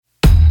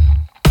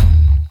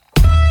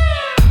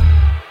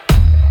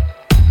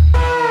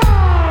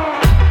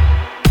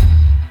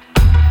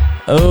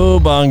Oh,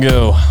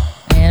 bongo.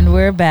 And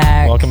we're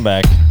back. Welcome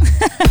back.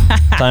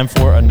 Time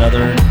for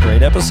another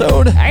great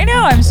episode. I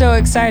know, I'm so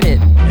excited.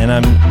 And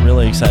I'm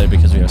really excited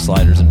because we have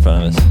sliders in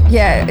front of us.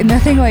 Yeah,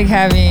 nothing like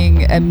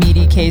having a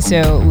meaty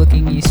queso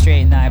looking you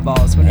straight in the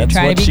eyeballs when That's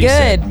you're trying to be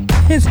what she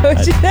good. Is that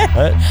what you said?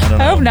 What? I don't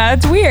know. I hope not.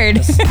 It's weird.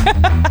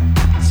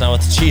 That's not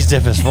what the cheese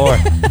dip is for.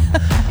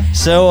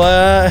 So,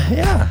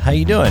 yeah, how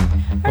you doing?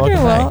 I'm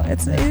doing well.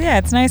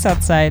 It's nice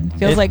outside.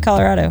 Feels like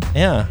Colorado.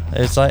 Yeah,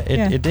 it's like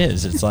it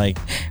is. It's like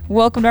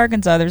welcome to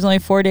Arkansas. There's only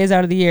 4 days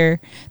out of the year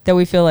that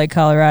we feel like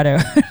Colorado.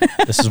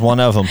 this is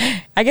one of them.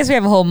 I guess we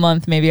have a whole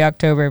month, maybe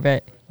October,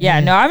 but yeah,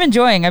 no, I'm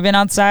enjoying. I've been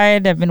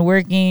outside. I've been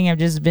working. I've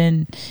just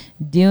been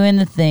doing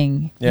the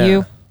thing. Yeah.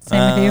 You?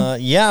 Same with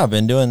you? Yeah, I've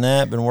been doing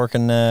that. Been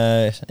working,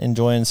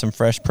 enjoying some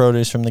fresh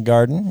produce from the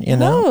garden. You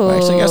know, I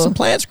actually got some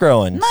plants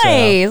growing.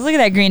 Nice. So, look at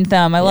that green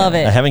thumb. I love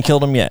it. I haven't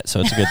killed them yet,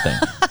 so it's a good thing.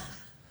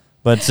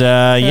 But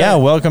yeah,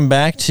 welcome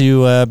back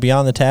to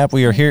Beyond the Tap.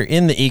 We are here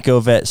in the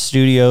EcoVet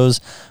Studios,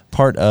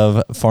 part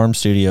of Farm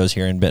Studios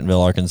here in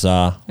Bentonville,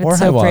 Arkansas, or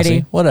so Hiwassee, pretty.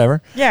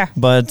 whatever. Yeah.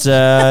 But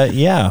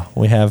yeah,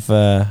 we have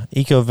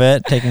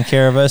EcoVet taking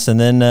care of us, and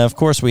then of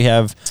course we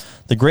have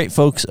the great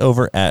folks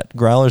over at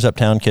Growlers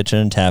Uptown Kitchen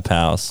and Tap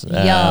House.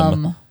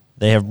 Yum.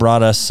 They have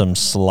brought us some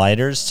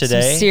sliders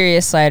today. Some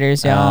serious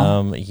sliders,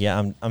 y'all. Yeah,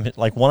 I'm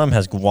like one of them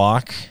has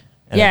guac.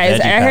 Yeah,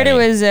 I heard it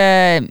was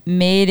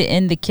made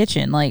in the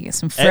kitchen, like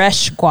some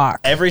fresh guac.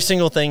 Every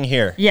single thing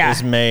here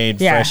is made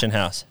fresh in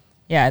house.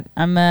 Yeah,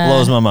 I'm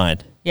blows my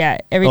mind. Yeah,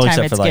 every time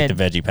except it's for like good.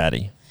 the veggie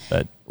patty,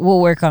 but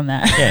we'll work on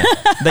that. Yeah,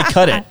 they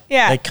cut it.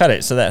 Yeah, they cut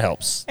it, so that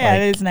helps. Yeah,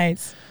 it is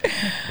nice.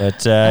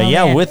 But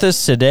yeah, man. With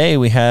us today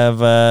we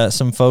have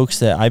some folks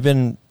that I've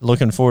been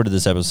looking forward to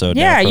this episode.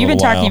 Yeah, you've been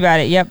talking about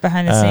it. Yep,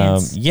 behind the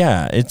scenes.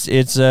 Yeah,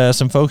 it's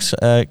some folks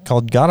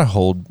called Gotta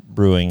Hold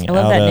Brewing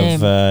out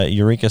of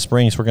Eureka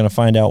Springs. We're going to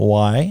find out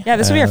why. Yeah,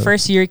 this will be our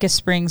first Eureka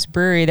Springs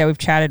brewery that we've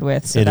chatted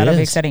with, so that'll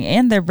be exciting.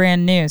 And they're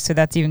brand new, so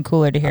that's even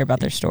cooler to hear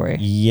about their story.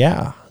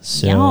 Yeah,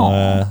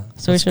 so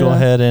let's go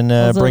ahead and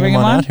bring them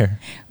on out here.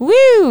 Woo!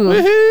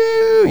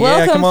 Woohoo!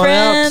 Welcome, come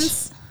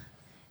friends.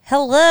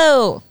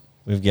 Hello.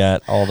 We've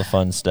got all the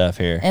fun stuff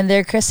here. And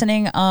they're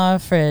christening a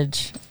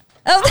fridge.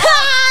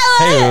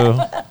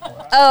 Oh,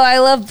 I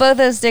love both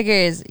those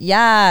stickers.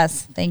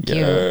 Yes, thank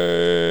you.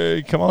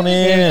 Yay, come on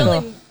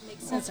in.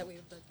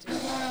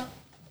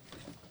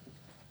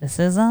 This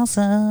is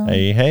awesome.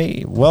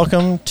 Hey,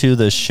 welcome to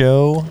the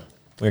show.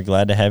 We're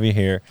glad to have you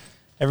here.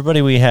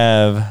 Everybody, we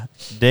have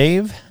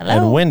Dave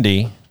and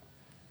Wendy,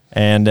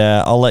 and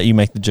I'll let you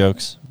make the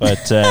jokes,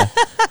 but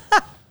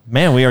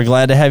man, we are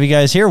glad to have you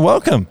guys here.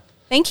 Welcome.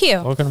 Thank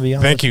you. Welcome to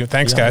Beyond. Thank you.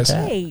 Thanks, guys.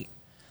 Hey.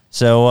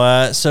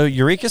 So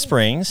Eureka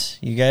Springs,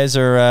 you guys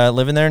are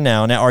living there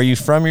now. Now, are you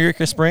from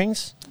Eureka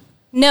Springs?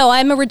 No,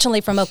 I'm originally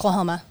from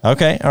Oklahoma.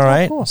 Okay, all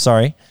right. cool.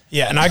 Sorry.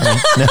 Yeah, and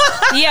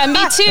Yeah, me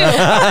too.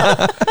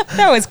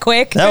 That was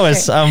quick. That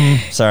was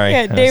sorry.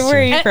 Yeah, Dave, where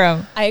are you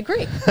from? I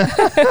agree.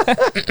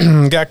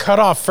 got cut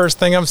off first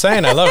thing I'm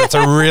saying. I love it. It's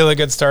a really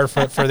good start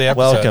for the episode.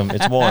 Welcome.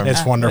 It's warm.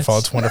 It's wonderful.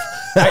 It's wonderful.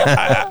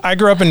 I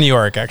grew up in New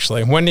York,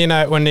 actually. Wendy and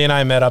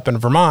I met up in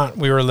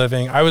Vermont.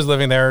 I was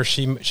living there.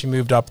 She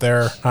moved up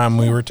there.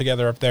 We were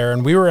together up there,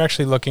 and we were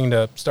actually looking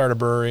to start a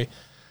brewery.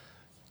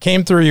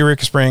 Came through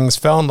Eureka Springs,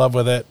 fell in love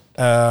with it,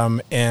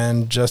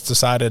 and just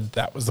decided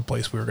that was the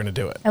place we were going to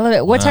do it. I love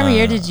it. What time of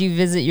year did you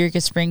visit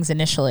Eureka Springs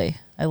initially?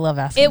 I love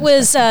asking. It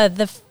was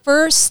the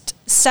first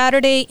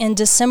Saturday in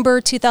December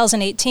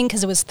 2018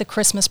 because it was the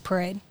Christmas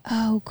parade.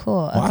 Oh,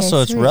 cool. Wow, Okay,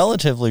 so it's sweet.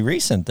 relatively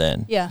recent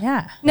then. Yeah.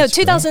 Yeah. No,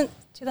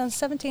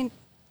 2017.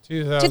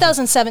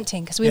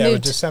 2017 because we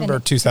moved December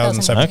in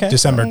 2017. Okay.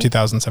 December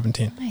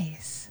 2017.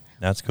 Nice.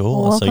 That's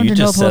cool. Well, so welcome you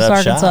to just set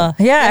Northwest up Arkansas. shop.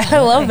 Yeah, I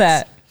love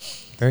that.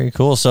 Very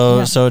cool.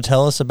 So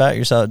tell us about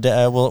yourself.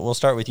 We'll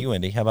start with you,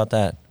 Wendy. How about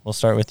that? We'll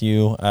start with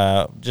you.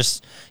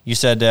 You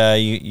said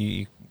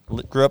you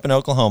grew up in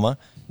Oklahoma.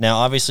 Now,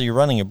 obviously, you're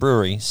running a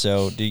brewery.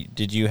 So,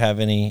 did you have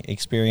any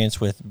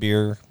experience with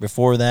beer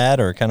before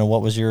that, or kind of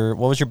what was your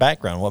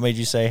background? What made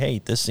you say,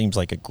 "Hey, this seems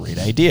like a great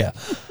idea"?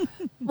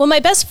 Well, my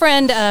best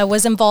friend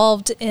was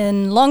involved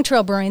in Long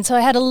Trail Brewing, so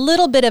I had a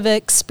little bit of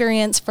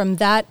experience from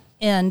that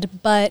end.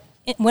 But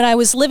when I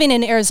was living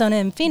in Arizona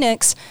and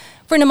Phoenix,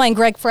 a friend of mine,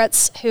 Greg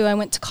Fretz, who I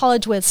went to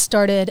college with,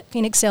 started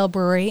Phoenix Ale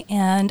Brewery,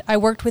 and I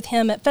worked with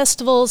him at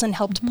festivals and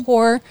helped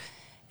pour.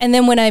 And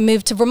then when I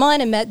moved to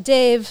Vermont and met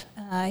Dave,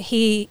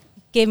 he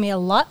gave me a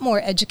lot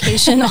more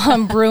education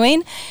on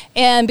brewing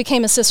and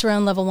became a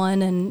Cicerone Level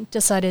 1 and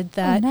decided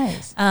that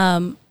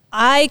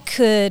I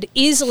could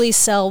easily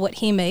sell what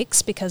he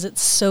makes because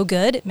it's so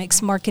good. It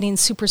makes marketing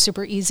super,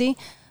 super easy.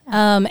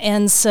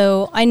 And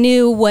so I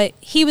knew what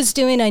he was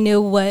doing. I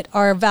knew what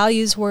our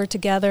values were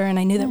together, and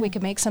I knew that we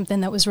could make something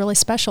that was really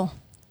special.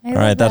 All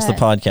right, that's the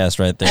podcast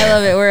right there. I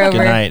love it. We're over.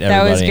 Good night, everybody.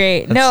 That was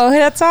great.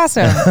 That's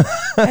awesome.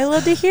 I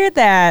love to hear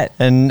that.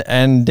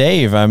 And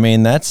Dave, I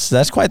mean,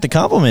 that's quite the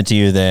compliment to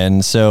you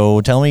then.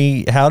 So tell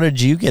me, how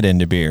did you get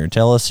into beer?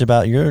 Tell us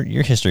about your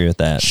history with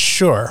that.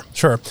 Sure.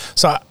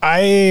 So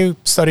I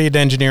studied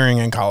engineering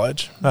in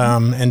college.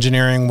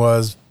 Engineering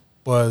was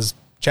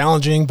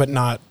challenging, but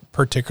not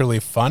particularly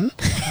fun.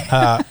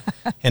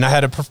 And I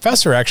had a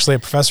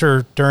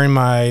professor during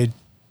my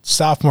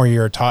sophomore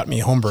year taught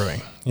me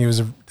homebrewing. He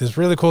was this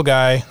really cool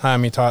guy.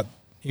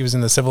 He was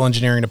in the civil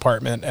engineering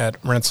department at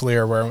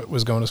Rensselaer where I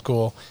was going to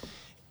school.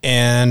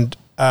 And,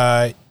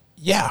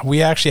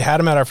 we actually had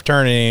him at our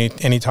fraternity,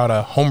 and he taught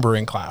a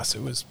homebrewing class.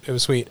 It was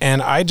sweet.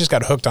 And I just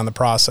got hooked on the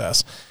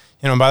process.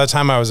 You know, by the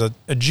time I was a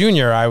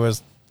junior, I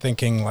was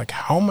thinking, like,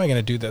 how am I going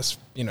to do this?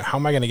 You know, how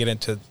am I going to get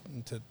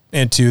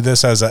into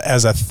this as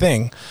a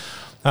thing?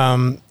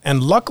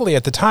 And luckily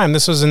at the time,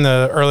 this was in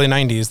the early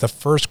 90s, the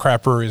first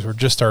craft breweries were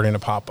just starting to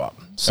pop up.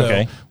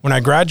 So when I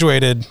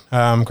graduated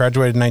in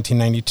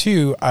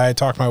 1992, I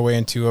talked my way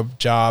into a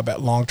job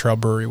at Long Trail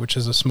Brewery, which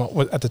is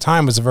at the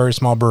time was a very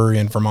small brewery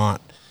in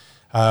Vermont.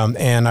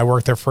 And I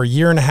worked there for a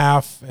year and a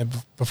half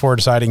before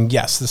deciding,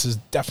 yes, this is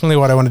definitely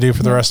what I want to do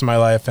for the rest of my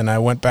life. And I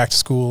went back to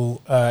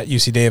school at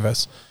UC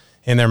Davis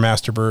in their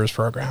Master Brewers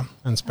program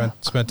and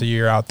spent a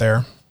year out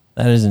there.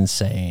 That is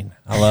insane.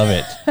 I love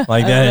it.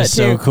 Like, that is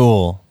so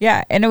cool.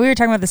 Yeah. And we were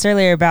talking about this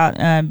earlier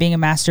about being a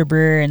master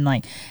brewer and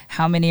like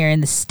how many are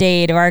in the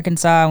state of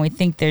Arkansas. And we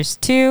think there's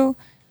 2,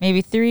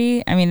 maybe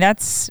 3. I mean,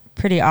 that's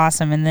pretty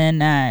awesome. And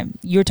then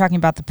you were talking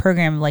about the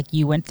program like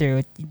you went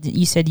through.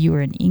 You said you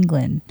were in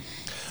England.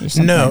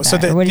 No. Like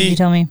so what did you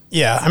tell me?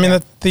 Yeah. I mean,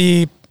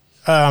 the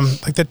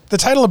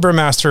title of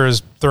brewmaster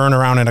is thrown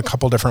around in a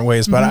couple different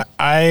ways, but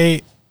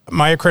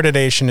my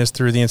accreditation is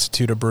through the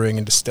Institute of Brewing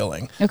and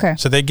Distilling. Okay.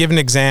 So they give an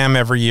exam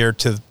every year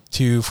to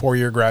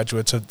 4-year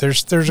graduates. So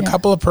there's a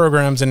couple of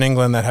programs in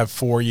England that have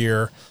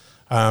 4-year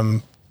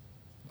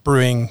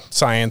brewing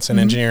science and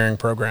engineering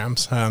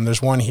programs.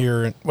 There's one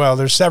here. Well,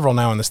 there's several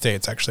now in the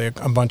States, actually.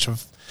 A bunch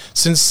of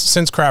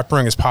since craft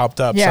brewing has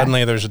popped up,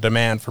 suddenly there's a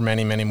demand for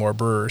many, many more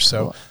brewers.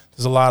 So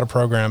there's a lot of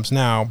programs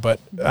now.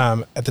 But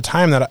at the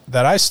time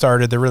that I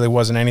started, there really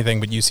wasn't anything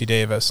but UC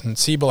Davis. And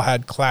Siebel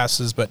had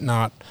classes, but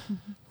not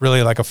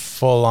really like a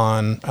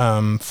full-on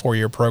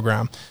 4-year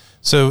program.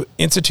 So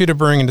Institute of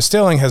Brewing and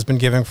Distilling has been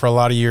giving for a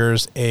lot of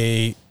years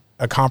a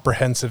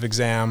comprehensive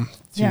exam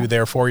to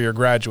their 4-year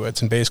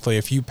graduates. And basically,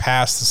 if you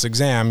pass this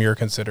exam, you're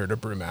considered a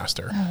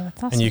brewmaster. Oh,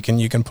 that's awesome. And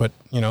you can put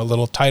a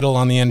little title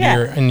on the end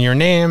of your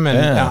name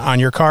and on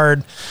your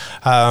card.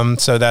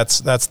 So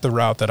that's the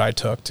route that I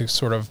took to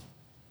sort of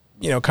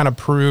kind of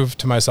prove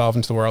to myself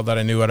and to the world that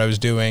I knew what I was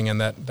doing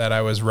and that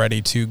I was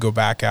ready to go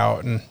back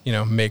out and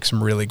make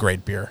some really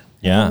great beer.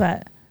 Yeah. I love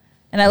that.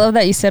 And I love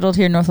that you settled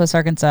here in Northwest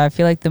Arkansas. I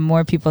feel like the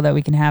more people that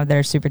we can have that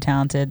are super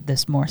talented,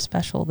 this more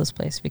special this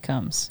place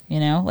becomes,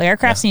 Like our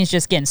craft scene is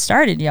just getting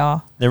started,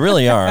 y'all. They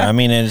really are. I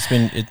mean, and it's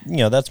been,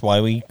 that's why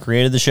we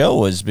created the show,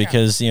 was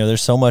because,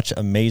 there's so much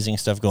amazing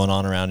stuff going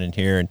on around in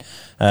here.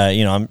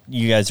 And,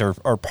 you guys are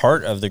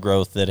part of the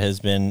growth that has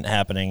been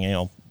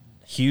happening,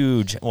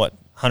 huge,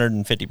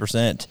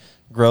 150%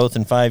 growth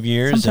in 5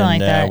 years. Something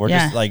like that, we're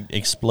just like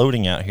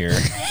exploding out here.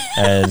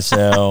 And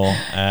so,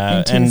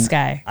 into the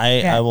sky.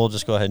 I will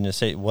just go ahead and just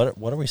say, what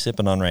are we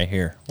sipping on right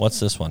here? What's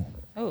this one?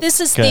 Oh. This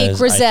is the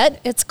Grisette.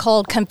 It's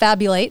called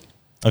Confabulate.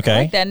 Okay. I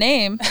like that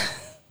name.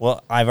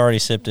 Well, I've already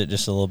sipped it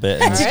just a little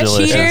bit, and it's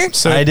delicious. Cheater.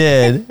 So I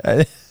did.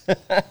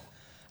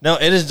 No,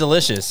 it is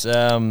delicious.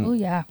 Oh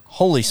yeah.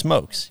 Holy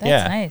smokes!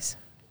 That's nice.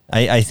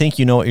 I think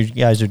you know what you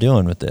guys are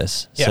doing with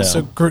this. Yeah.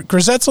 So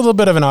Grisette's a little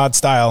bit of an odd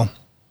style.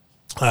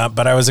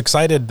 But I was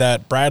excited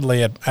that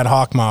Bradley at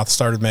Hawkmoth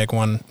started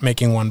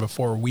making one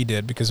before we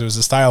did, because it was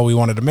the style we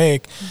wanted to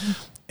make,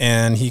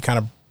 and he kind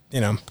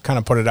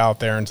of put it out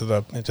there into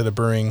the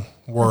brewing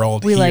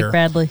world. We like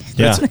Bradley.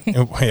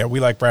 Yeah, we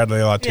like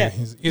Bradley a lot too. Yeah.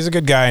 He's a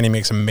good guy, and he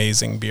makes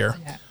amazing beer.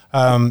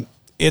 Yeah.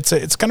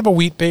 It's kind of a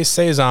wheat based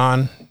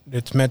saison.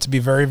 It's meant to be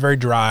very, very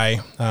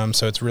dry,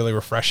 so it's really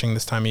refreshing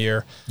this time of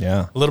year.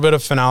 Yeah, a little bit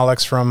of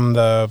phenolics from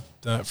the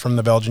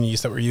Belgian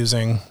yeast that we're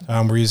using.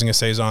 We're using a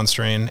saison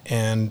strain,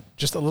 and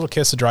just a little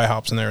kiss of dry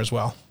hops in there as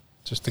well,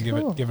 just to give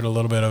it a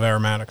little bit of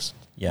aromatics.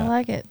 Yeah, I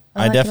like it.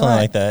 I definitely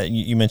like that.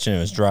 You mentioned it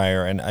was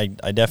drier, and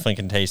I definitely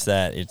can taste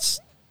that.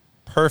 It's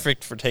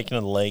perfect for taking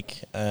to the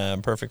lake.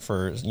 Perfect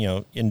for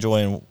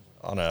enjoying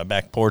on a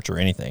back porch or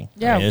anything.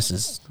 Yeah, I mean, this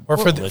is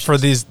for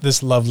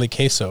this lovely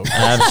queso.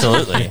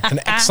 Absolutely,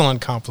 an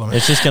excellent compliment.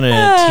 It's just going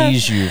to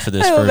tease you for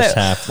this first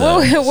half.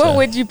 What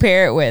would you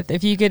pair it with?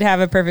 If you could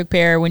have a perfect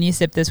pair when you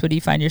sip this, what do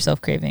you find yourself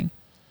craving?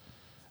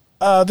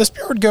 This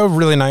beer would go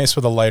really nice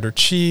with a lighter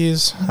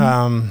cheese.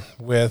 It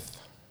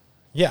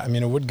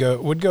would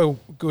go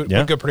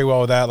pretty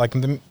well with that. Like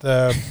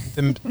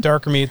the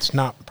darker meats,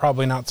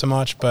 probably not so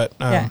much, but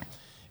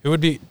it would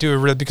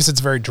because it's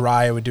very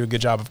dry. It would do a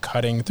good job of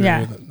cutting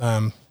through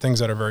things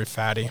that are very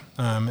fatty,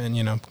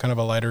 and kind of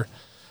a lighter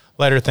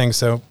thing.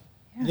 So,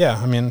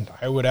 I mean,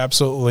 I would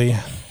absolutely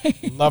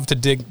love to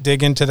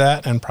dig into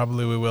that, and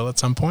probably we will at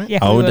some point. Yeah,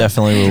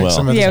 definitely we will.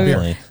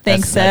 Definitely.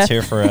 Thanks, Seth. That's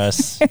here for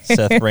us.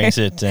 Seth brings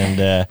it,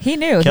 and he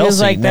knew. Kelsey, he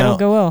was like, "That'll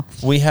go well."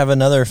 We have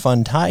another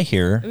fun tie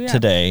here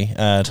today,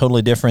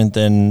 totally different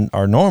than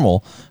our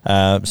normal.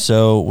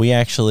 So we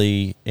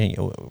actually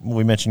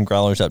we mentioned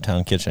Growler's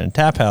Uptown Kitchen and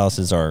Tap House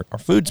is our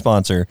food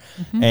sponsor,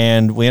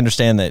 and we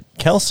understand that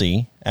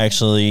Kelsey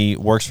actually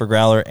works for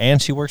Growler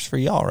and she works for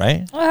y'all,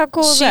 right? Oh, how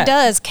cool is She that?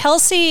 does.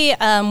 Kelsey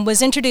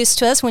was introduced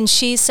to us when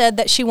she said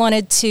that she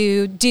wanted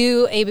to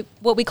do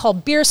what we call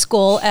beer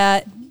school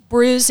at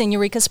Brews in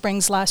Eureka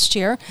Springs last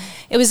year.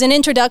 It was an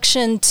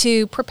introduction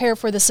to prepare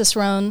for the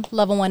Cicerone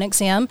Level 1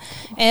 exam.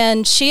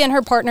 And she and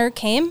her partner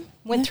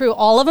went through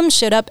all of them,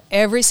 showed up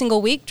every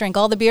single week, drank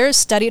all the beers,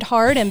 studied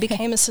hard, and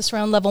became a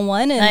Cicerone Level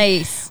 1. And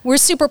Nice. we're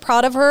super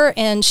proud of her,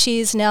 and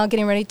she's now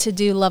getting ready to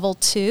do Level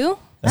 2.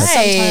 That's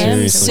sometime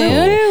seriously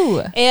soon. cool. Woo.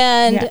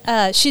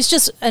 And she's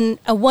just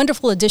a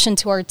wonderful addition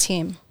to our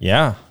team.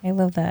 Yeah. I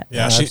love that.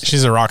 Yeah,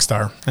 she's a rock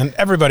star, and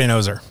everybody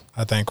knows her.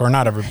 I think, or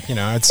not every.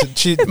 It's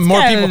she. More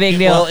Kind of people. a big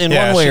deal. Well, in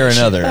one way or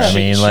another. I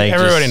mean, like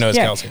everybody just- knows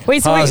Yeah. Kelsey.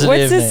 Wait, so what's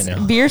Positive, this they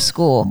know. beer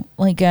school?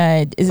 Like,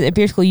 is it a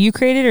beer school you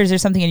created, or is there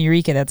something in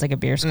Eureka that's like a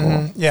beer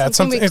school? Yeah, it's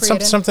Something we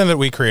created. something that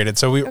we created.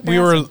 So we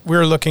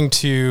were looking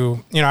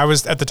to, I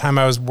was at the time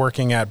I was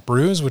working at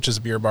Brews, which is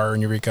a beer bar in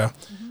Eureka.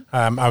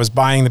 I was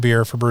buying the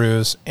beer for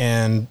Brews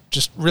and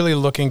just really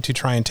looking to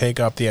try and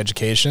take up the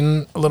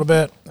education a little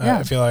bit. Yeah.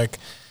 I feel like,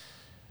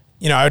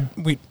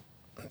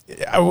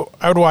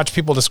 I would watch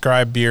people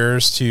describe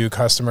beers to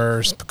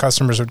customers.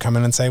 Customers would come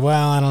in and say,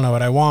 "Well, I don't know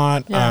what I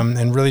want," Yeah.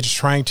 and really just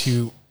trying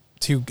to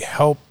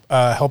help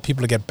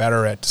people to get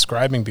better at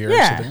describing beer.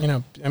 Yeah. So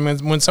that,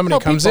 and when somebody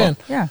Help comes people. in,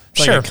 Yeah.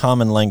 It's like a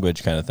common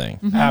language kind of thing.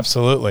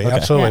 absolutely, Okay.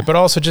 absolutely. Yeah. But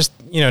also just,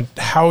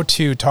 how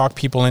to talk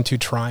people into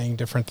trying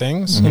different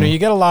things. You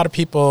get a lot of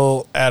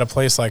people at a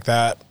place like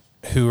that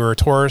who are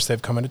tourists.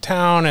 They've come into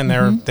town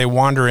and they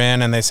wander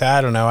in and they say, I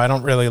don't know, I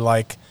don't really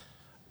like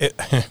it.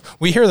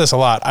 We hear this a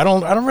lot. I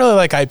don't really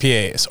like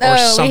IPAs or Oh,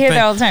 something. we hear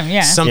that all the time.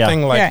 Yeah.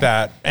 Something Yeah. like Yeah.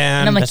 that.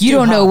 And I'm like, That's you too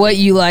don't know hot. what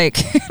you like.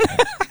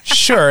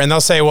 sure. And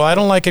they'll say, well, I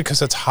don't like it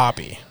because it's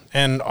hoppy.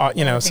 And, so,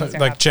 things are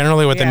like hoppy.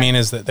 generally what they Yeah. mean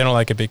is that they don't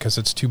like it because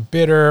it's too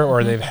bitter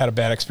or they've had a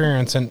bad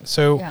experience. And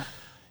so Yeah.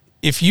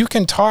 if you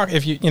can talk,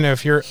 if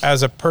you're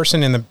as a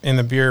person in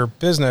the beer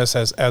business,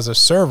 as a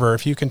server,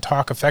 if you can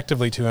talk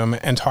effectively to them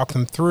and talk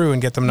them through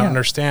and get them to Yeah.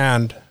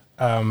 understand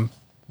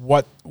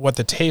what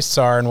the tastes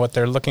are and what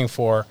they're looking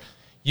for,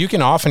 you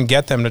can often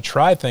get them to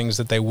try things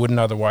that they wouldn't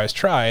otherwise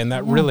try. And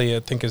that really,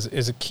 I think,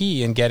 is a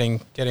key in getting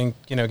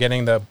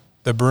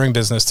the brewing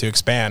business to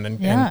expand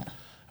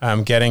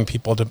and getting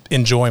people to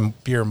enjoy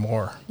beer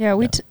more. Yeah,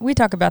 we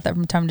talk about that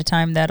from time to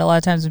time, that a lot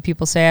of times when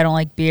people say, I don't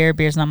like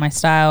beer's not my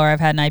style, or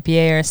I've had an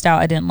IPA or a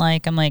stout I didn't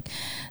like, I'm like,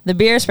 the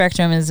beer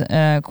spectrum is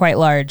quite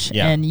large,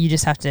 Yeah. and you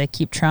just have to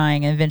keep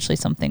trying, and eventually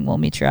something will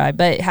meet your eye.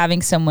 But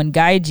having someone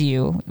guide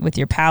you with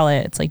your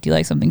palate, it's like, do you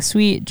like something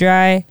sweet,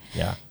 dry?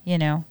 Yeah.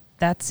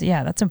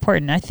 That's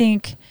important. I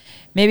think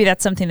maybe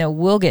that's something that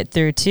we'll get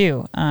through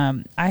too.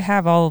 I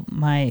have all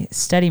my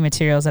study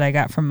materials that I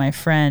got from my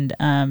friend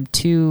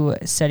to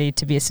study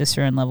to be a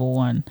Cicerone Level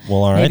 1.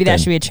 Well, all right. Maybe that then.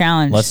 should be a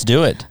challenge. Let's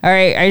do it. All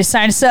right, I just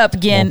signed us up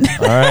again.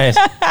 All right.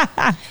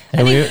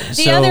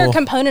 The other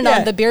component Yeah.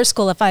 on the beer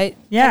school, if I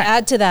Yeah. can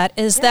add to that,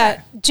 is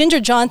that Ginger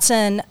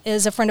Johnson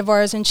is a friend of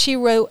ours, and she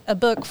wrote a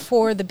book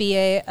for the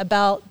BA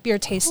about beer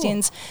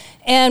tastings.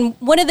 And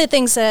one of the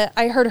things that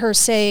I heard her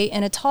say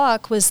in a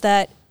talk was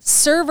that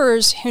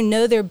servers who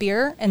know their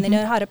beer and they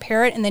know how to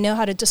pair it and they know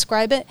how to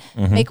describe it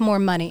make more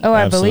money. Oh,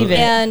 I Absolutely. believe it.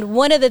 And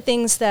one of the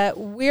things that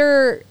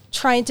we're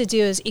trying to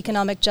do is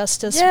economic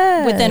justice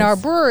Yes. within our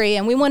brewery,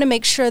 and we want to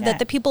make sure Yeah. that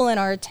the people in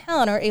our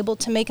town are able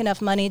to make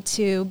enough money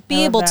to I be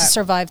love able to that.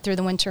 survive through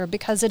the winter,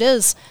 because it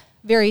is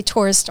very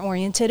tourist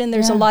oriented, and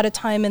there's Yeah. a lot of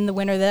time in the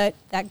winter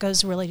that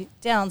goes really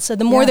down. So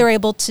the more Yeah. they're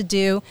able to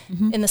do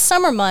in the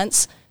summer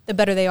months, the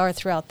better they are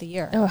throughout the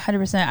year. Oh,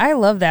 100%. I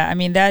love that. I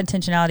mean, that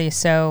intentionality is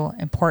so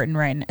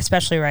important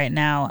especially right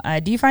now.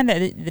 Do you find that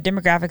the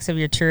demographics of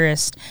your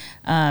tourists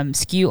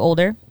skew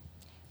older?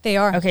 They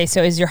are. Okay,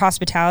 so is your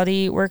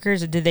hospitality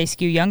workers, did they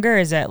skew younger, or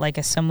is that like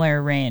a similar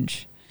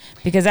range?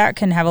 Because that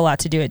can have a lot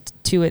to do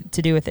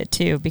with it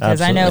too. Because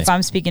I know Absolutely. if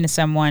I'm speaking to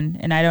someone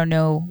and I don't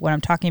know what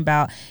I'm talking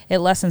about, it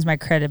lessens my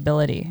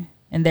credibility,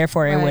 and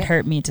therefore it would Right.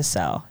 hurt me to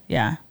sell.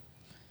 Yeah.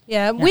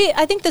 Yeah,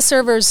 I think the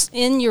servers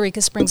in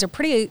Eureka Springs are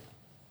pretty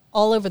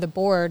all over the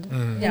board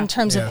in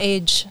terms of Yeah.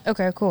 age.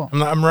 Okay, cool.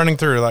 I'm running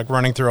through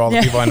all the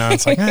people I know.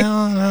 It's like,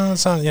 no,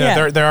 it's not.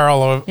 Yeah. They're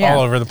all Yeah.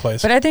 over the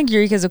place. But I think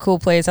Eureka is a cool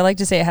place. I like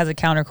to say it has a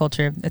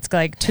counterculture. It's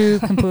like two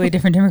completely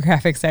different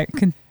demographics that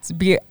can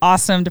be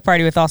awesome to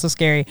party with, also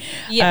scary.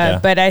 Yeah.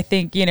 But I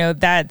think,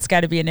 that's got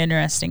to be an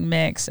interesting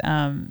mix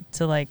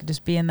to like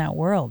just be in that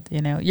world.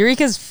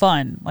 Eureka's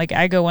fun. Like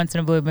I go once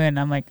in a blue moon and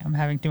I'm like, I'm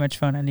having too much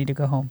fun. I need to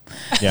go home.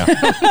 Yeah.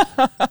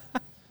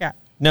 Yeah.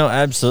 No,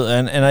 absolutely,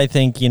 and I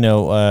think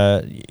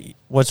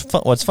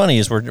what's funny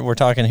is we're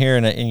talking here,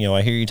 and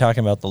I hear you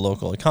talking about the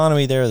local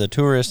economy there, the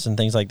tourists and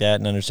things like that,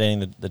 and understanding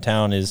that the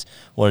town is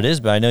what it is.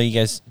 But I know you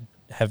guys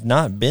have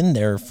not been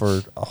there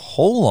for a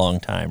whole long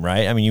time,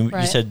 right? I mean, you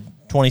Right. said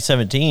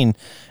 2017,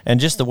 and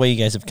just the way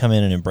you guys have come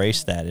in and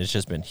embraced that, it's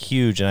just been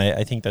huge, and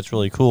I think that's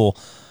really cool.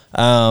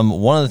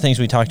 One of the things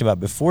we talked about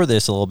before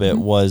this a little bit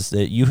was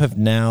that you have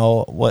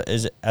now, what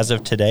is it, as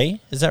of today,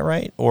 is that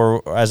right?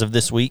 Or as of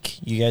this week,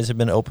 you guys have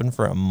been open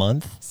for a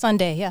month?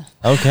 Sunday, yeah.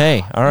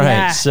 Okay, all right.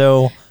 Yeah.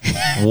 So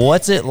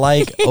what's it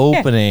like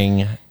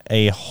opening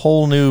a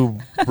whole new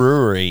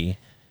brewery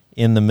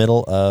in the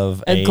middle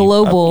of A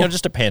global-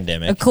 just a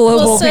pandemic? A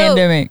global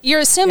pandemic. You're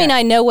assuming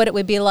I know what it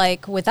would be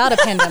like without a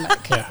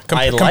pandemic. Yeah.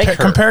 I like her.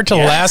 Compared to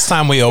Yeah. last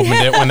time we opened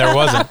it when there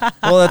wasn't.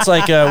 Well, that's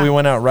like we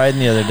went out riding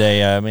the other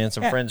day. Me and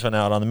some friends went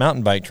out on the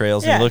mountain bike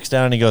trails. And Yeah. he looks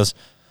down and he goes,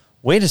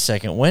 "Wait a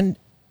second,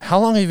 how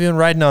long have you been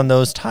riding on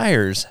those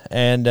tires?"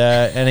 And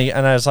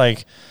I was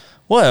like,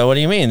 What do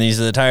you mean? These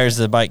are the tires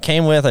the bike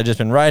came with. I've just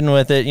been riding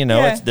with it.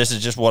 Yeah. This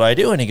is just what I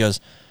do." And he goes,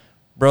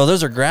 "Bro,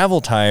 those are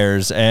gravel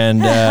tires, and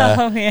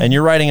man. and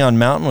you're riding on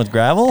mountain with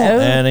gravel." Oh.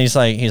 And he's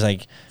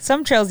like,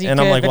 Some trails you and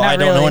could, I'm like, but "Well, not I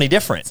don't know really. any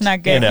different." It's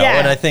not good.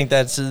 And I think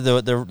that's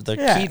the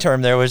Yeah. key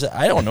term there was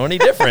I don't know any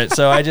different.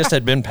 So I just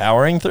had been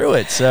powering through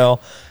it. So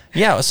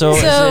yeah. So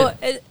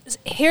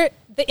Here,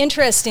 the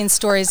interesting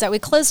story is that we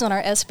closed on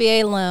our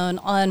SBA loan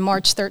on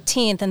March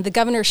 13th, and the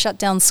governor shut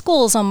down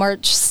schools on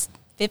March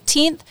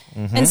 15th.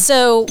 And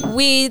so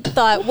we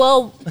thought,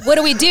 well, what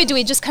do we do? Do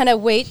we just kind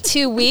of wait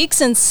 2 weeks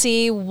and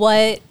see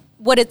what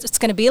it's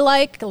going to be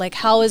like? Like,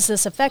 how is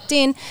this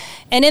affecting?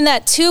 And in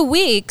that 2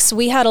 weeks,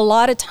 we had a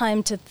lot of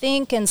time to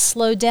think and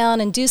slow down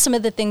and do some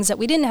of the things that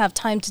we didn't have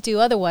time to do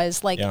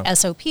otherwise, like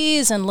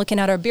SOPs and looking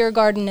at our beer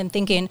garden and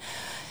thinking,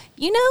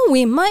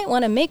 we might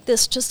want to make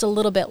this just a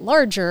little bit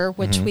larger,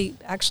 which we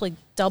actually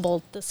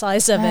doubled the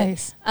size of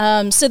Nice.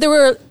 it. So there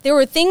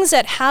were things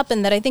that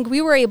happened that I think we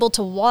were able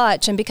to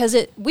watch, and because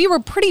we were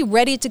pretty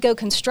ready to go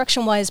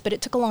construction wise, but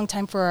it took a long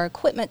time for our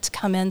equipment to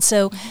come in.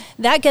 So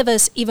that gave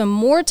us even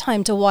more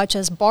time to watch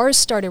as bars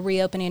started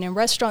reopening and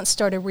restaurants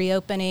started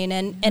reopening,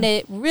 and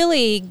it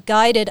really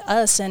guided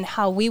us in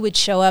how we would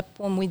show up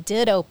when we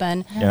did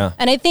open. Yeah.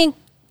 And I think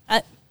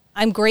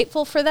I'm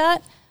grateful for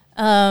that.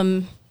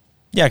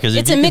 yeah, because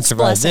if it's you a can mixed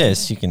survive blessing.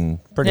 this, you can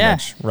pretty Yeah.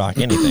 much rock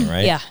anything,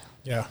 right? Yeah.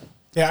 Yeah.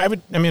 Yeah. I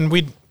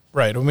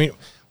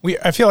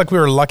feel like we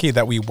were lucky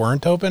that we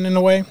weren't open in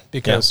a way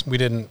because we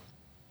didn't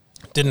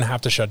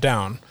have to shut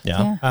down.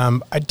 Yeah.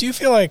 I do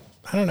feel like,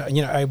 I don't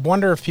know, I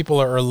wonder if people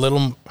are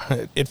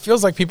it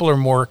feels like people are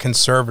more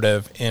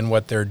conservative in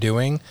what they're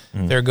doing.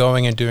 They're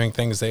going and doing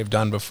things they've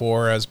done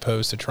before as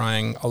opposed to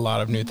trying a lot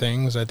of new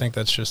things. I think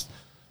that's just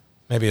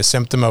maybe a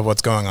symptom of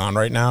what's going on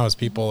right now is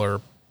people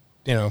are,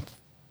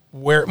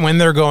 when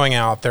they're going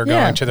out, they're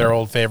going to their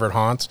old favorite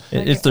haunts.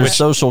 It's their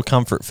social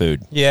comfort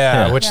food.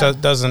 Yeah, which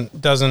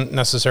doesn't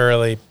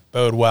necessarily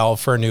bode well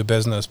for a new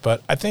business.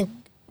 But I think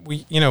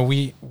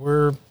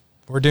we're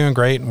doing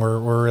great, and we're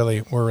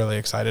really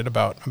excited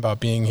about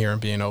being here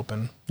and being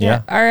open.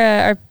 Yeah.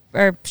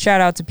 Our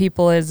shout out to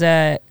people is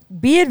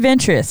be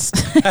adventurous.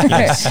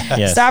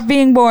 Yes. Stop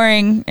being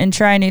boring and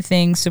try new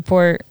things.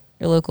 Support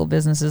your local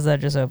businesses that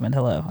just opened.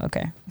 Hello.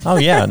 Okay. Oh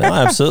yeah, no,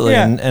 absolutely.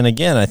 Yeah. And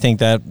again, I think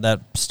that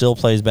still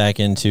plays back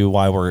into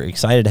why we're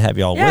excited to have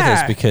y'all with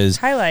us, Yeah, because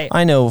highlight.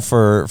 I know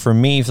for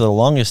me, for the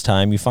longest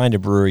time, you find a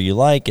brewery you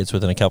like, it's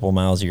within a couple of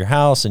miles of your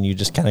house, and you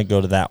just kind of go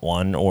to that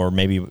one, or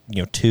maybe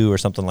two or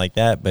something like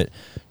that. But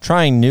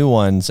trying new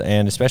ones,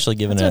 and especially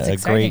giving That's a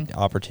what's great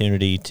exciting.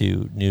 opportunity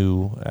to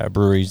new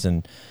breweries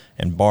and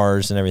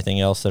bars and everything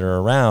else that are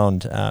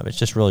around, it's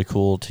just really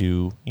cool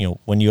to,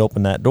 when you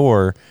open that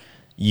door,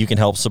 you can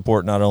help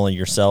support not only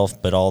yourself,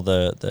 but all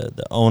the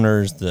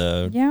owners,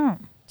 the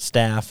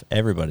staff,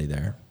 everybody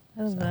there.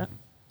 I love that.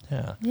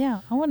 Yeah. Yeah.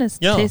 I want to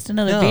Yeah. taste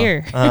another Yeah.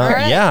 beer.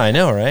 right. Yeah, I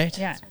know, right?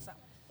 Yeah.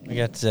 We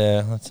got,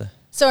 let's,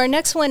 So our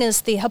next one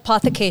is the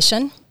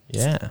Hypothecation.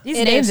 yeah. These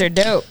It names is. are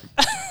dope.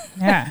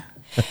 Yeah.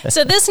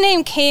 So this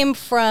name came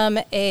from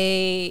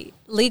a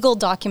legal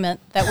document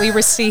that we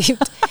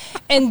received.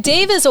 And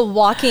Dave is a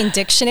walking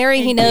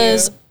dictionary. He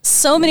knows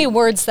so many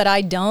words that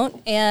I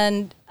don't.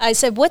 And I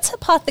said, "What's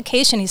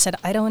hypothecation?" He said,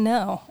 "I don't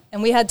know."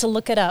 And we had to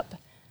look it up.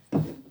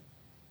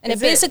 And Is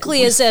it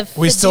basically is if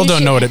We still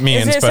don't know what it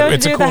means, Is it but something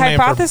it's to do a with cool the name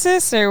for.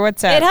 hypothesis or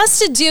what's that? It has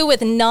to do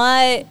with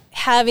not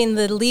having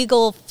the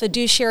legal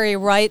fiduciary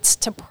rights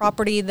to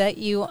property that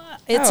you.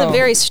 It's a Oh.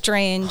 very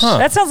strange.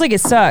 That sounds like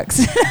it sucks.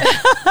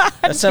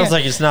 That sounds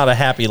like it's not a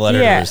happy letter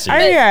to yeah. receive.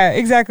 Yeah,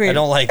 exactly. I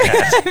don't like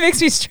that. It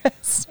makes me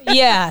stressed.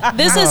 Yeah,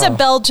 this is a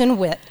Belgian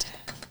wit.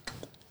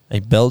 A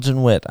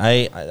Belgian wit.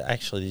 I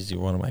actually, these are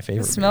one of my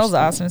favorite. It smells beers.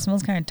 awesome. It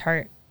smells kind of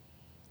tart.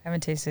 I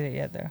haven't tasted it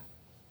yet, though.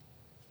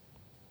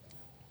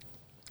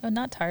 Oh,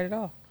 not tart at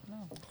all. No.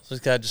 So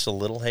it's got just a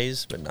little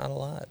haze, but not a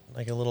lot.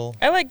 Like a little,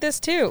 I like this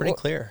too. pretty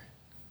clear.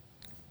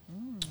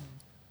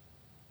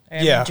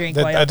 I'm Yeah, gonna drink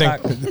while I y'all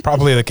think talk.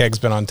 probably the keg's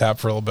been on tap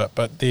for a little bit,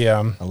 but the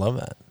I love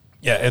that.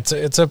 yeah, it's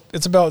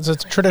a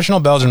traditional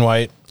Belgian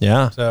white.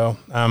 Yeah. So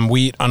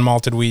wheat,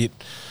 unmalted wheat,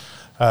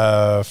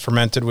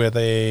 fermented with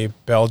a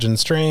Belgian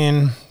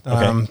strain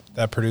Okay.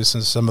 that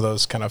produces some of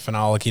those kind of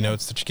phenolic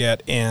notes that you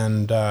get,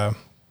 and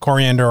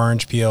coriander,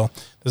 orange peel.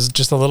 There's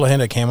just a little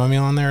hint of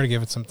chamomile in there to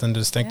give it something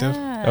distinctive.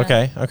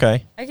 Okay.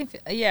 I can.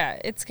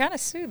 It's kind of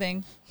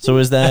soothing. So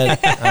is that?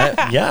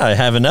 I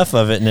have enough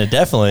of it, and it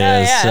definitely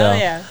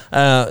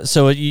is.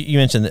 So you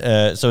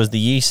mentioned. So is the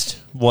yeast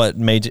what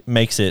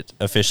makes it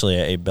officially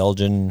a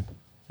Belgian?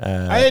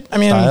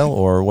 Style,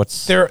 or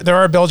what's there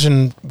are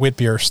Belgian wit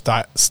beer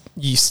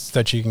yeasts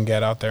that you can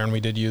get out there, and we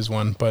did use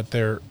one, but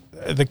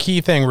the key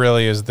thing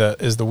really is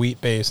the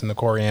wheat base and the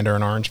coriander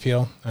and orange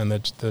peel, and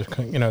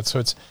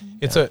so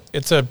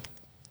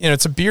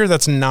it's a beer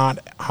that's not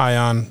high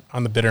on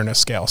the bitterness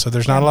scale, so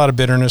there's not a lot of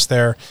bitterness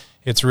there.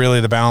 It's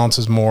really the balance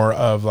is more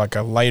of like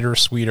a lighter,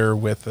 sweeter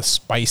with the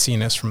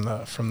spiciness from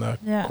the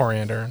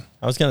coriander.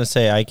 I was gonna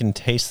say I can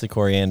taste the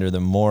coriander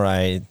the more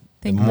I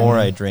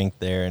drink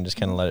there, and just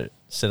kind of let it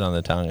sit on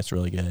the tongue. It's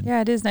really good.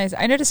 Yeah, it is nice.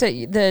 I noticed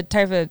that the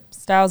type of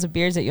styles of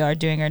beers that you are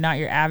doing are not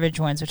your average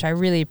ones, which I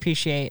really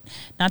appreciate.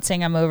 Not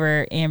saying I'm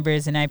over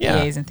ambers and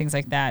IPAs and things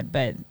like that,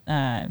 but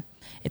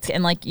it's,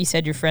 and like you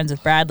said, you're friends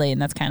with Bradley,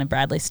 and that's kind of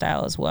Bradley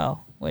style as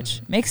well, which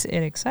makes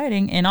it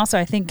exciting. And also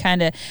I think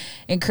kind of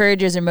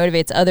encourages or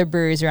motivates other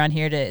breweries around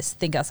here to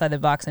think outside the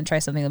box and try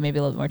something that may be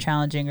a little bit more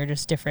challenging or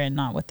just different,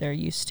 not what they're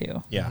used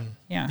to. Yeah.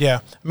 I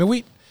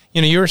mean,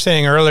 you were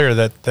saying earlier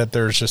that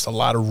there's just a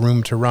lot of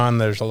room to run.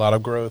 There's a lot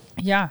of growth.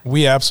 Yeah.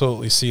 We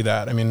absolutely see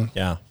that. I mean,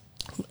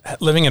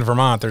 living in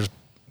Vermont,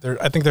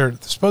 I think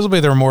supposedly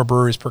there are more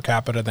breweries per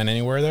capita than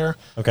anywhere there.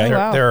 Okay.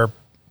 There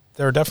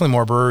are definitely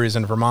more breweries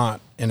in Vermont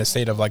in a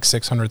state of like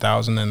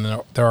 600,000 than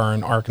there are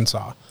in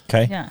Arkansas.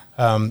 Okay. Yeah.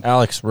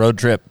 Alex, road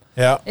trip.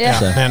 Yeah.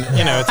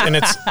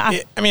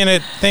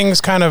 And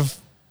things kind of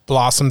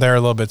blossom there a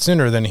little bit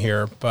sooner than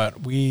here,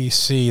 but we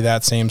see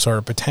that same sort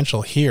of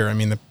potential here. I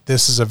mean,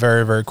 this is a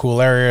very, very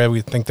cool area.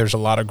 We think there's a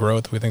lot of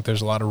growth. We think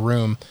there's a lot of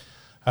room.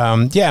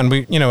 And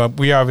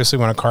we obviously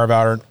want to carve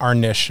out our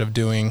niche of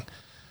doing,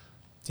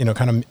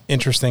 kind of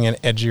interesting and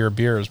edgier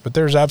beers, but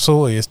there's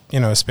absolutely,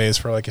 a space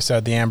for, like you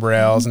said, the amber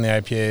ales and the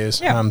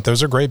IPAs. Yeah.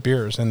 Those are great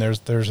beers, and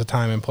there's a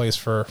time and place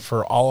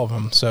for all of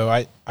them. So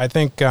I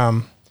think,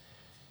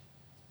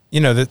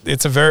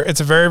 it's a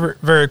very,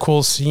 very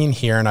cool scene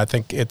here, and I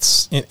think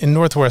it's in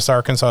Northwest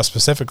Arkansas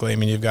specifically. I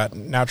mean, you've got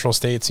Natural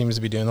State seems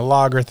to be doing the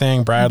lager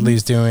thing.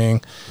 Bradley's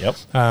doing.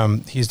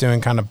 Yep. He's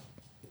doing kind of,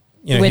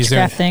 the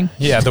witchcraft thing.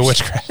 Yeah, the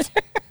witchcraft.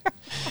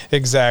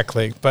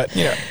 Exactly, but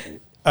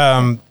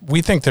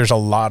we think there's a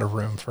lot of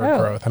room for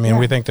growth. I mean,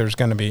 we think there's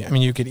going to be. I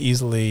mean, you could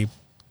easily,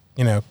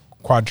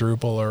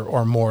 quadruple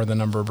or more the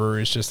number of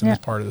breweries just in this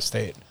part of the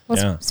state.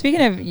 Well,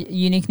 speaking of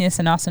uniqueness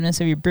and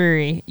awesomeness of your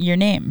brewery, your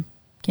name.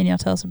 Can y'all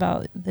tell us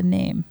about the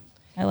name?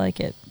 I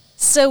like it.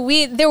 So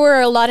there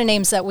were a lot of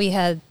names that we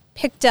had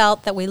picked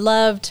out that we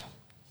loved,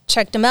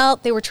 checked them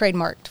out. They were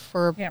trademarked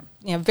for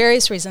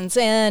various reasons.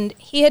 And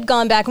he had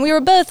gone back, and we were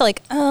both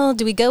like, oh,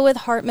 do we go with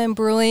Hartman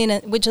Brewing,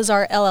 which is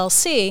our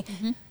LLC?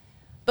 Mm-hmm.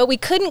 But we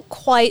couldn't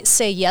quite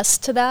say yes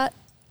to that.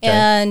 Okay.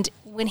 And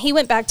when he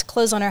went back to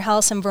close on our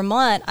house in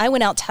Vermont, I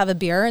went out to have a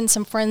beer, and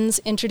some friends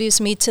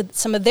introduced me to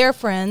some of their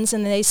friends,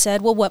 and they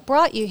said, well, what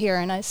brought you here?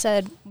 And I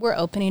said, we're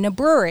opening a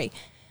brewery.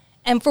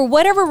 And for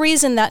whatever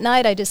reason that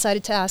night, I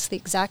decided to ask the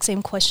exact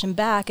same question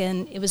back.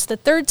 And it was the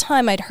third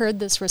time I'd heard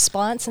this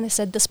response. And they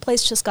said, this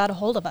place just got a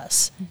hold of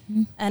us.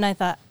 Mm-hmm. And I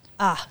thought,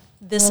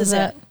 this is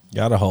it.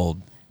 Got a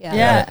hold.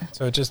 Yeah.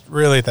 So it just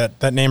really,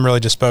 that name really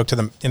just spoke to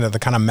the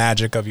kind of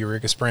magic of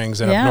Eureka Springs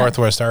and of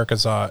Northwest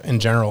Arkansas in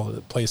general. The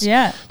place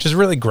just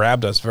really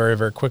grabbed us very,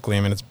 very quickly.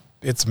 I mean,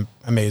 it's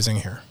amazing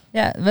here.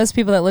 Yeah. Most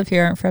people that live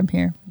here aren't from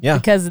here. Yeah.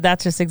 Because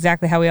that's just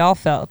exactly how we all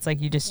felt. It's like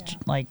you just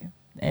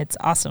it's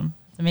awesome.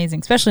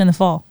 Amazing, especially in the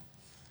fall.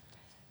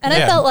 And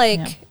I felt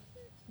like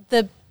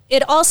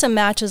it also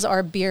matches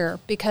our beer,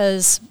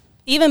 because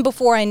even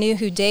before I knew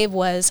who Dave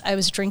was, I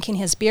was drinking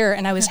his beer,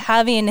 and I was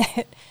having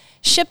it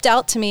shipped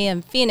out to me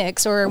in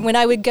Phoenix, or when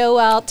I would go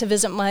out to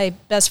visit my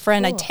best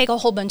friend, I'd take a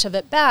whole bunch of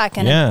it back,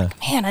 and I'm like,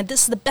 man,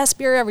 this is the best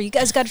beer ever. You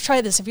guys got to try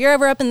this. If you're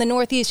ever up in the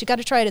Northeast, you got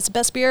to try it. It's the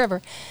best beer ever.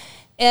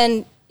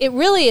 And it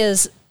really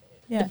is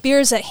the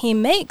beers that he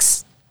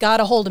makes got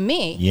a hold of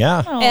me.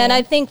 Yeah. Aww. And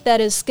I think that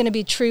is going to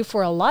be true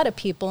for a lot of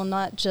people,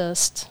 not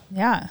just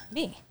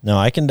me. No,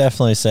 I can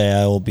definitely say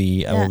I will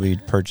be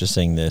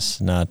purchasing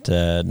this, not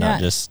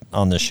just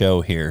on the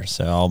show here.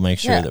 So I'll make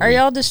sure that Are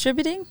y'all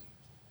distributing?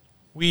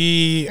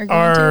 We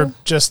are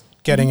just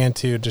getting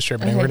into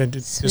distributing. We're going to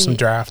do some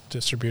draft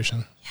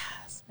distribution.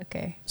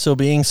 Okay. So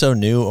being so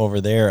new over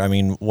there, I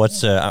mean,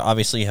 what's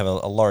obviously you have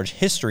a large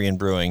history in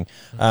brewing.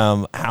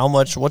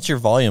 What's your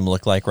volume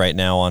look like right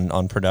now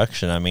on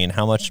production? I mean,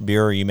 how much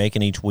beer are you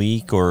making each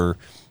week, or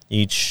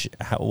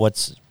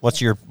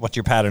what's your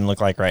pattern look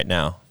like right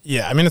now?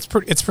 Yeah, I mean, it's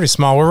pretty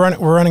small. We're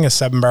running a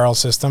 7-barrel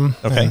system.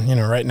 Okay.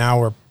 And, right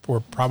now we're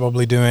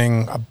probably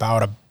doing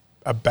about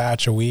a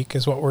batch a week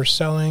is what we're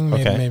selling.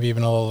 Maybe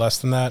even a little less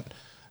than that.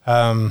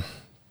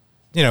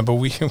 But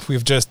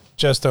we've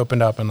just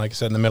opened up, and like I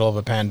said, in the middle of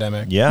a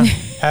pandemic. Yeah.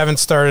 Haven't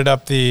started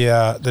up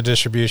the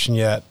distribution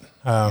yet.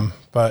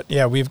 But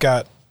yeah, we've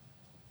got.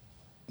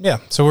 Yeah,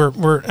 so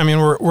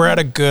we're at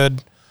a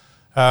good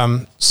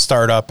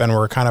startup, and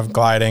we're kind of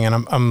gliding.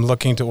 And I'm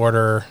looking to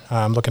order.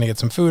 I'm looking to get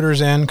some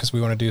fooders in because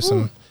we want to do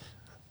some.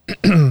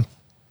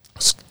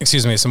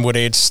 Excuse me, some wood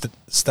aged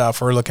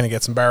stuff. We're looking to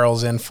get some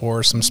barrels in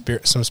for some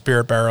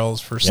spirit barrels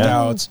for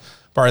stouts,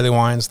 barley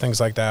wines, things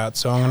like that.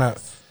 So I'm gonna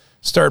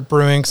start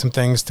brewing some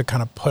things to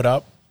kind of put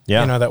up.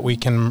 Yeah. You know, that we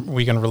can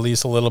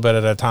release a little bit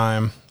at a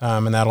time,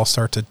 and that'll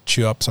start to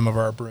chew up some of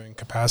our brewing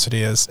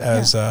capacity as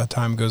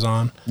time goes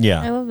on.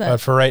 Yeah. I love that. But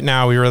for right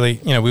now, we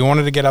really, we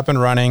wanted to get up and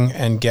running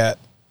and get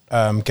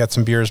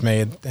some beers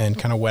made and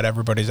kind of whet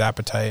everybody's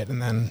appetite.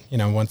 And then,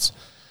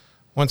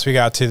 once we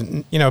got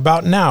to,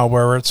 about now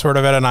where we're sort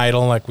of at an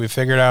idle, like we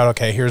figured out,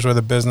 okay, here's where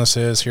the business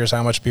is, here's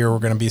how much beer we're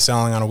going to be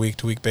selling on a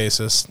week-to-week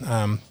basis,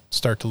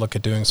 start to look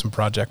at doing some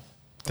project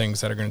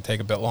things that are going to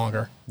take a bit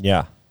longer.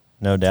 Yeah,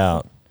 no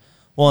doubt.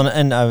 Well,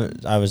 and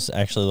I was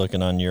actually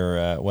looking on your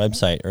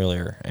website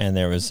earlier, and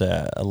there was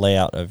a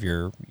layout of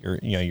your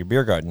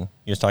beer garden.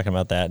 You was talking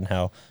about that and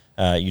how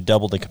you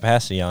doubled the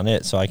capacity on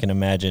it. So I can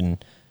imagine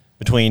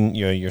between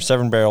your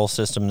 7-barrel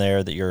system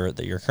there that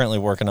you're currently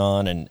working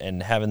on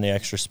and having the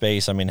extra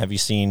space. I mean, have you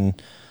seen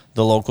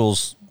the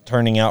locals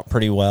turning out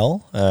pretty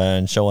well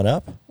and showing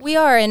up? We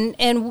are,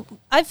 and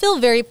I feel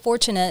very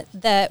fortunate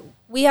that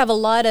we have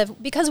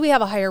because we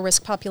have a higher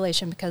risk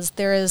population, because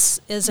there is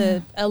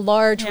a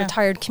large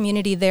retired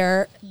community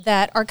there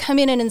that are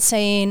coming in and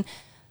saying,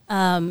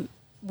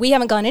 we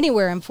haven't gone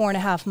anywhere in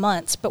 4.5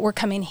 months, but we're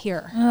coming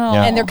here. Oh.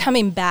 Yeah. And they're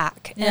coming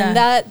back. Yeah. And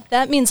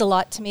that means a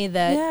lot to me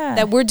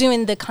that we're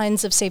doing the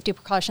kinds of safety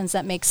precautions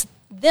that makes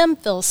them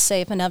feel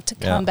safe enough to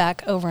come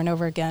back over and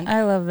over again.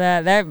 I love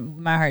that.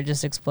 My heart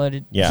just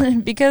exploded. Yeah.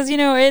 Because,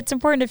 it's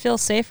important to feel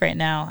safe right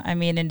now. I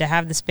mean, and to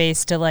have the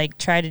space to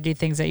try to do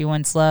things that you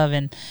once love,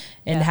 and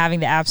having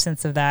the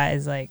absence of that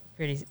is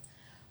pretty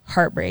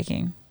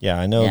heartbreaking. Yeah,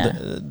 I know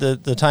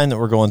the time that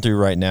we're going through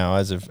right now,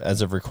 as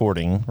of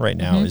recording right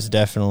now, is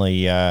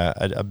definitely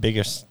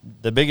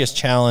the biggest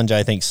challenge,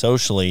 I think,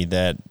 socially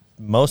that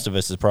most of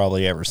us has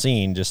probably ever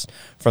seen, just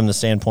from the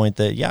standpoint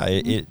that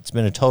it's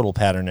been a total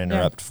pattern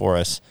interrupt for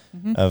us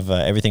of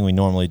everything we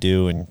normally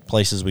do and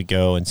places we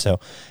go. And so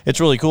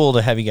it's really cool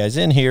to have you guys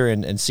in here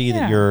and see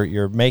that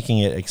you're making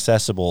it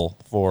accessible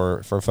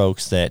for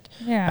folks that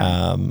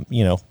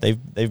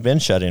they've been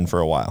shut in for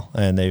a while,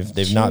 and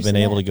they've not been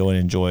able to go and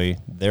enjoy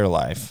their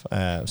life.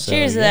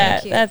 Cheers to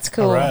that. That's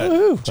cool. All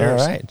right. All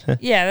right.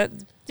 Yeah,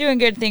 doing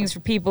good things for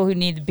people who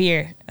need the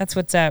beer. That's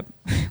what's up.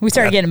 We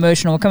started getting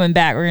emotional. Coming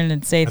back, we're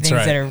going to say things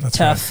that are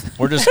tough.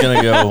 We're just going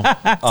to go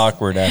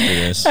awkward after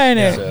this. I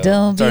know. So,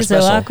 don't be so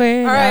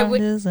awkward. All right,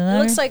 Don't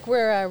looks like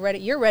we're ready.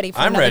 You're ready for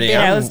I'm another ready. beer.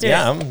 let's do it.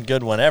 I'm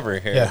good whenever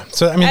here. Yeah.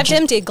 So, I I mean, have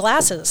empty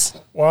glasses.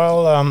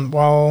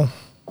 while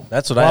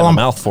That's what I have a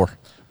mouth for.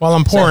 While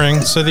I'm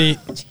pouring, so the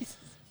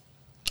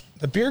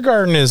beer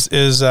garden is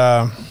we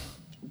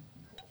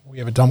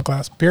have a dump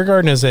glass. Beer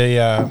garden is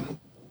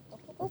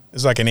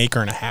like an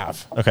acre and a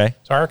half. Okay.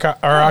 So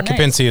our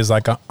occupancy is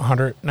like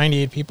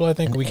 198 people, I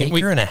think.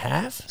 Acre and a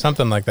half?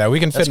 Something like that. We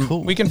can That's fit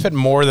cool. we can fit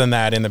more than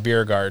that in the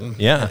beer garden.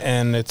 Yeah.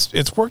 And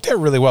it's worked out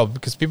really well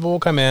because people will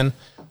come in,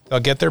 they'll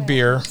get their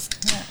beer,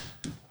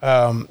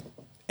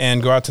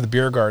 and go out to the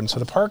beer garden. So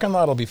the parking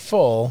lot will be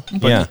full,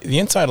 but the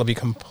inside will be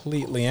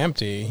completely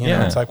empty. You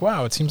know, it's like,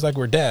 wow, it seems like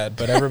we're dead,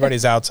 but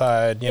everybody's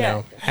outside, you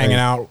know, hanging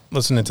out,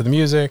 listening to the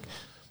music,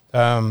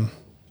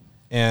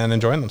 and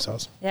enjoying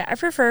themselves. Yeah,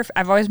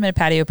 I've always been a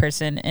patio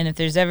person, and if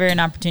there's ever an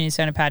opportunity to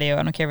sit on a patio,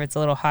 I don't care if it's a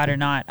little hot or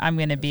not, I'm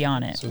going to be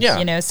on it.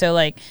 Yeah. So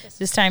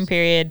this time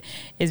period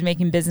is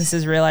making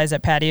businesses realize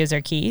that patios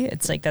are key.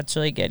 It's that's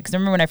really good. Because I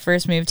remember when I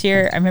first moved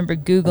here, I remember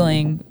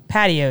Googling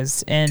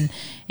patios, and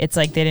it's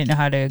they didn't know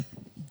how to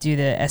do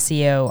the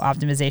SEO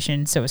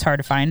optimization, so it was hard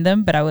to find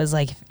them. But I was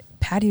like,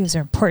 patios are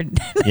important.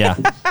 Yeah.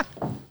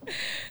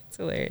 It's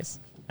hilarious.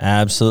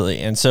 Absolutely.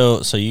 And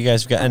so you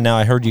guys have got, and now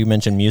I heard you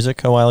mention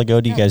music a while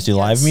ago. Do you guys do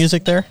live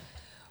music there?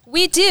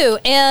 We do,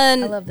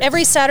 and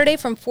every Saturday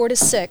from 4 to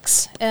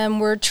 6.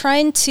 And we're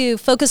trying to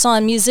focus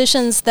on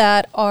musicians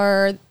that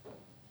are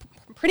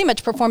pretty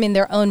much performing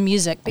their own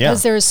music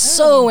because there's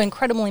so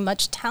incredibly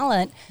much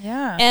talent.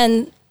 Yeah.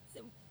 And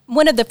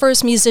one of the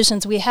first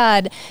musicians we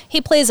had,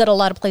 he plays at a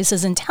lot of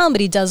places in town,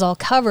 but he does all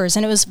covers.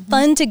 And it was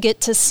fun to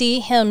get to see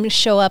him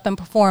show up and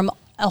perform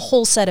a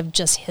whole set of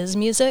just his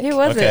music. Who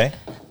was it?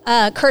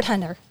 Kurt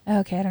Hunter.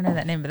 Okay, I don't know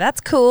that name, but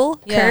that's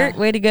cool. Yeah. Kurt,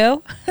 way to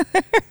go.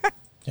 You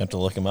have to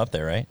look him up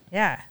there, right?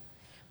 Yeah.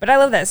 But I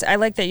love that. So I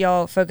like that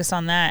y'all focus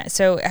on that.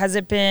 So has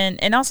it been,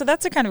 and also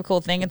that's a kind of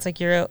cool thing. It's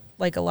you're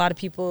a lot of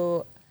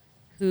people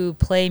who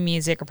play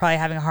music are probably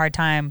having a hard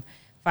time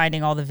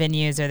finding all the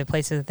venues or the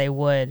places that they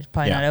would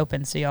probably not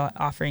open. So y'all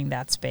offering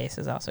that space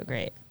is also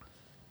great.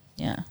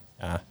 Yeah.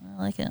 I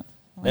like it.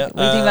 What do you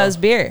think about this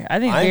beer? I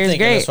think beer is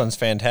great. This one's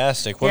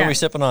fantastic. What are we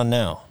sipping on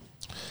now?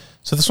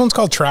 So this one's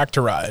called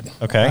Tractor Ride.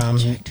 Okay.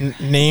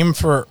 Name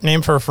for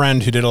a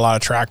friend who did a lot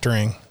of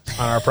tractoring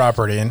on our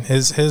property, and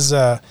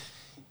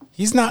he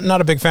he's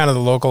not a big fan of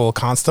the local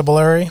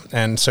constabulary,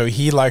 and so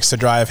he likes to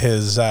drive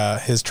his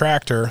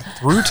tractor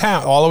through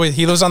town all the way.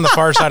 He lives on the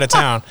far side of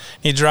town.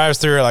 He drives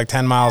through at like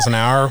 10 miles an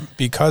hour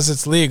because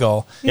it's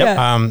legal.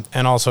 Yep.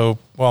 And also,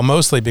 well,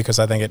 mostly because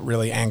I think it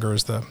really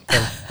angers the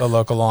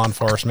local law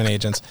enforcement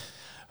agents.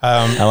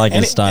 I like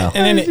his style.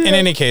 In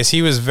any case,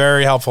 he was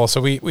very helpful. So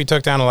we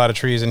took down a lot of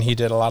trees, and he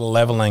did a lot of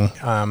leveling,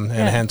 and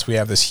hence we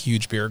have this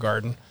huge beer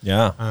garden.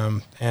 Yeah.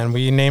 And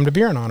we named a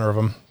beer in honor of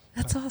him.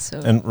 That's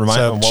awesome. And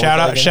remind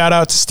shout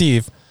out to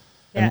Steve.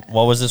 And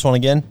what was this one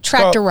again?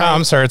 Tractor Ride.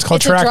 I'm sorry, it's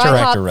called a dry Tractor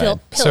hop Ride. pils.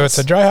 So it's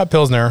a dry hop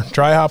Pilsner,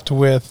 dry hopped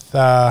with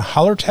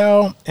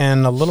Hallertau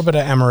and a little bit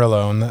of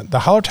Amarillo. And the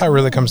Hallertau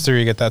really comes through.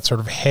 You get that sort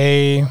of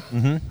hay,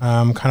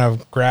 kind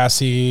of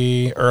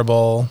grassy,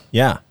 herbal.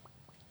 Yeah.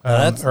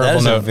 That is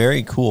herbal a note.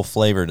 very cool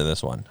flavor to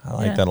this one. I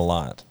like that a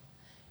lot.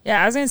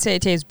 Yeah, I was gonna say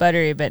it tastes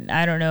buttery, but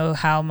I don't know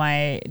how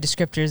my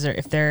descriptors are,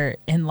 if they're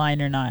in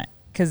line or not.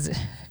 Because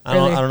I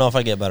don't know if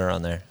I get butter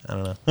on there. I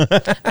don't know.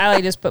 I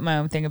like just put my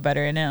own thing of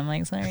butter in it. I'm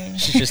like, sorry,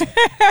 She's just,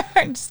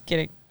 I'm just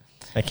kidding.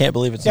 I can't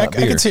believe it's Yeah, not I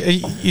beer. can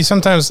see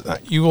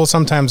you will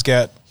sometimes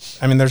get.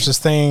 I mean, there's this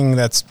thing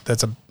that's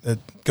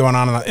going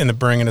on in the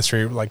brewing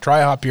industry. Like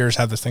dry hop beers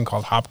have this thing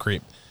called hop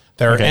creep.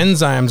 There are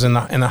enzymes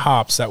in the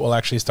hops that will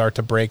actually start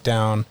to break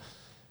down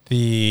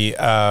the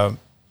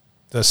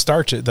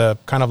starch, the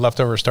kind of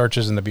leftover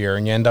starches in the beer,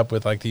 and you end up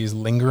with like these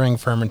lingering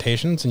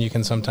fermentations, and you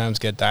can sometimes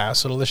get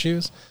diacetyl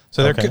issues.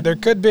 So there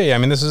could be. I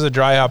mean, this is a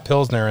dry hop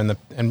Pilsner,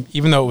 and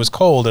even though it was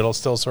cold, it'll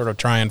still sort of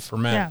try and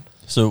ferment. Yeah.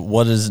 So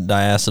what is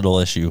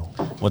diacetyl issue?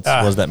 What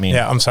does that mean?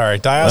 Yeah, I'm sorry.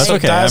 That's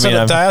okay.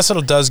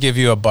 Diacetyl does give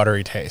you a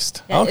buttery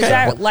taste. Yeah, Okay. Is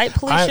that light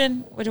pollution?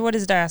 What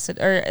is diacid?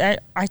 Or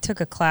I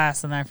took a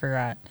class and I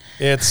forgot.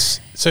 It's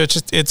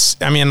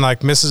I mean,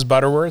 like Mrs.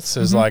 Butterworth's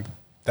is like,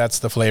 that's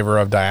the flavor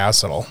of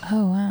diacetyl.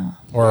 Oh wow.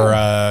 Or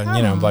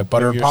like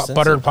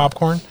buttered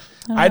popcorn.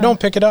 I don't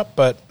pick it up,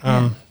 but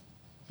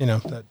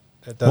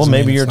that doesn't Well,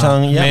 maybe mean your it's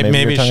not. tongue,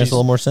 maybe your tongue is she's a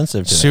little more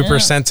sensitive to super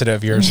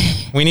sensitive. Yours.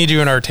 We need you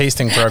in our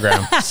tasting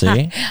program. that.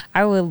 See?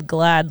 I will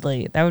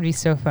gladly. That would be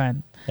so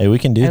fun. Hey, we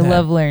can do I that.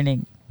 love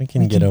learning. We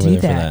can get over do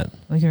there for that.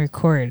 We can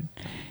record,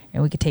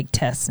 and we could take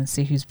tests and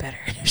see who's better.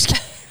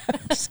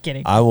 Just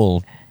kidding. I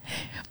will.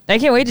 I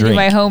can't wait to do drink.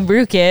 my home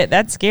brew kit.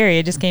 That's scary.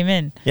 It just came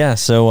in. Yeah.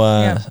 So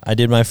Yeah. I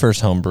did my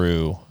first home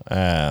brew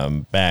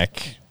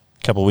back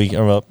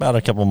about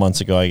a couple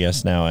months ago, I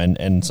guess now,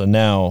 and so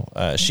now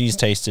she's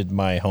tasted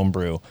my home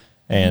brew.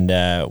 And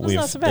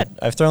not so bad.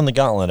 I've thrown the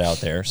gauntlet out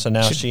there, so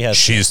now she has.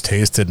 She's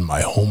tasted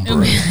my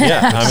homebrew.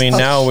 Yeah, I mean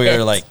now we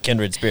are like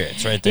kindred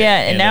spirits, right there. Yeah,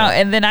 and you now know?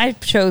 and then I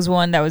chose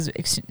one that was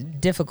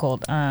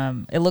difficult.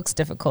 It looks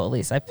difficult at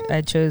least.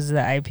 I chose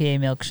the IPA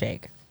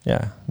milkshake.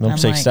 Yeah,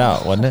 milkshake like-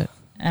 stout, wasn't it?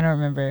 I don't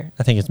remember.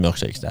 I think it's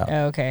milkshake stout.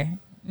 Oh, okay.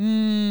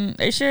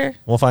 Are you sure?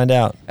 We'll find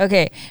out.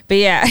 Okay, but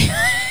yeah.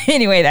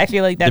 Anyway, I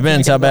feel like that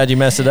Depends how bad you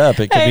mess it up.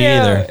 It could be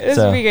either. This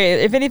So. would be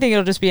great. If anything,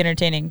 it'll just be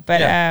entertaining.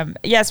 But Yeah.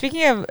 yeah.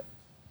 Speaking of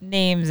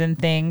names and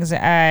things,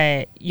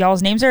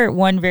 y'all's names are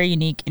very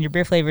unique, and your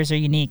beer flavors are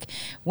unique.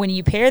 When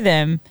you pair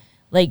them,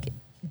 like,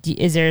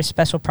 is there a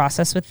special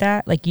process with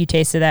that? Like, you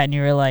tasted that and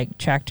you were like,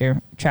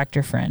 tractor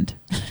friend.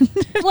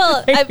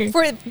 Well,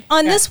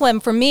 this one,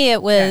 for me,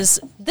 it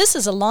was, this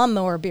is a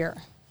lawnmower beer.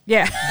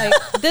 Yeah.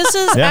 Like, this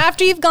is Yeah.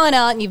 after you've gone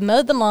out and you've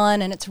mowed the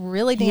lawn and it's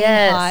really damn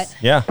Yes. hot.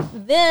 Yeah,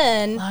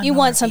 Then you Lawnmower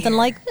want something beer.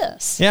 like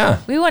this. yeah.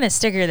 We want a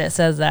sticker that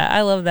says that.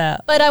 I love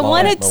that. But I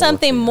wanted Lawnmower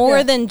something beer.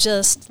 more than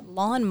just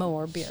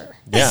lawnmower beer.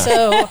 Yeah.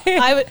 So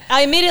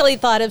I immediately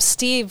thought of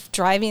Steve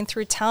driving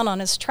through town on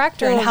his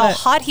tractor and love how that.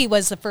 hot he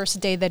was the first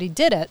day that he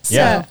did it. So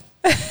Yeah.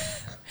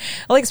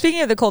 Like,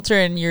 speaking of the culture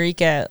in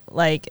Eureka,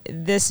 like,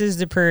 this is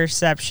the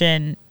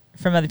perception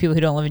from other people who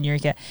don't live in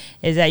Eureka,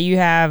 is that you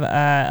have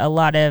a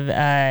lot of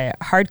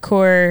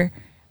hardcore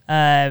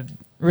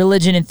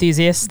religion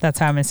enthusiasts. That's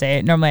how I'm going to say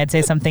it. Normally I'd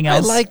say something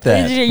else. like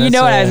that. You That's,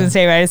 know what I was going to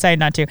say, but I decided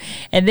not to.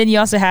 And then you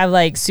also have,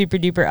 like, super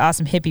duper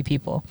awesome hippie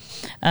people.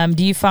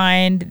 Do you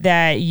find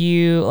that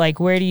you, like,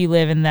 where do you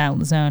live in that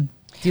zone?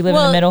 Do you live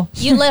in the middle?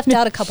 You left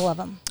out a couple of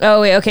them.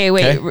 Oh, wait.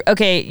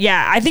 Okay.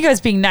 Yeah. I think I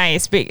was being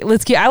nice, but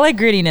I like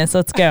grittiness.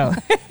 Let's go.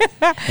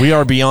 We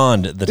are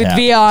beyond the tap.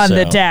 Beyond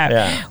the so, tap.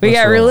 Yeah, We let's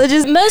got roll.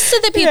 religious. Most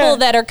of the people Yeah.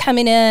 that are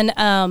coming in,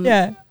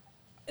 Yeah.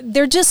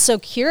 they're just so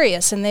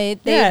curious, and they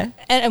Yeah.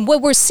 and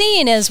what we're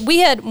seeing is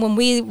when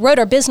we wrote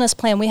our business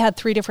plan, we had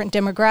 3 different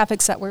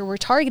demographics that we were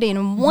targeting,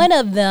 and one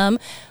of them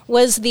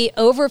was the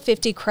over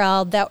 50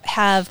 crowd that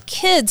have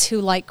kids who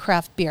like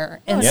craft beer,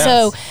 and Yes.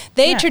 so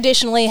they Yeah.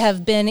 traditionally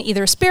have been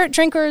either spirit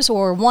drinkers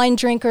or wine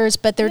drinkers,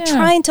 but they're Yeah.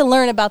 trying to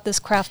learn about this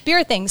craft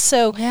beer thing.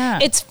 So Yeah.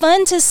 it's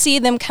fun to see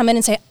them come in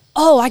and say,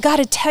 oh, I got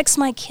to text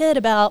my kid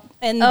about,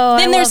 and Oh,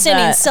 I then they're love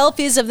sending that.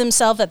 selfies of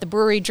themselves at the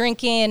brewery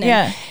drinking. And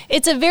Yeah.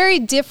 it's a very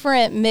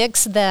different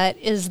mix that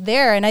is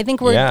there. And I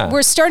think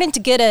we're starting to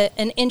get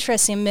an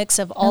interesting mix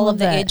of all love of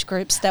the that. age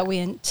groups that we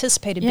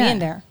anticipated being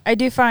there. I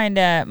do find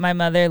my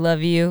mother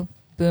love you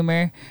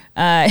boomer.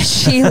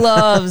 She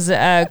loves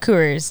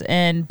Coors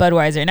and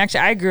Budweiser. And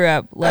actually, I grew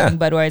up loving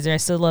Budweiser. I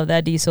still love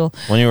that diesel.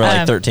 When you were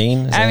like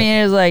 13? I mean,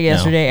 it was like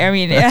yesterday. I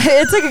mean,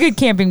 it's like a good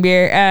camping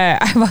beer.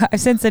 I've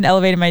since then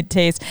elevated my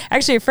taste.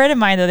 Actually, a friend of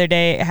mine the other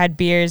day had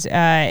beers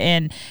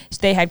and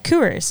they had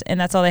Coors, and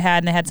that's all they had,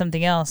 and they had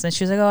something else. And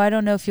she was like, oh, I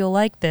don't know if you'll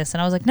like this.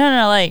 And I was like,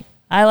 no, like,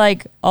 I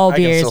like all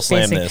beers. I can still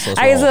slam this.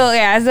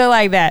 I still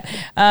like that.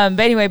 But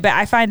anyway,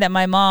 I find that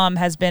my mom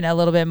has been a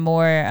little bit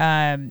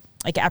more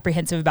like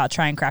apprehensive about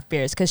trying craft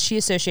beers because she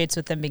associates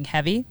with them being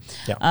heavy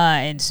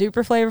and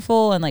super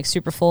flavorful and like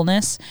super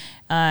fullness.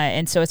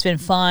 And so it's been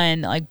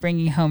fun like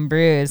bringing home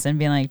brews and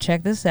being like,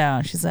 check this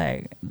out. She's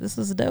like, this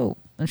is dope.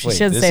 And she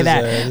shouldn't say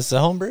that. This is a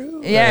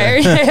homebrew? Yeah.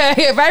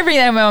 If I bring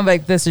that home, I'm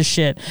like, this is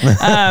shit.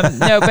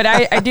 No, but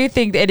I do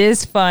think it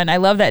is fun. I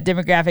love that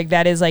demographic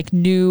that is like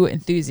new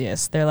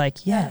enthusiasts. They're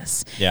like,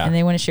 yes. Yeah. And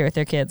they want to share with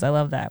their kids. I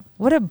love that.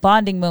 What a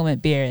bonding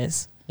moment beer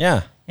is.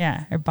 Yeah.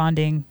 Yeah. Or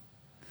bonding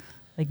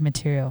like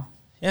material.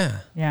 Yeah.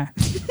 Yeah.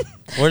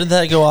 Where did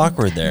that go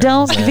awkward there?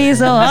 Don't be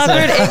so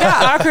awkward. It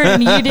got awkward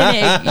and you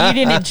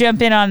didn't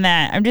jump in on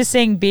that. I'm just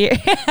saying beer.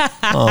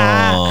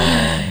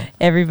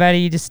 Everybody,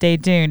 you just stay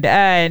tuned.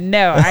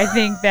 No, I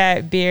think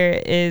that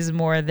beer is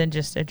more than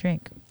just a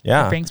drink.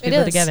 Yeah. It brings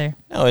people together.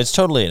 No, it's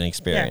totally an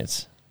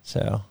experience.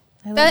 So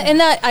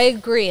that I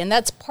agree. And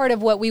that's part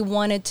of what we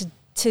wanted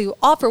to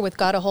offer with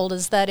Got a Hold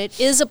is that it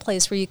is a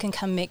place where you can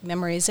come make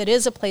memories. It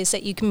is a place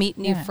that you can meet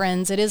new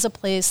friends. It is a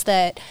place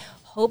that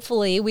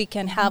hopefully we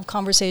can have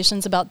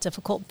conversations about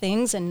difficult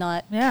things and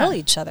not kill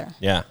each other.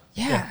 Yeah.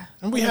 Yeah.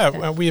 And we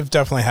have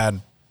definitely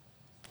had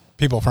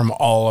people from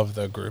all of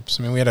the groups.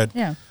 I mean, we had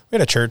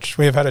a church.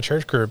 We have had a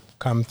church group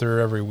come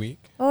through every week.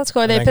 Well, let's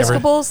go. Are they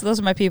Episcopals? Those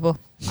are my people.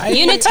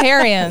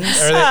 Unitarians.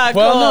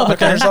 No, but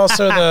there's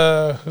also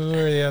who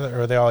are the other?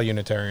 Or are they all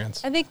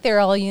Unitarians? I think they're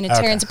all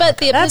Unitarians, but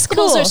the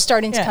Episcopals are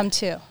starting to come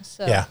too.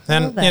 So. Yeah,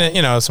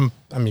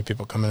 and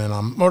people coming in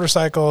on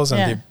motorcycles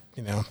and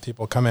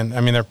people come in.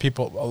 I mean, there are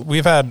people.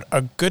 We've had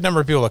a good number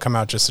of people that come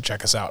out just to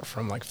check us out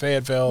from like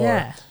Fayetteville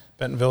or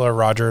Bentonville or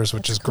Rogers,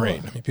 which is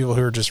great. I mean, people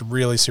who are just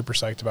really super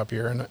psyched about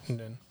beer and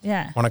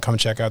want to come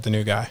check out the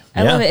new guy.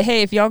 I love it.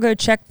 Hey, if y'all go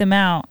check them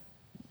out,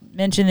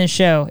 mention this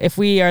show if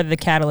we are the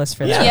catalyst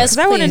for that. Yes,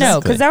 I want to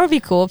know because that would be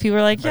cool. People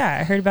are like,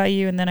 I heard about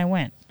you and then I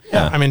went.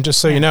 Yeah, I mean, just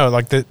so you know,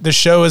 like the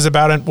show is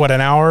about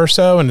an hour or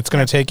so, and it's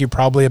going to take you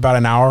probably about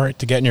an hour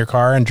to get in your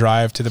car and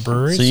drive to the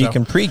brewery. So you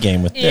can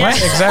pregame with this.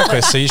 Right,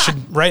 exactly. So you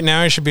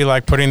should be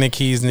like putting the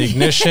keys in the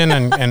ignition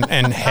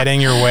and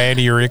heading your way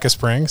to Eureka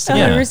Springs.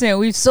 100%.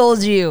 We've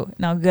sold you.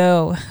 Now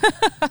go.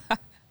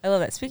 I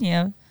love that. Speaking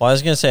of, well, I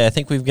was going to say, I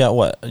think we've got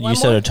you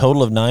said a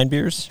total of 9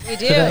 beers. We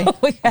do.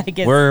 We gotta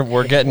get.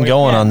 We're getting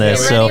going on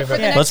this, so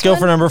let's go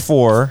for number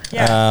 4.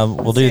 Yeah.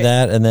 We'll do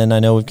that, and then I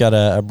know we've got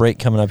a break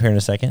coming up here in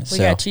a second. We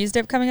got cheese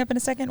dip coming up in a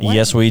second. What?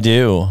 Yes, we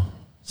do.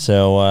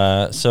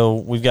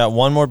 So we've got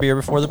one more beer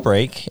before the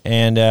break,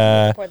 and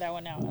pour that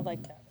one out. I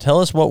like that. Tell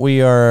us what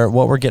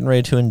we're getting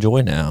ready to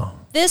enjoy now.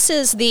 This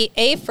is the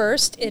A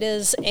First. It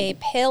is a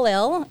pale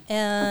ale,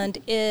 and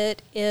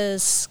it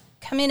is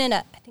coming in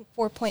at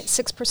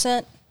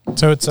 4.6%.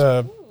 So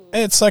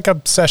it's like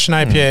a session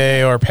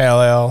IPA or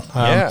pale ale.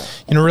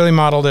 Really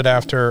modeled it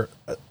after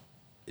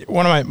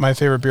one of my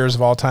favorite beers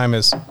of all time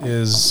is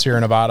Sierra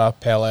Nevada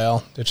Pale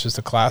Ale, which is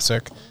the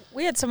classic.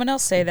 We had someone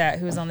else say that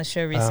who was on the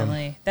show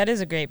recently. That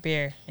is a great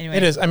beer. Anyway,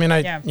 it is. I mean,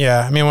 I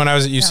mean, when I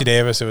was at UC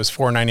Davis, it was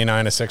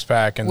 $4.99 a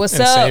 6-pack and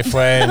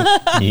Safeway.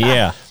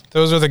 And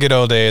those were the good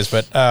old days.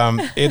 But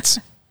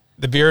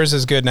the beer is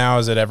as good now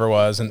as it ever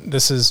was, and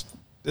this is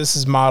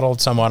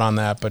modeled somewhat on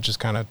that, but just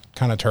kind of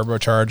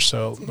turbocharged.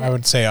 So I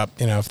would say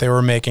if they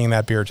were making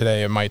that beer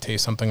today, it might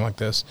taste something like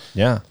this.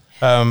 Yeah.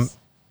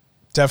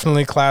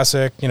 Definitely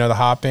classic. The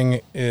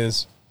hopping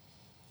is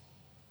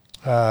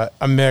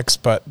a mix,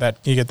 but that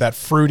you get that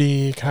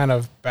fruity kind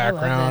of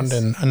background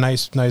and a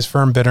nice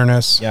firm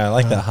bitterness. Yeah, I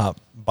like that hop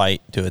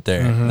bite to it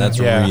there. Mm-hmm, That's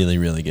really,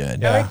 really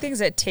good. I like things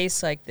that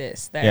taste like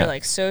this, that are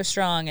like so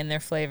strong in their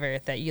flavor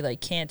that you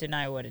like can't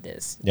deny what it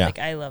is. Yeah. Like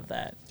I love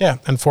that. Yeah,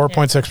 and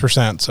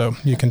 4.6%, so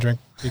you can drink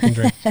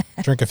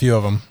drink a few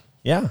of them.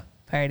 Yeah.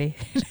 Party.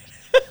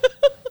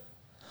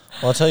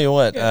 Well, I'll tell you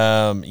what.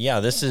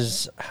 This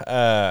is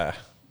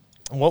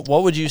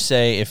what would you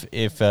say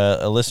if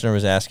a listener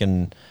was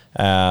asking,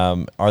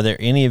 are there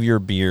any of your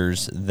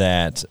beers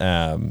that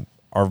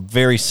are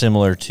very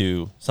similar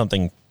to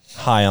something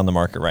high on the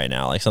market right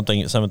now, like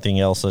something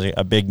else, like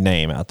a big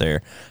name out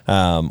there,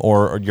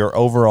 or your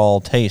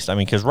overall taste? I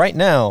mean, because right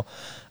now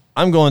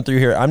I'm going through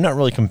here, I'm not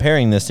really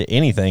comparing this to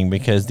anything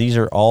because these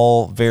are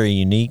all very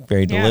unique,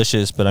 very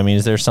delicious. But I mean,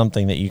 is there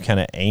something that you kind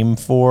of aim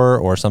for,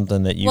 or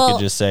something that you could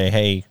just say,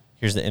 hey,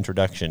 here's the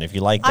introduction if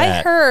you like that?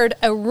 I heard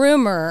a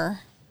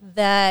rumor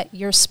that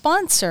your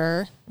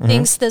sponsor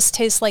thinks this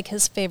tastes like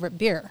his favorite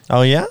beer.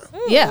 Oh yeah?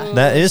 Yeah.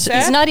 That is.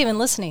 He's not even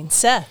listening.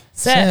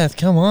 Seth,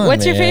 come on.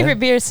 What's your favorite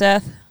beer,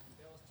 Seth?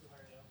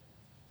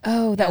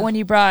 Oh, that one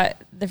you brought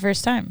the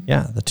first time.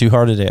 Yeah, the Two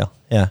Hearted Ale.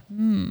 Yeah.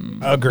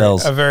 Agreed.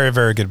 Bell's. A very,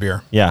 very good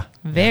beer. Yeah.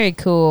 Very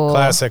cool.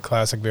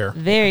 Classic beer.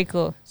 Very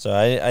cool. So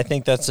I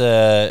think that's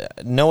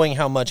knowing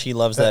how much he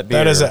loves that beer.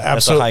 That is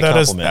that's a high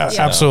compliment.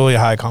 absolutely a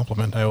high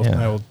compliment. I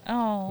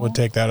Oh. would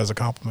take that as a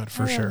compliment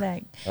for I love sure.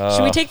 that.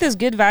 Should we take those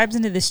good vibes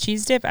into this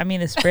cheese dip? I mean,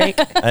 this break.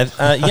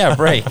 Yeah,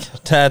 break.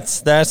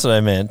 That's what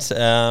I meant.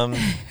 No,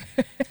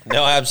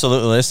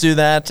 absolutely. Let's do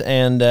that,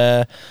 and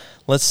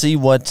let's see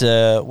what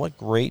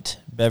great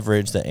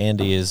beverage that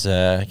Andy is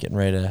getting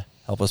ready to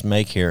help us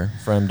make here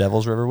from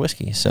Devil's River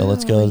Whiskey. So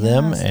let's go to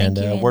them yes. and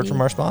Thank you, word Andy.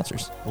 from our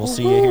sponsors. We'll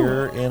see you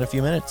here in a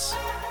few minutes.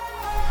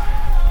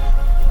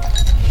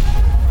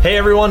 Hey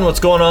everyone,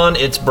 what's going on?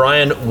 It's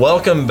Brian.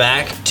 Welcome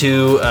back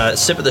to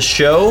Sip of the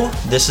Show.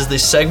 This is the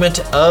segment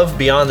of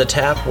Beyond the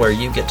Tap where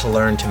you get to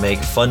learn to make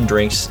fun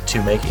drinks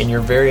to make in your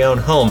very own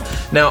home.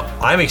 Now,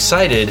 I'm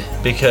excited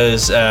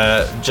because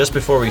just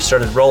before we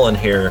started rolling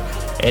here,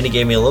 Andy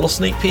gave me a little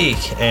sneak peek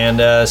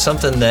and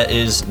something that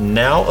is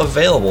now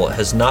available. It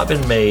has not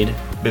been made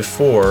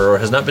before, or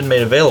has not been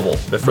made available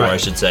before, Right. I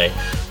should say.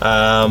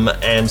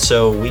 And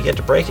so we get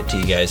to break it to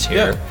you guys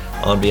here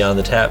on Beyond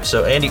the Tap.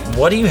 So Andy,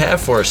 what do you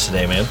have for us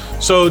today, man?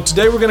 So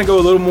today we're going to go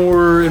a little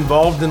more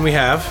involved than we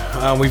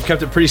have. We've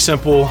kept it pretty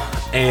simple,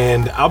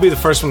 and I'll be the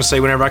first one to say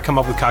whenever I come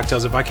up with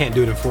cocktails, if I can't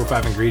do it in 4 or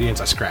 5 ingredients,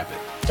 I scrap it.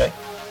 Okay.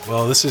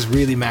 Well, this is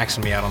really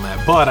maxing me out on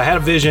that. But I had a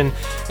vision,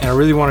 and I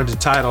really wanted to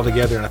tie it all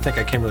together, and I think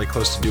I came really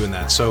close to doing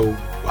that. So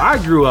I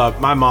grew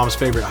up, my mom's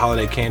favorite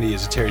holiday candy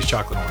is a Terry's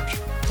Chocolate Orange.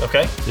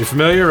 Okay. You're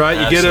familiar, right?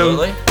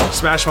 Absolutely. You get them,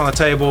 smash them on the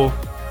table,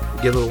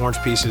 get little orange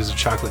pieces of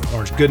chocolate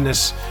orange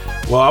goodness.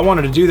 Well, I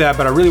wanted to do that,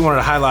 but I really wanted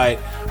to highlight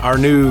our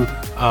new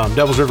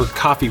Devil's River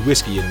coffee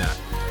whiskey in that.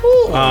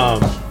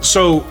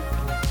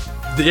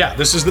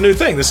 This is the new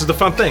thing. This is the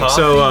fun thing.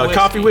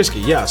 Coffee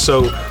whiskey. Yeah.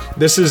 So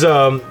this is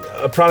a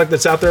product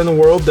that's out there in the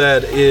world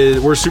that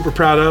we're super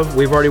proud of.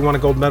 We've already won a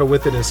gold medal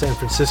with it in San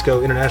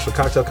Francisco International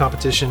Cocktail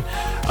Competition.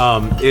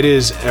 It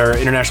is our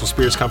International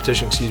Spirits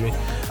Competition. Excuse me.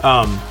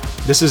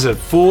 This is a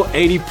full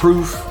 80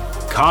 proof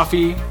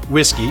coffee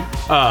whiskey.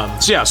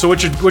 So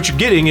what you're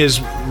getting is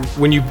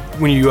when you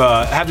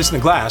have this in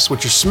a glass,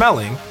 what you're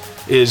smelling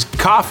is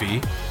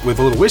coffee with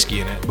a little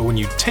whiskey in it. But when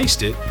you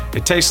taste it,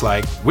 it tastes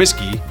like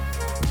whiskey.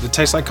 It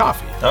tastes like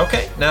coffee.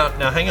 Okay. Now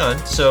hang on.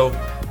 So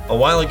a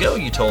while ago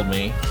you told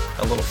me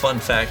a little fun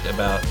fact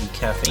about the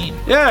caffeine.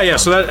 Yeah.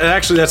 So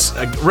that's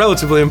a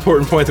relatively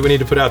important point that we need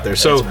to put out there.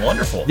 So That's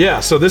wonderful.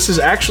 Yeah. So this has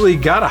actually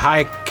got a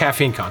high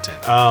caffeine content.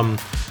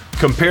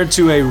 Compared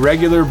to a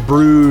regular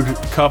brewed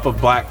cup of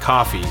black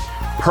coffee,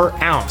 per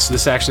ounce,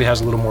 this actually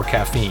has a little more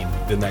caffeine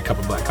than that cup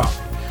of black coffee.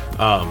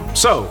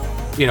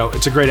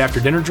 It's a great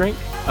after dinner drink.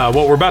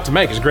 What we're about to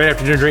make is a great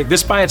after dinner drink.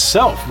 This by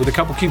itself, with a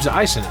couple cubes of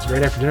ice in it, it's a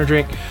great after dinner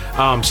drink.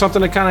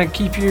 Something to kind of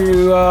keep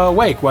you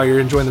awake while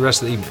you're enjoying the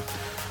rest of the evening.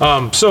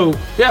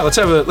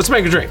 Let's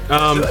make a drink.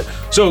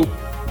 So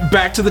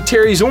back to the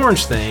Terry's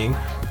Orange thing.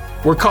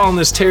 We're calling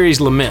this Terry's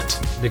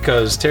Lament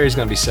because Terry's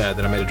going to be sad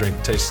that I made a drink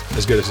that tastes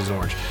as good as his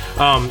orange.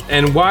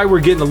 And why we're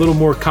getting a little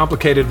more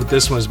complicated with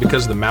this one is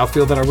because of the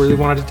mouthfeel that I really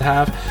wanted it to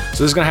have.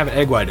 So this is going to have an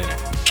egg white in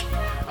it.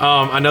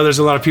 I know there's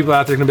a lot of people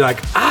out there going to be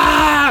like,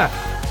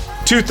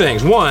 Two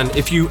things. One,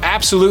 if you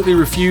absolutely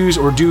refuse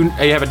or you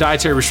have a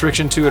dietary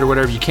restriction to it or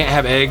whatever, you can't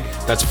have egg,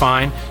 that's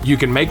fine. You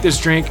can make this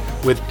drink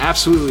with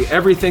absolutely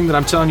everything that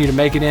I'm telling you to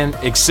make it in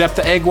except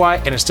the egg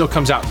white, and it still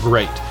comes out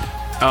great.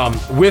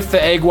 With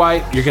the egg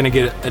white, you're going to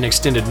get an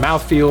extended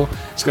mouthfeel.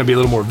 It's going to be a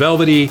little more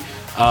velvety.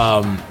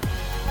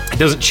 It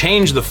doesn't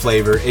change the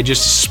flavor. It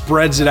just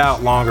spreads it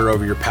out longer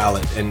over your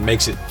palate and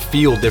makes it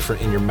feel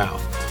different in your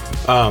mouth.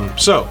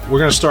 So we're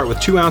going to start with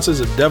 2 ounces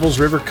of Devil's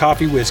River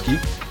coffee whiskey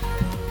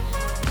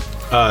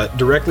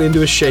directly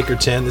into a shaker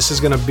tin. This is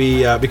going to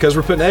be, because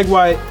we're putting egg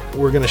white,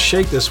 we're going to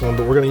shake this one,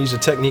 but we're going to use a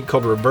technique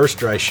called a reverse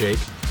dry shake.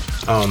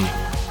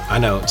 I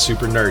know it's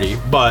super nerdy,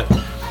 but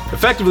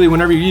effectively,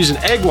 whenever you're using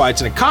egg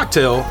whites in a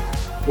cocktail,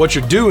 what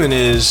you're doing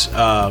is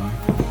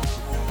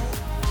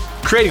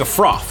creating a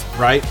froth,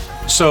 right?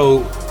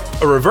 So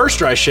a reverse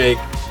dry shake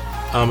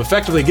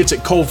effectively gets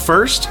it cold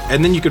first,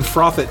 and then you can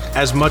froth it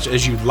as much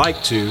as you'd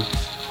like to,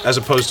 as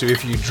opposed to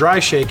if you dry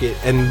shake it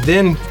and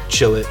then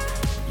chill it,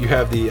 you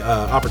have the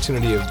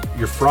opportunity of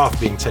your froth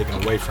being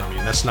taken away from you,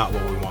 and that's not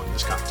what we want in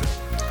this cocktail.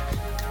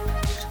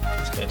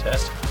 That's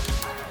fantastic.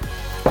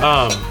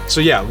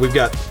 We've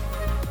got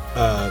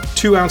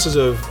 2 ounces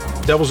of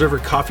Devil's River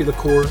coffee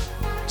liqueur,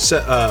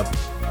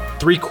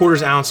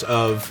 3/4 ounce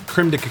of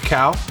creme de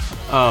cacao.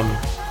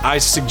 I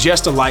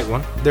suggest a light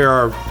one. There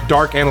are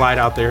dark and light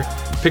out there.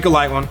 Pick a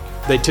light one.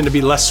 They tend to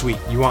be less sweet.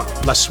 You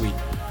want less sweet.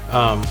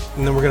 And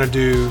then we're gonna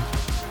do,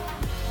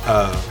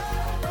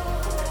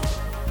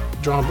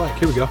 drawing a blank.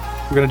 Here we go.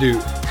 We're gonna do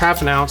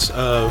 1/2 ounce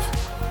of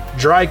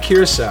dry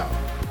curacao.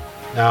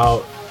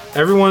 Now,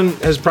 everyone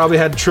has probably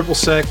had triple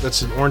sec.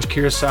 That's an orange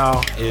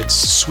curacao. It's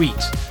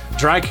sweet.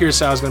 Dry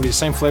curacao is going to be the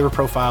same flavor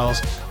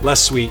profiles, less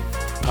sweet.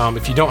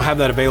 If you don't have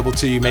that available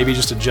to you, maybe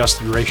just adjust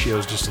the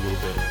ratios just a little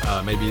bit.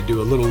 Maybe you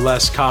do a little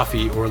less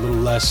coffee or a little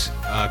less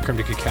creme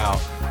de cacao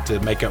to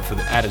make up for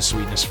the added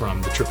sweetness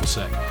from the triple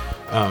sec.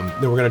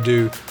 Then we're going to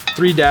do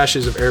 3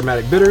 dashes of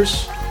aromatic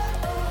bitters,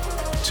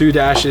 2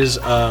 dashes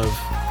of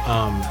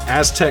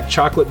Aztec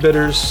chocolate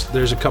bitters.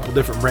 There's a couple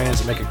different brands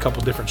that make a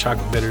couple different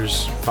chocolate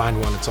bitters. Find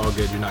one, it's all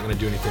good. You're not going to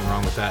do anything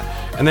wrong with that.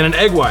 And then an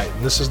egg white,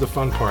 and this is the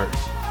fun part.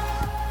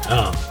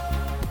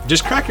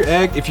 Just crack your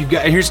egg. If you've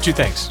got, here's 2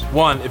 things.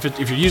 One, if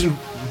you're using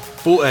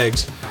full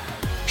eggs,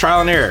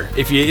 trial and error.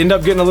 If you end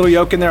up getting a little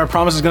yolk in there, I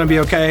promise it's going to be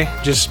okay.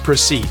 Just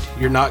proceed.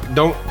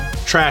 Don't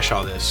trash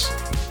all this.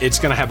 It's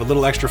going to have a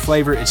little extra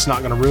flavor. It's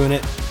not going to ruin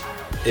it.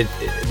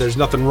 There's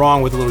nothing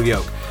wrong with a little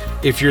yolk.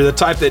 If you're the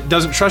type that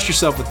doesn't trust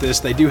yourself with this,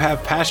 they do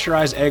have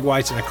pasteurized egg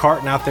whites in a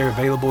carton out there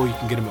available. You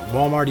can get them at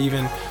Walmart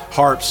even,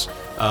 Harps,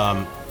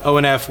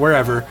 O&F,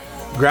 wherever.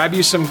 Grab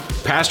you some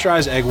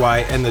pasteurized egg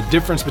white, and the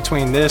difference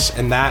between this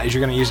and that is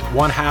you're gonna use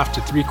 1/2 to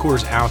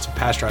 3/4 ounce of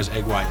pasteurized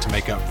egg white to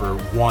make up for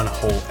 1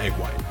 whole egg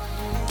white.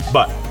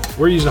 But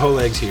we're using whole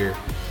eggs here,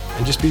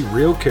 and just be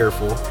real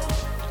careful.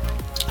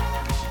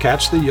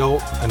 Catch the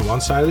yolk on one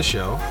side of the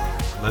shell,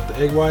 let the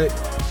egg white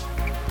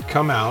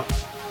come out,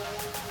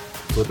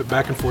 flip it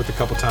back and forth a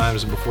couple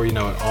times, and before you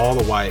know it, all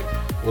the white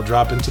will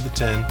drop into the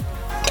tin.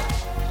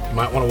 You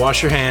might want to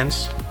wash your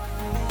hands.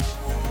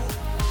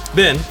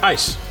 Then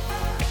ice.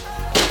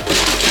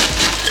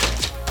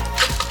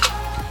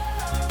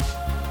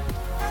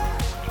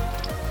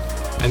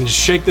 And just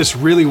shake this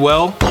really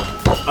well.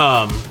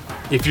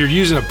 If you're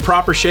using a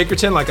proper shaker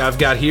tin like I've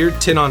got here,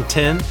 10 on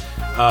 10,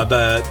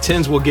 the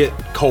tins will get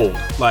cold,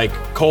 like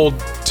cold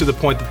to the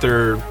point that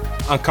they're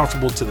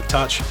uncomfortable to the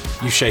touch.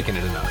 You've shaken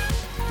it enough.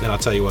 Then I'll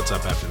tell you what's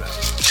up after that.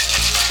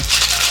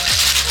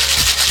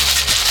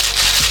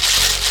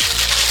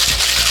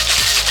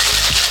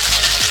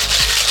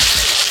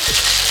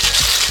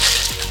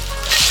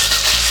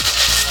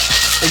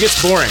 It gets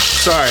boring,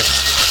 sorry.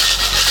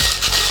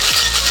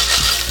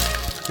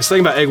 This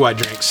thing about egg white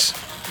drinks,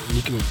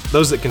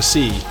 those that can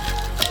see,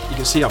 you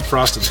can see how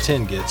frosted the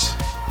tin gets.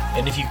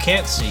 And if you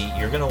can't see,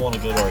 you're going to want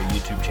to go to our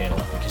YouTube channel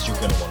because you're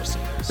going to want to see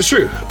this. It's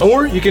true.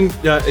 Or you can,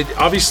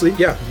 obviously,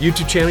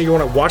 YouTube channel, you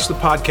want to watch the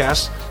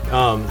podcast.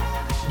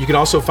 You can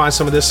also find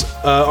some of this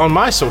on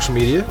my social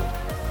media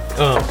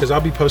because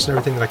I'll be posting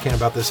everything that I can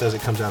about this as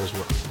it comes out as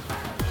well.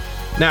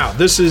 Now,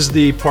 this is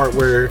the part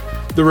where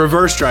the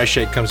reverse dry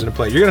shake comes into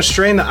play. You're going to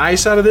strain the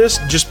ice out of this.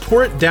 Just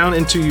pour it down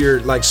into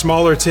your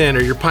smaller tin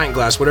or your pint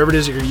glass, whatever it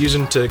is that you're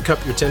using to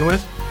cup your tin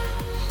with,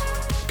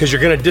 because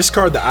you're going to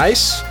discard the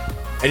ice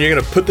and you're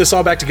going to put this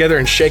all back together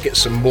and shake it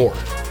some more.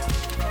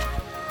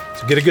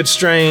 So get a good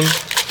strain,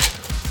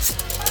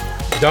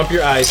 dump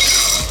your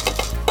ice,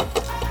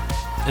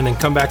 and then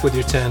come back with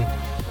your tin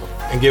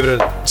and give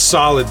it a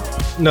solid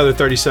another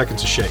 30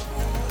 seconds of shake.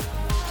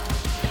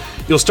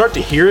 You'll start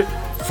to hear it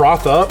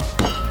froth up.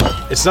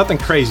 It's nothing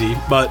crazy,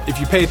 but if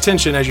you pay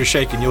attention as you're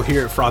shaking, you'll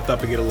hear it froth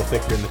up and get a little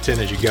thicker in the tin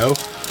as you go.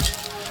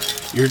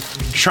 You're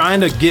trying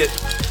to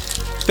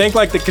think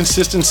like the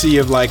consistency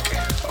of like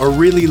a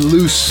really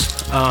loose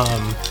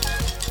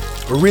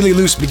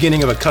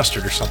beginning of a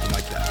custard or something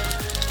like that.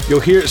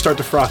 You'll hear it start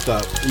to froth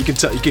up. You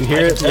can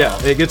hear it.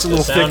 Yeah, it gets a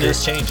little thicker. The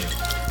sound is changing.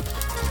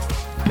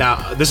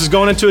 Now, this is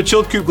going into a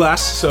chilled coupe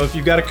glass, so if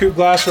you've got a coupe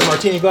glass or a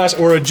martini glass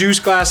or a juice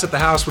glass at the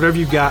house, whatever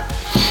you've got,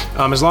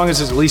 as long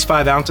as it's at least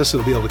 5 ounces,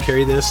 it'll be able to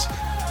carry this.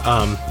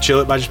 Chill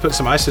it by just putting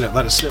some ice in it,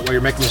 let it sit while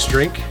you're making this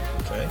drink.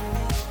 Okay.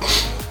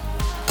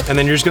 And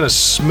then you're just gonna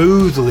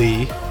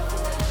smoothly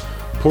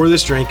pour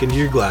this drink into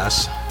your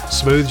glass.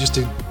 Smooth, just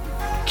to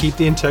keep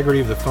the integrity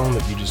of the foam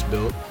that you just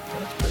built.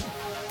 That's pretty.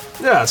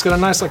 Yeah, it's got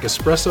a nice like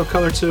espresso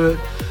color to it,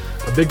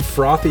 a big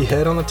frothy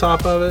head on the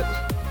top of it.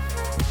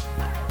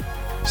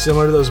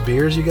 Similar to those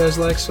beers you guys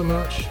like so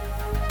much.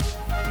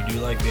 We do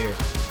like beer.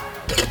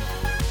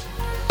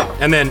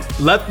 And then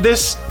let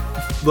this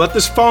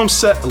foam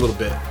set a little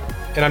bit.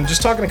 And I'm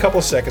just talking a couple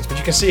of seconds, but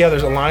you can see how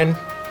there's a line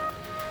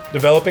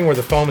developing where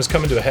the foam is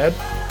coming to a head.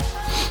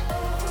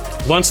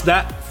 Once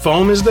that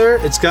foam is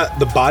there, it's got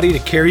the body to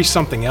carry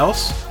something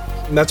else.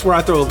 And that's where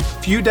I throw a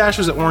few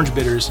dashes of orange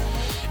bitters.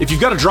 If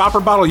you've got a dropper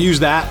bottle, use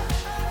that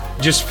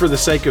just for the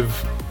sake of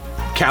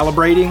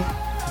calibrating.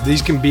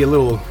 These can be a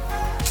little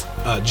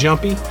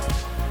jumpy,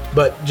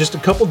 but just a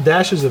couple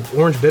dashes of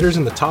orange bitters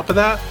in the top of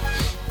that.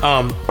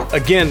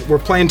 Again, we're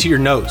playing to your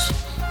nose.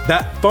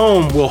 That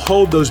foam will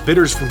hold those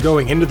bitters from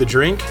going into the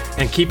drink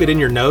and keep it in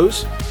your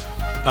nose.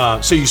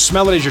 So you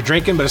smell it as you're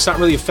drinking, but it's not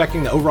really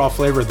affecting the overall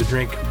flavor of the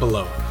drink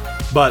below.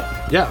 But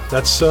yeah,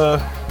 that's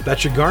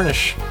your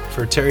garnish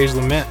for Terry's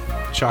Lament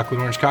Chocolate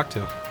Orange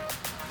Cocktail.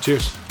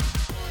 Cheers.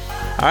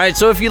 All right,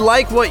 so if you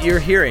like what you're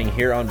hearing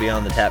here on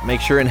Beyond the Tap,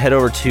 make sure and head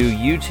over to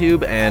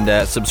YouTube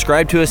and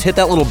subscribe to us. Hit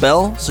that little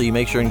bell so you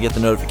make sure and get the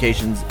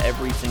notifications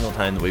every single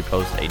time that we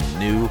post a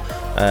new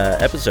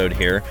episode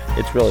here.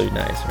 It's really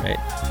nice, right?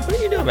 What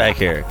are you doing back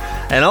here?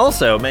 And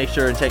also, make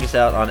sure and check us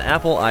out on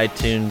Apple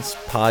iTunes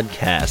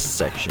podcast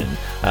section.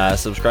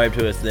 Subscribe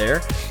to us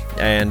there.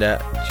 And do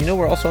you know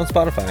we're also on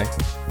Spotify?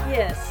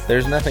 Yes.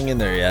 There's nothing in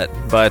there yet,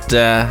 but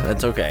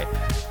that's okay.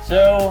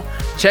 So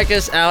check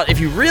us out. If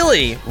you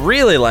really,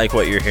 really like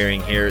what you're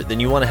hearing here, then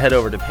you want to head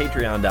over to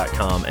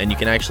patreon.com and you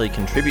can actually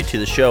contribute to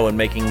the show and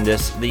making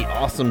this the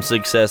awesome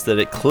success that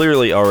it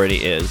clearly already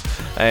is.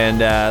 And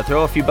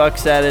throw a few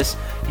bucks at us.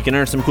 You can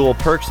earn some cool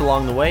perks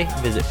along the way.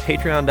 Visit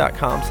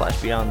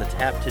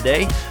patreon.com/beyondthetap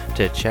today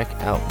to check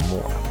out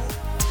more.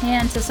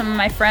 And to some of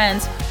my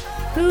friends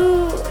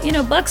who,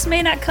 bucks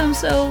may not come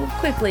so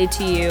quickly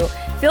to you,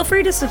 feel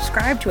free to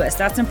subscribe to us.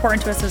 That's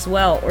important to us as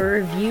well. Or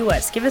review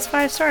us. Give us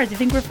 5 stars. You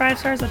think we're 5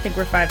 stars? I think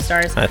we're 5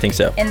 stars. I think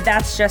so. And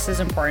that's just as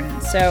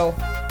important. So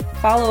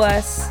follow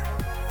us.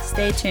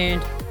 Stay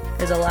tuned.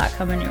 There's a lot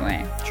coming your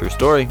way. True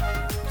story.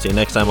 See you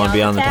next time on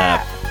Beyond the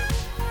Tap.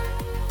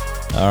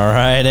 All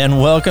right,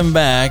 and welcome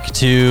back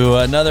to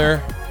another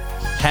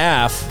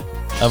half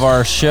of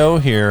our show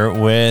here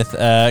with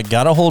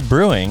Gotta Hold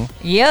Brewing.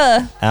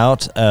 Yeah.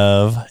 Out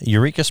of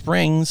Eureka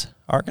Springs,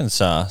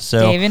 Arkansas.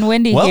 So Dave and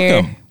Wendy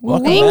welcome. here.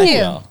 Welcome Thank back, you.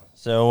 y'all.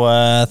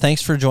 So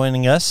thanks for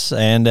joining us.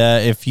 And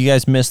if you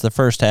guys missed the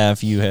first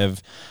half, you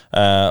have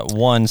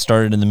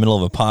started in the middle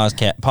of a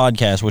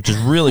podcast, which is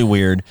really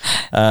weird.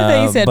 I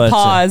thought you said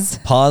pause.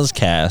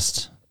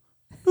 Pausecast.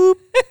 Boop.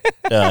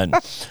 Done.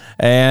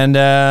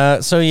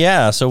 And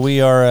so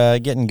we are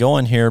getting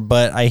going here,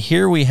 but I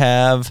hear we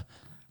have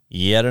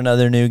yet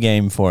another new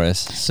game for us.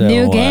 So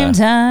New game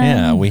time.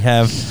 Yeah, we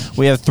have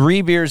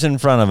 3 beers in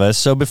front of us.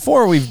 So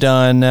before we've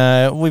done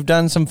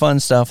some fun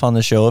stuff on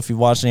the show. If you've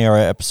watched any of our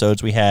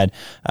episodes, we had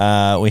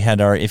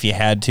our If You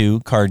Had To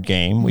card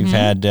game. We've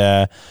had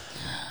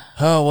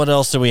what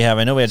else do we have?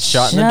 I know we had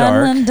Shot in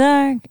the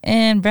Dark.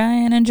 And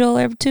Brian and Joel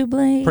are to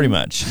blame. Pretty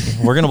much.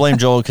 We're going to blame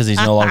Joel because he's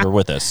no longer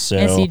with us. So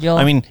I see Joel.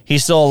 I mean,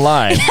 he's still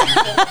alive.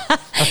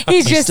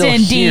 He's just still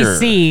in here.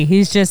 DC.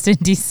 He's just in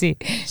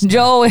DC.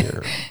 Joel,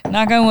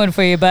 knock on wood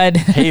for you, bud.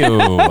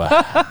 Hey-o.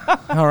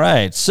 All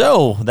right.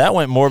 So that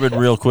went morbid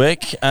real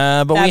quick.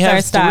 But That's we our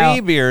have style.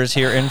 3 beers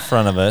here in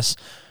front of us.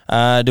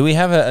 Do we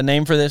have a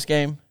name for this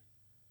game?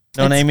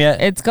 No name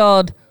yet? It's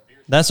called.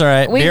 That's all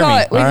right. We Beer call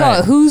me. it. We All call right.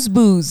 it Who's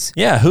Booze.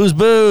 Yeah, who's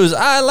booze?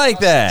 I like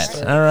that.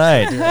 All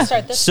right.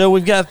 Start this. So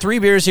we've got 3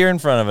 beers here in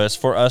front of us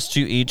for us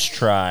to each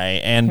try.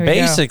 And Here we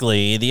go.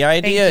 basically, the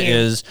idea Thank you.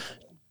 is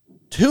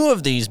 2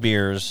 of these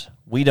beers,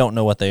 we don't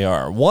know what they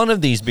are. 1 of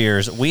these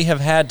beers we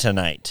have had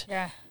tonight.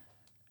 Yeah.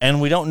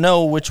 And we don't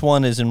know which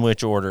one is in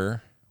which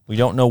order. We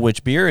don't know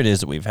which beer it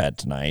is that we've had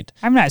tonight.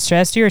 I'm not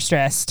stressed. You're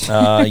stressed.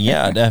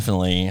 Yeah,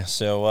 definitely.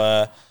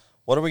 So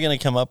what are we going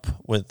to come up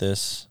with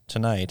this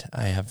tonight?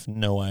 I have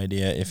no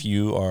idea. If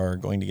you are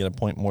going to get a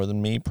point more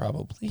than me,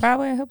 probably.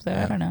 Probably. I hope so.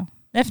 I don't know.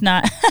 If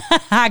not,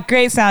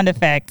 great sound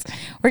effects.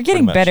 We're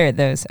getting much. better at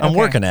those. I'm Okay.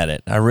 working at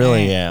it. I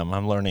really am.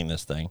 I'm learning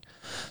this thing.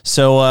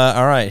 So,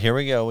 all right, here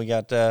we go. We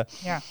got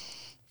Yeah.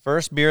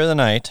 first beer of the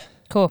night.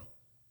 Cool.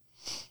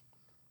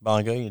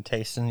 Bongo, you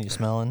tasting? You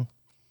smelling?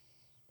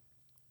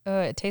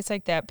 It tastes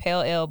like that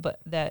pale ale, but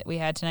that we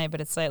had tonight,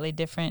 but it's slightly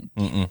different.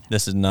 Mm-mm.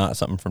 This is not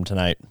something from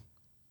tonight.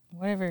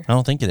 Whatever. I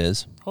don't think it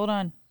is. Hold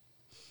on.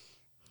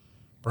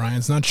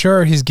 Brian's not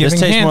sure. He's giving This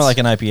tastes hints. more like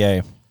an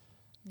IPA.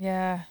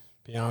 Yeah.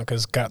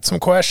 Bianca's got some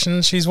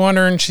questions. She's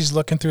wondering. She's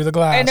looking through the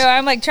glass. I know.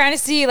 I'm like trying to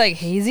see, like,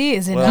 hazy.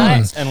 Is it Well,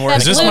 not? and we're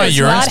Is this Blue my is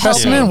urine not helping.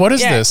 specimen? What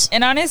is Yeah, this?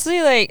 And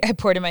honestly, like, I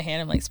poured it in my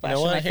hand. I'm like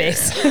splashing what? my Here.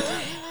 face.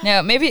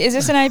 No, maybe is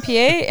this an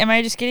IPA? Am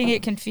I just getting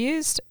it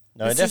confused?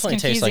 No, This it is definitely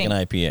tastes like an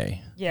confusing. IPA.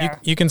 Yeah.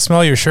 You can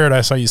smell your shirt.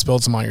 I saw you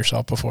spilled some on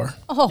yourself before.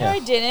 Oh, No, I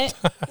didn't.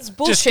 It's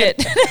bullshit.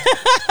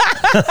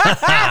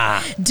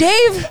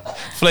 Dave.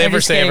 Flavor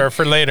just kidding. saver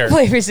for later.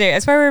 Flavor saver.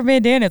 That's why we're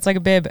bandana. It's like a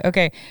bib.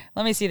 Okay,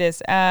 let me see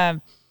this.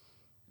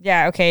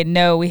 Yeah. Okay.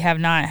 No, we have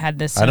not had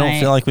this I tonight. don't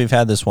feel like we've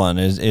had this one.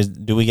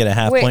 Do we get a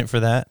half Wait. point for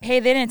that? Hey,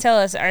 they didn't tell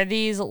us. Are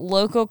these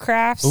local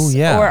crafts? Ooh,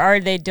 yeah. Or are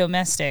they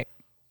domestic?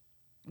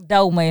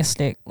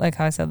 Domestic. Like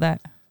how I said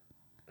that.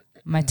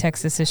 My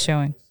Texas is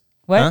showing.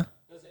 What? Huh?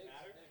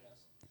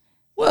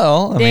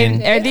 Well, I Dave,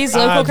 mean, are these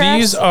local crafts?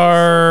 These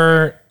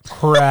are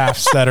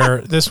crafts that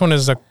are. This one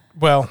is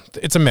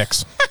it's a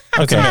mix. It's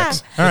a Okay.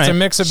 mix. All It's a right.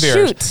 mix of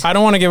beers. Shoot. I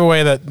don't want to give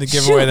away the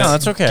giveaway. No,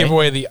 that's okay. Give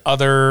away the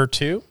other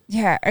 2.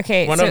 Yeah.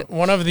 Okay.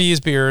 One of these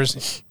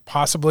beers,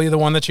 possibly the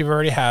one that you've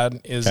already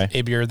had, is Okay.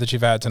 a beer that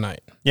you've had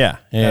tonight. yeah.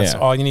 That's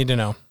all you need to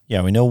know.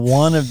 Yeah, we know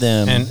one of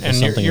them. And is you're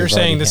something you're we've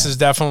saying already this had. is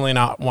definitely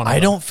not one. Of I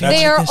them. don't feel they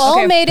like are this- all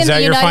Okay. made in Is that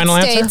the your final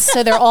United answer? States,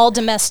 so they're all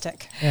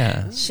domestic.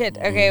 Yeah. Shit.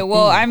 Okay.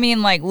 Well, I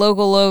mean, like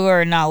local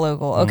or not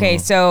local. Okay.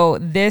 So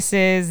this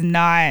is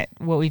not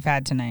what we've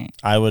had tonight.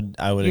 I would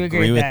You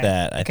agree with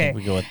that. I Okay. think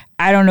we go with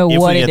I don't know if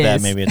what we it get that,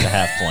 is. maybe it's a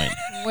half point.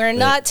 We're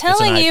not it's an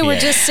telling you. We're IPA.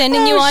 just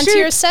sending you Oh, on to shoot.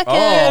 your second.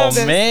 Oh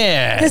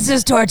man, This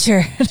is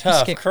torture.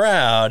 tough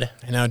crowd.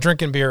 You know,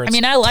 drinking beer. I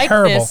mean, I like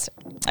terrible. this.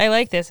 I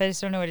like this. I just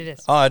don't know what it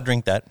is. Oh, I'd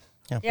drink that.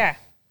 Yeah, Yeah.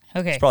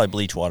 Okay. it's probably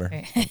bleach water.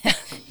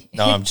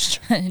 No, I'm just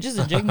Just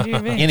injecting to your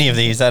vein. any of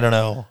these. I don't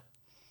know.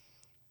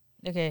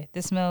 Okay.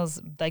 This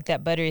smells like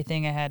that buttery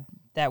thing I had.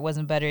 That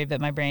wasn't buttery,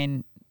 but my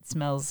brain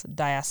smells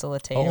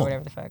diacetyl Oh. or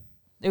whatever the fuck.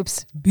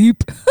 Oops.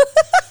 Beep.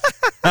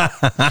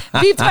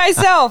 Beeped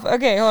myself.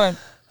 Okay, hold on.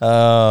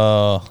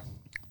 Oh,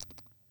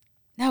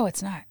 No,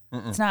 it's not.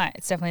 It's not.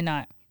 It's definitely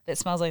not. It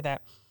smells like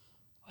that.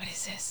 What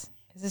is this?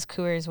 Is this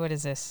Coors? What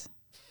is this?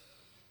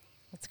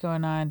 What's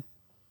going on?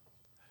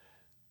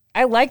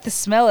 I like the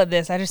smell of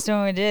this. I just don't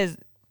know what it is.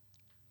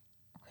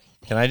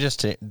 Can I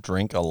just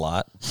drink a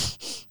lot?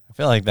 I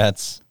feel like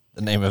that's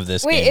the name of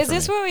this. Wait, game is for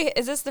this me. what we?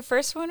 Is this the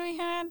first one we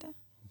had?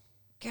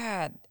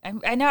 God,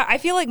 I know. I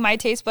feel like my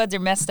taste buds are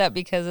messed up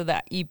because of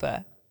that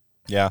IPA.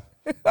 Yeah.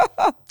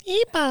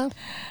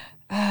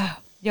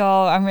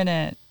 Y'all, I'm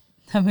gonna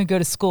go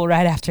to school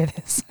right after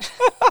this.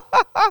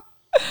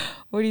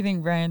 What do you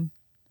think, Brian?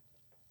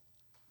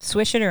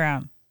 Swish it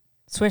around.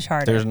 Swish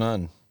harder. There's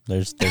none.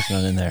 There's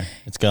none in there.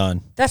 It's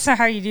gone. That's not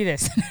how you do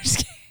this. I'm just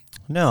kidding.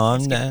 No,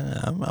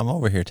 I'm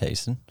over here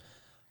tasting.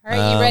 All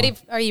right, you ready?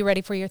 Are you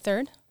ready for your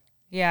third?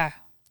 Yeah.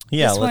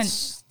 Yeah,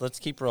 This let's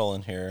keep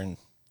rolling here, and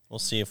we'll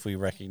see if we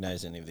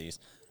recognize any of these.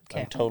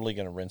 Okay. I'm totally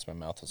gonna rinse my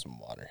mouth with some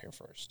water here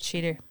first.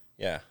 Cheater.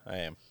 Yeah, I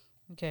am.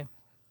 Okay.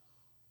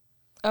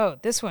 Oh,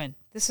 this one.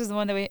 This is the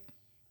one that we.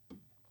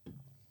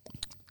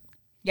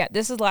 Yeah,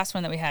 this is the last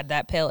one that we had.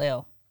 That pale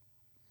ale.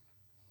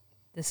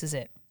 This is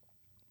it.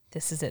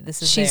 This is it.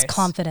 This is. She's theirs.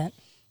 confident.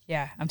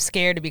 Yeah, I'm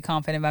scared to be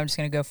confident, but I'm just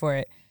gonna go for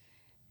it.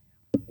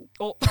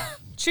 Oh,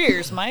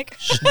 cheers, Mike.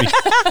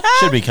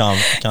 Should be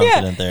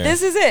confident there.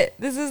 This is it.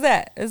 This is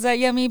that. It's that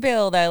yummy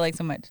pill that I like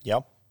so much.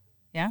 Yep.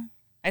 Yeah,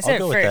 I I'll said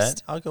go it with first.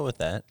 that. I'll go with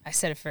that. I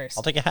said it first.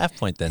 I'll take a half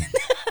point then.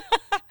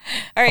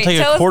 All right, I'll take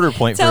tell a us- quarter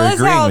point for tell us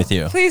agreeing how- with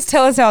you. Please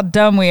tell us how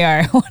dumb we are.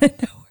 I want to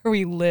know where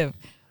we live.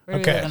 Where do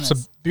we live Okay, on so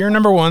this? beer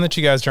number one that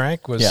you guys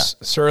drank was Yeah.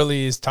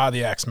 Surly's Todd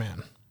the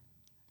Axeman.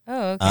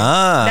 Oh, okay.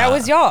 Ah. That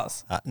was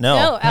y'all's. No.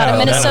 No, out of No,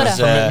 Minnesota. that was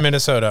from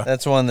Minnesota.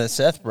 That's one that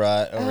Seth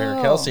brought over here.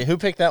 Oh. Kelsey, who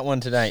picked that one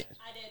tonight?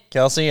 I did.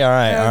 Kelsey? All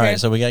right. All Okay. right.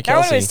 So we got That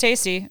Kelsey. one was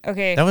tasty.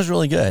 Okay. That was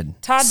really good.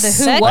 Todd the who?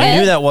 Second. What? I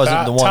knew that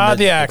wasn't the one. Todd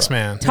the that-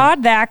 Axeman.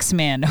 Todd the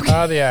Axeman. Okay.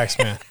 Todd the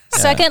Axeman.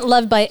 Second,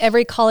 loved by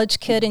every college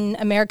kid in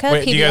America.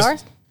 Wait, do PBR. you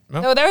guys?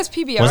 No, that was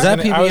PBR. Was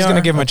that I was going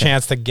to PBR? give him a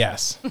chance to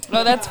guess.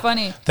 Oh, that's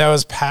funny. That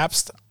was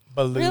Pabst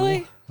Blue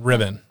Really?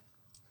 Ribbon.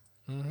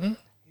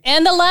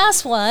 And the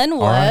last one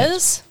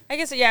was I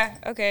guess, yeah.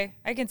 Okay.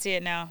 I can see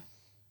it now.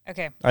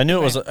 Okay. I knew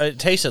it was. It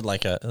tasted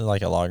like a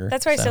lager.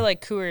 That's why I so. said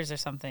like Coors or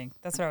something.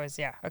 That's what I was,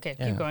 yeah. Okay.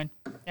 Yeah. Keep going.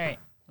 All right.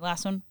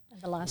 Last one.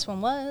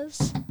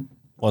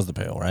 Was the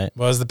pale, right?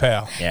 Was the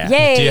pale. Yeah.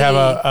 Yay. Do you have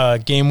a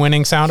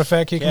game-winning sound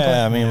effect you can play?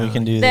 Yeah. I mean, we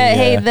can do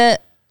Hey, the.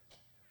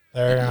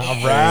 There, all There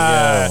you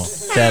right.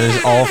 go. That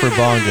is all for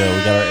bongo.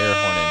 We got our air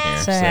horn in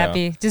here. so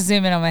happy. Just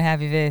zoom in on my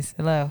happy face.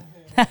 Hello.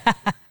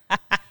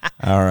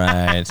 All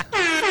right.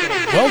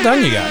 Well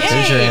done, you guys.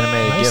 There's your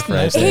animated Nice, gift right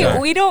nice. Hey, there.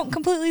 we don't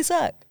completely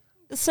suck.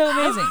 It's so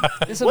amazing.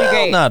 This will be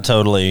great. Not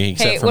totally,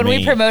 except Hey, for when me.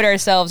 we promote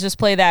ourselves, just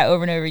play that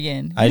over and over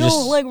again. I You just-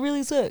 don't like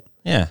really suck.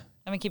 Yeah.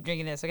 I'm gonna keep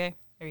drinking this. Okay,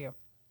 here we go.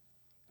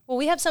 well,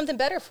 we have something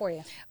better for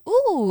you.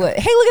 Ooh, hey,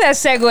 look at that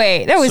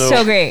segue. That was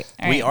so great.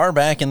 All We right. are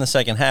back in the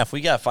second half. We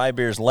got 5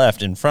 beers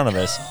left in front of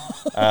us,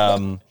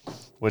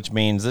 which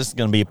means this is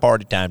going to be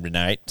party time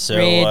tonight. So,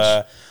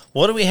 Rich.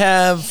 what do we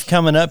have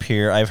coming up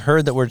here? I've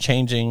heard that we're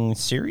changing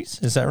series.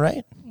 Is that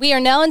right? We are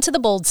now into the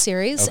Bold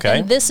series, Okay.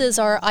 and this is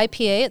our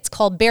IPA. It's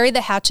called Bury the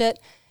Hatchet.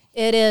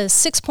 It is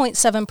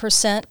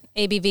 6.7%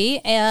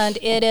 ABV, and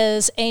it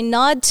is a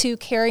nod to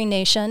Carrie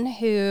Nation,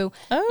 who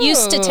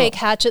used to Oh. take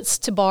hatchets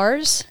to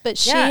bars, but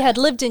she Yeah. had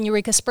lived in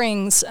Eureka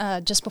Springs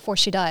just before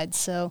she died.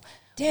 So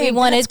we Dang,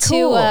 wanted that's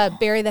cool. to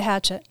bury the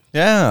hatchet.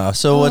 Yeah.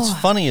 So what's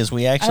funny is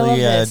we actually love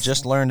this.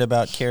 just learned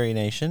about Carrie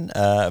Nation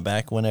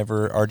back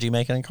whenever RG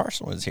Macon and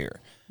Carson was here.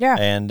 Yeah.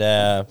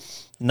 And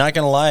not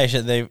gonna lie,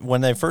 when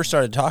they first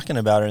started talking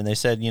about her, and they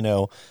said, you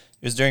know,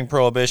 it was during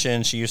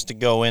Prohibition. She used to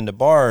go into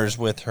bars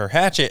with her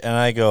hatchet, and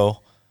I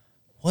go,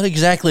 what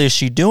exactly is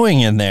she doing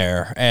in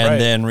there? And Right.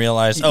 then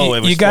realized, oh,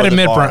 it was you got for to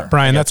the admit, bar.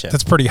 Brian, I that's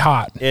gotcha. pretty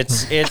hot.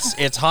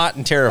 It's hot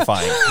and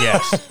terrifying.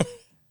 Yes.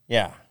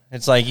 Yeah.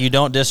 It's like you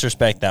don't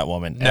disrespect that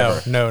woman. No,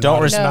 ever. no,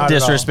 don't not at all.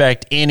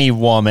 disrespect any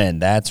woman.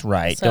 That's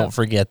right. So- Don't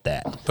forget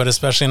that. But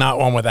especially not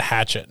one with a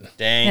hatchet.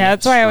 Dang. Yeah,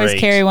 that's why I always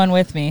straight. carry one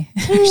with me.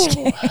 Just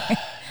kidding.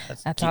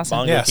 That's keep awesome.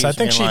 bongo Yes, I keeps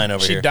me think in line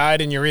over she here.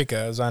 died in Eureka,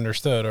 as I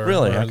understood. Or,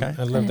 Really? or Okay.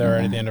 I lived there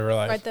right at the end of her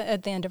life. Right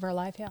at the end of her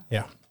life, yeah.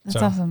 Yeah. That's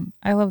so, awesome.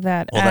 I love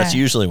that. Well, that's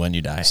usually when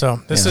you die.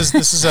 So this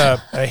is a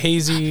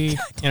hazy,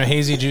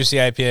 hazy, juicy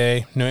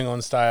IPA, New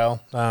England style.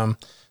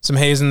 Some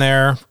haze in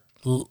there,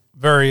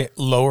 very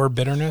lower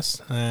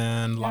bitterness,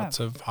 and lots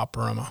of hop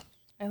aroma.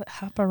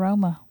 hop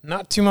aroma.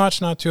 Not too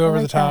much, not too over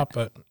like the top,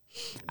 but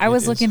I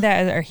was is. looking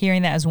at that or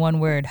hearing that as one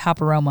word,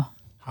 hop aroma.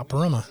 hop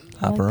aroma.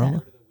 Hop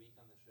aroma.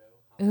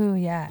 Ooh,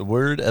 yeah. The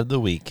word of the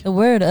week. The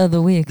word of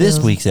the week. This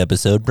is week's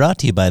episode brought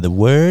to you by the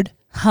word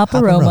hop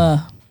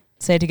aroma.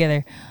 Say it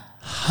together.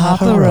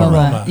 Hop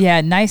aroma.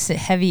 Yeah, nice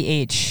heavy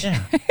H.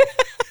 Yeah,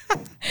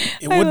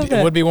 It I would love it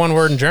that. would be one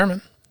word in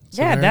German.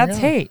 So there you that's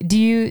go. hey. Do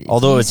you?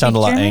 Although do you it sounded speak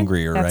a lot German?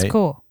 angrier, That's right?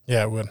 cool.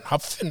 Yeah, it would.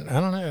 Hopfen,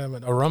 I don't know,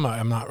 but aroma,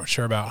 I'm not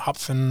sure about.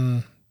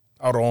 Hopfen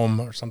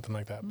Aroma or something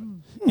like that.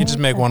 But you just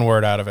make one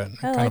word out of it. It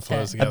I kind like of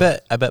flows that. together.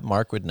 I bet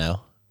Mark would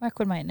know. Mark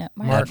would might know.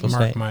 Mark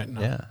State. might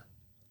know. Yeah.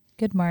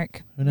 Good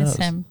Mark. Who Miss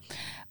knows? him.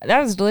 That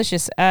was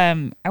delicious. I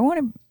want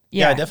to.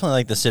 Yeah, Yeah. I definitely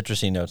like the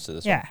citrusy notes to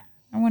this Yeah.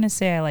 I want to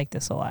say I like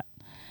this a lot.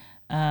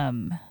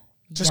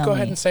 Just go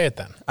ahead and say it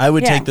then. I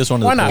would Yeah. take this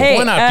one to Why the not? pool. Hey,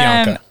 Why not,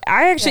 Bianca?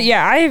 I actually,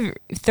 I've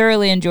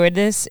thoroughly enjoyed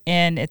this,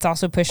 and it's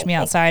also pushed me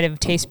outside of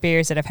taste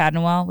beers that I've had in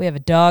a while. We have a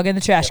dog in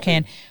the trash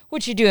can.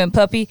 What you doing,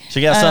 puppy?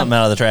 She got something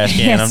out of the trash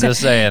can. yeah, I'm so- just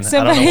saying. I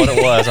don't know somebody- what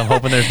it was. I'm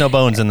hoping there's no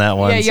bones in that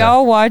one. Yeah, so.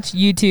 y'all watch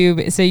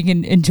YouTube so you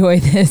can enjoy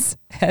this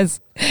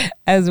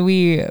as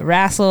we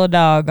wrestle a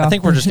dog. I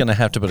think we're just gonna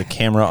have to put a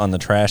camera on the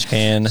trash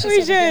can,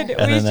 we should.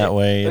 and then that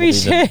way it'll we be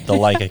should. the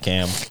Leica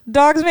cam.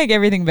 Dogs make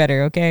everything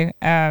better. Okay.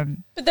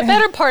 But the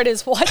better part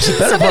is watching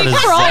Better part somebody is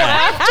crawl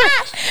Zach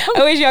after.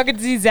 I wish y'all could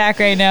see Zach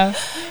right now.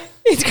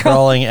 He's crawling.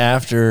 crawling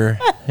after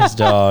his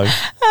dog.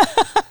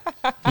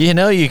 You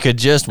know, you could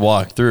just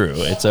walk through.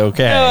 It's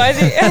okay. Oh, I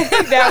think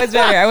that was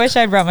better. I wish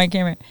I brought my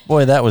camera.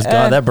 Boy, that was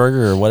gone. That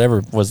burger or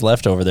whatever was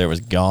left over there was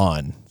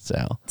gone.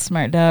 So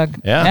Smart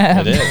dog. yeah,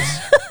 it is.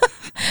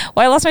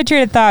 Well, I lost my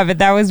train of thought, but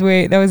that was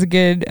a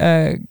good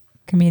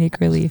comedic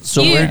relief.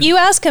 So You, we're, you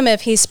asked him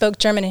if he spoke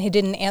German and he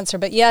didn't answer,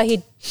 but yeah,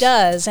 he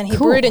does. And he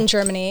Cool. brewed in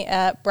Germany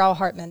at Brau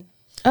Hartmann.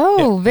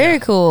 Very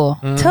cool.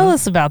 Tell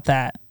us about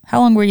that. How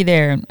long were you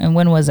there, and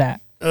when was that?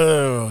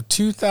 Oh,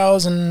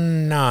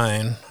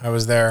 2009. I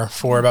was there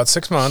for about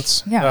 6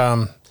 months.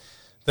 Yeah.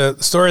 The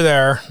story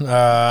there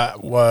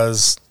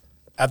was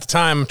at the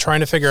time trying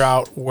to figure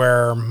out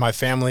where my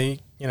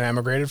family,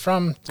 emigrated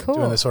from, Cool.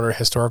 doing this sort of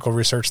historical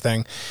research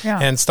thing, Yeah.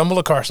 and stumbled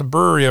across a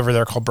brewery over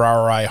there called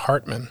Brauerei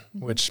Hartmann,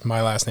 which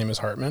my last name is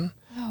Hartmann.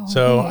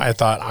 So I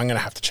thought I'm going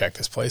to have to check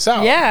this place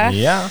out. Yeah.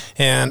 yeah.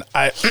 And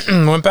I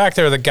went back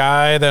there. The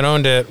guy that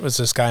owned it was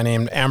this guy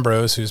named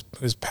Ambrose, who's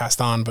passed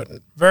on, but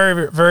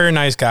very, very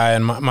nice guy.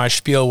 And my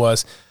spiel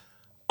was,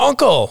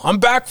 "Uncle, I'm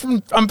back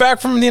from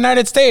the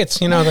United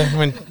States."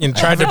 When you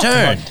tried to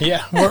returned.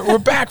 yeah, we're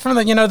back from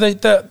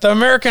the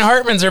American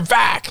Hartmans are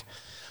back.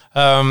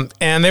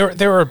 And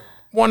they were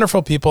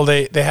wonderful people.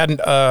 They had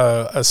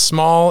a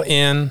small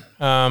inn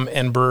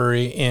and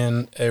brewery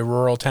in a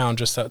rural town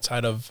just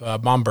outside of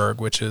Bamberg,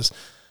 which is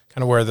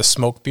kind of where the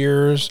smoke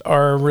beers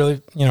are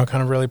really,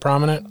 kind of really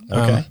prominent.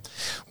 Okay.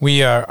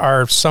 We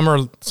our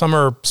summer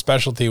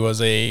specialty was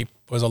a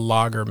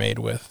lager made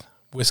with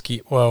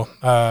whiskey,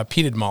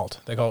 peated malt.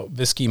 They call it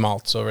whiskey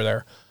malts over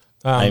there.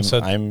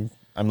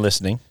 I'm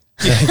listening.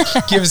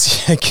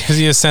 gives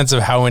you a sense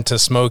of how into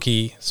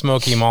smoky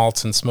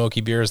malts and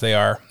smoky beers they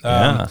are.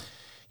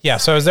 Yeah.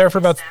 So I was there for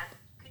about.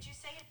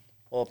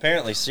 Well,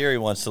 apparently Siri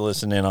wants to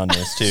listen in on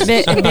this too.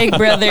 Big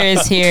brother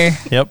is here.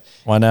 Yep.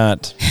 Why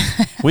not?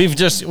 We've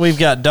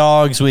got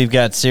dogs. We've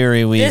got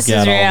Siri. We've This is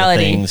got all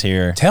reality. the things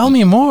here. Tell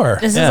me more.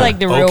 This Yeah. is like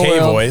the real Okay,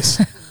 world. voice.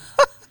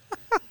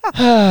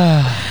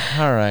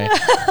 All right.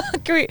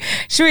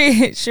 Should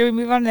we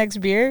move on to the next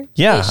beer?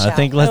 Yeah, We I shall.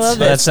 think I love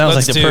that this. sounds like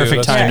Let's the do- perfect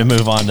let's time to do.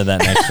 move on to that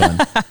next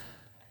one.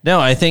 No,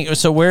 I think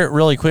so. Where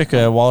really quick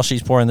while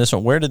she's pouring this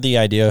one, where did the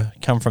idea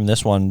come from?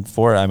 This one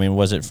for? I mean,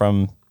 was it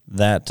from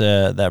that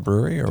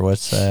brewery or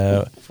what's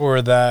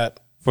For that.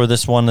 for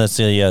this one? That's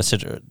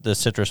the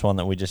citrus one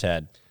that we just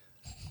had.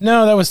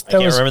 No, that was I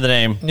can't remember the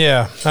name.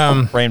 yeah.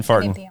 Brain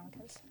farting.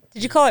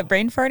 Did you call it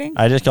brain farting?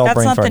 I just called That's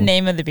brain not farting. the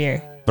name of the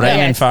beer. Brain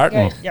Yeah,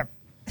 farting. Yep.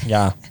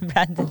 Yeah,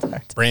 Brandon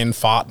farting. brain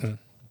farting.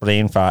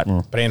 brain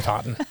farting. Brain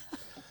farting.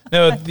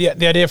 No, the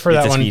idea for It's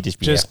that a one Swedish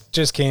beer.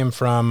 just came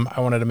from I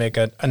wanted to make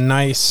a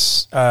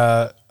nice.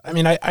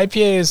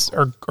 IPAs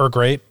are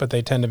great, but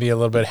they tend to be a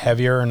little bit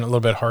heavier and a little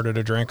bit harder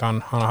to drink on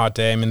a hot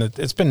day. I mean,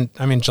 it's been.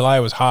 I mean, July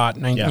was hot,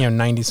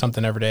 90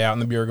 something every day out in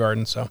the beer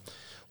garden. So,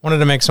 wanted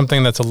to make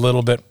something that's a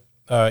little bit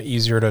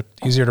easier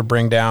to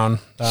bring down,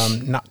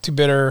 not too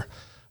bitter,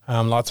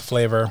 lots of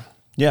flavor.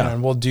 Yeah.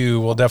 and we'll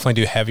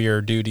definitely do heavier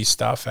duty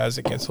stuff as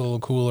it gets a little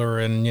cooler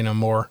and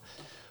more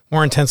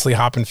intensely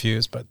hop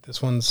infused. But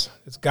this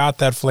it's got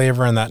that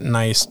flavor and that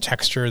nice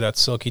texture, that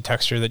silky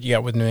texture that you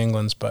get with New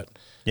England's, but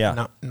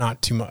Yeah.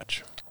 not too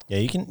much. Yeah,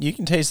 you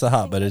can taste the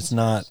hop, but it's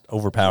not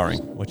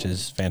overpowering, which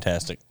is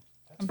fantastic.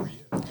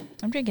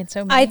 I'm drinking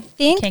so many. I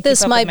think Can't this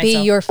keep up might with be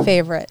myself. your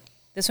favorite.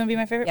 This one be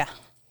my favorite? Yeah.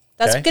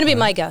 That's Okay. going to be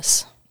my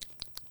guess.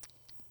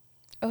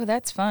 Oh,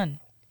 that's fun.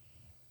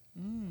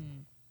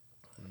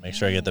 Make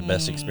sure I get the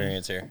best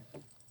experience here.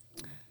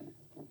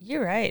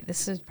 You're right.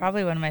 This is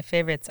probably one of my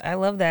favorites. I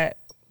love that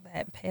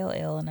pale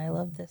ale, and I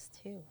love this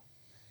too.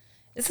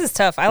 This is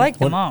tough. I like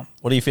them all.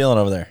 What are you feeling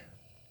over there?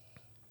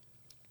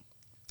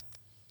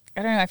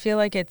 I don't know. I feel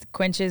like it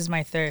quenches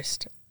my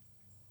thirst.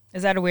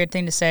 Is that a weird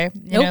thing to say?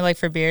 You Nope. know, like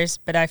for beers,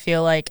 but I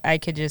feel like I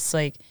could just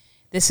like,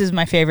 this is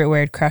my favorite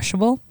word,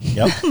 crushable.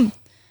 Yep.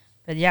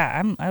 But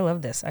yeah, I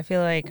love this. I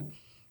feel like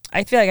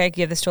I could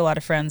give this to a lot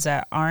of friends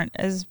that aren't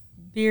as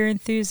beer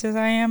enthused as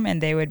I am,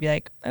 and they would be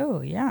like,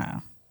 "Oh yeah,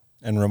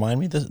 And remind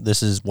me,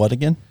 this is what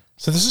again?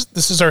 So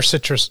this is our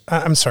citrus.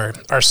 I'm sorry,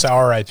 our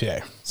sour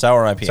IPA.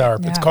 Sour IPA. Sour.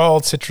 Yeah. It's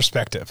called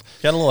Citrospective.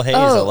 Got a little haze.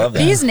 I love that.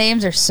 These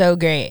names are so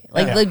great.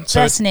 Like Yeah. the So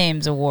best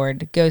names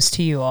award goes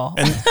to you all.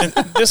 And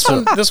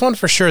this one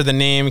for sure. The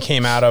name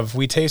came out of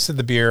we tasted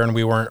the beer and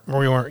we weren't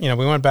we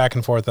went back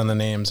and forth on the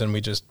names and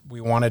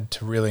we wanted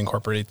to really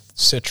incorporate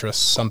citrus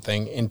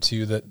something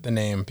into the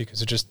name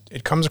because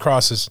it comes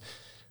across as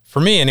for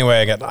me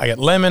anyway, I get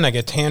lemon, I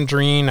get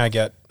tangerine, I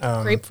get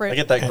Grapefruit. I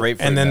get that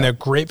grapefruit. and then now. the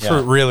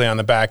grapefruit really on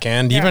the back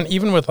end,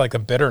 even with like the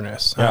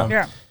bitterness.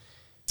 Yeah.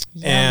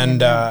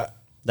 And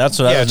That's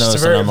what I was just a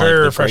noticing. very, I'm very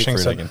like, refreshing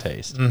the grapefruit I sip. can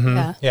taste.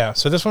 Yeah. yeah,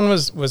 so this one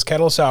was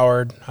kettle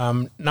soured,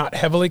 not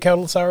heavily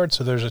kettle soured,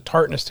 so there's a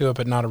tartness to it,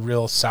 but not a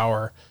real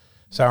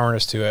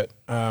sourness to it,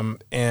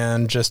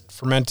 and just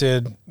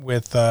fermented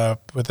with a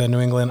New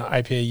England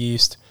IPA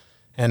yeast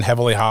and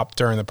heavily hopped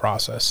during the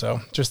process.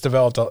 So just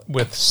developed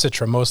with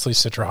Citra, mostly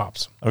Citra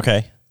hops.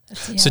 Okay.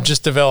 So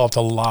just developed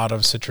a lot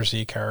of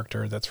citrusy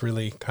character that's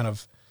really kind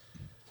of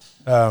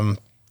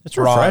It's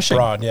refreshing.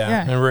 broad,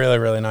 yeah, and really,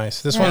 really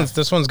nice. This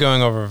one's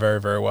going over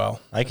very, very well.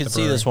 I could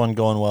see this one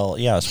going well.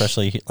 Yeah,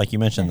 especially like you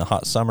mentioned, the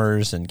hot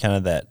summers and kind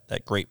of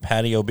that great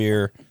patio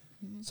beer,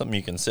 something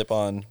you can sip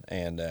on.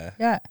 And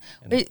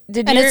Wait,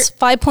 And it's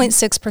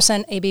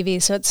 5.6%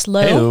 ABV, so it's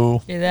low.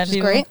 Hey-o. Did that Which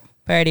is great.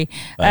 Party.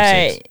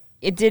 5.6.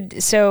 It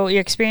did. So your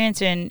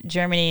experience in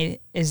Germany,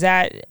 is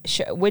that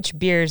which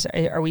beers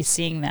are we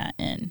seeing that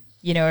in?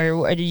 You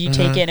know, or did you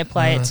take it and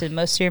apply it to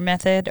most of your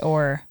method,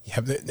 or?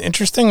 Yeah,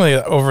 interestingly,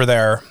 over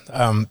there,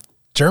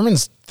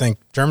 Germans think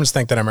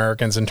that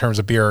Americans, in terms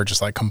of beer, are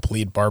just like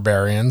complete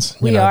barbarians.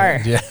 We are.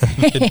 Yeah,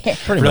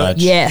 Pretty much.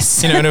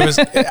 Yes. You know, and it was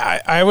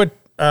I would.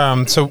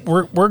 So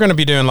we're going to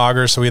be doing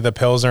lagers. So we have the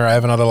Pilsner. I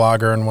have another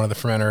lager and one of the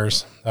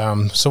fermenters.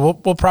 So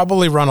we'll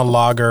probably run a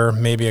lager,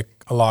 maybe a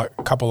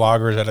couple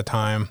lagers at a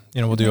time.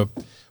 You know, we'll do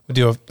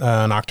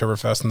an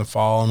Oktoberfest in the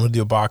fall, and we'll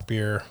do a Bock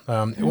beer.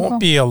 It won't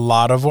be a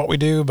lot of what we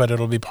do, but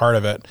it'll be part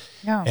of it.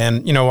 Yeah.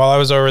 And you know, while I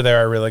was over there,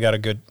 I really got a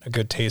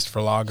good taste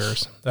for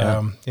lagers.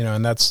 You know,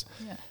 and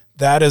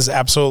that is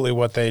absolutely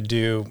what they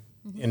do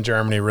in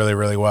Germany really,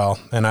 really well.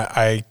 And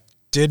I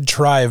did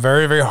try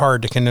very, very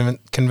hard to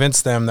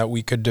convince them that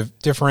we could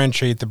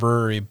differentiate the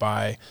brewery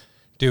by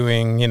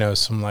doing, you know,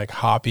 some like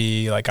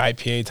hoppy, like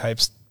IPA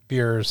types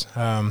beers.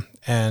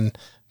 And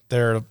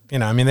they're, you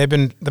know, I mean,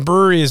 the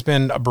brewery has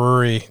been a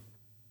brewery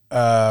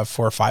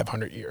for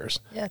 500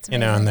 years. Yeah, it's you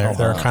know, and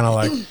they're kind of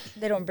like,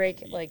 they don't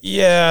break it like.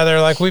 yeah,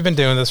 they're like, we've been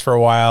doing this for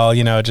a while,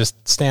 you know,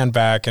 just stand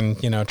back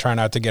and, you know, try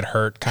not to get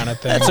hurt kind of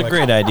thing. That's a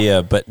great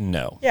idea, but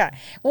no. Yeah.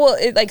 Well,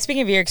 like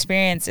speaking of your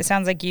experience, it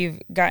sounds like you've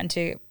gotten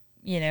to,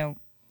 you know,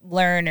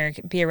 learn or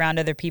be around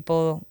other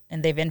people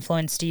and they've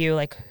influenced you.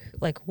 Like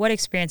what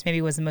experience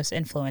maybe was the most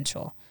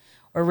influential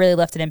or really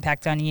left an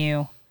impact on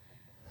you?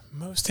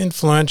 Most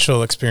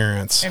influential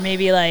experience. Or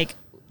maybe like,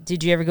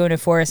 did you ever go to a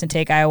forest and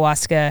take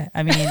ayahuasca?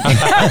 I mean,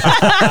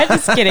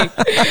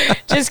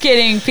 just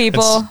kidding,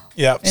 people.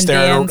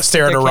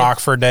 Stare at a rock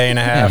for a day and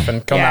a half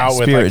and come out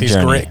with Spirit like these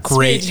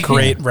journey.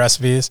 great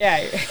recipes.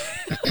 Yeah.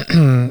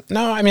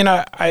 No, I mean,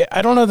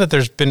 I don't know that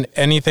there's been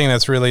anything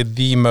that's really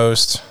the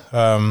most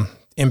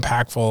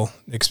impactful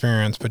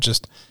experience, but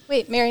just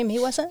Wait, Marry Me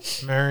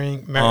wasn't?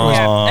 marrying. Yeah.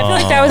 I feel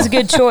like that was a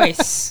good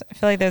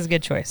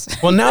choice.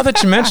 Well, now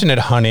that you mention it,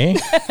 honey.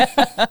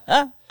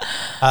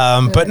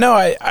 But no,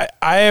 I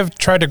have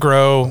tried to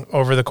grow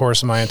over the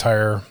course of my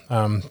entire,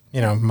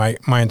 you know, my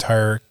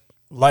entire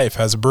life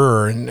as a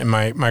brewer in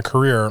my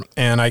career,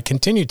 and I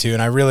continue to,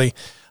 and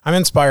I'm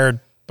inspired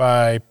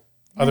by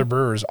other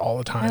brewers all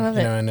the time. I love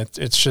you it. know, and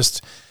it's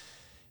just,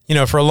 you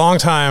know, for a long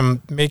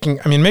time making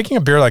a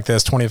beer like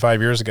this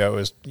 25 years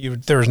ago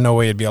there was no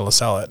way you'd be able to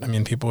sell it. I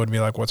mean, people would be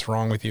like, "What's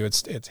wrong with you?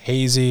 It's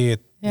hazy.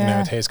 You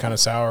know, it tastes kind of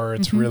sour.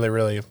 It's really,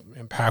 really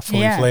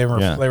impactfully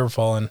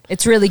flavorful, and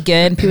It's really good.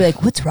 And people are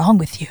like, what's wrong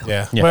with you?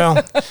 yeah.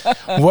 Well,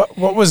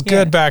 what was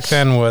good back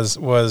then was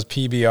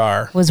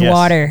PBR. Was Yes.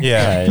 water.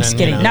 Yeah, Just and,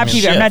 kidding. you know, Not I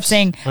mean, PBR. I'm not shifts.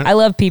 saying I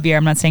love PBR.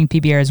 I'm not saying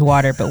PBR is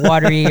water, but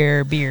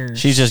waterier beers.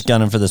 She's just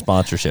gunning for the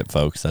sponsorship,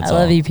 folks. That's I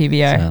all. love you,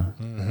 PBR.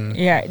 So,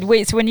 Yeah.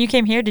 Wait, so when you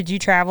came here, did you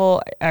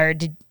travel or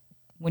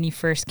when you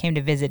first came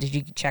to visit, did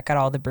you check out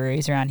all the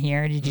breweries around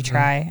here? Did you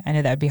try? I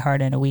know that would be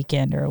hard in a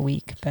weekend or a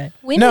week, but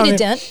We No, made I a mean-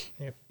 dent.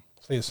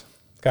 Please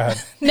go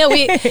ahead. No,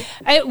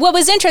 what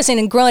was interesting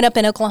in growing up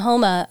in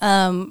Oklahoma,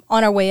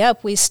 on our way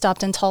up, we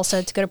stopped in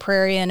Tulsa to go to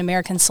Prairie and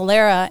American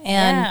Solera,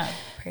 and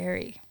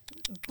Prairie.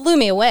 blew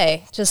me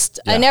away.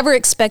 I never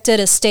expected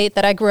a state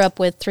that I grew up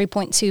with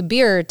 3.2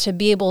 beer to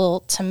be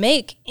able to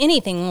make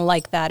anything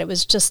like that. It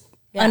was just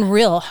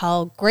unreal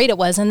how great it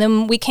was. And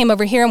then we came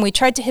over here and we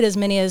tried to hit as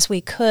many as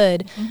we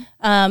could.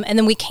 And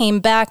then we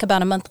came back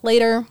about a month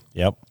later.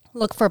 Yep.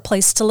 Look for a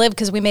place to live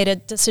because we made a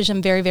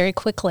decision very, very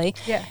quickly.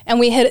 Yeah. And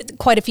we hit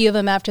quite a few of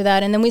them after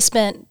that. And then we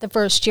spent the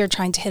first year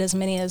trying to hit as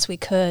many as we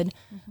could,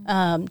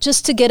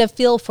 just to get a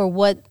feel for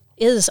what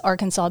is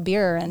Arkansas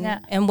beer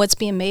and what's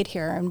being made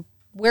here and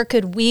where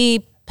could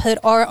we put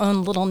our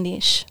own little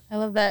niche. I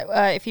love that.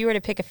 If you were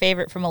to pick a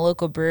favorite from a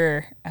local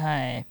brewer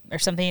or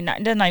something, not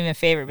even a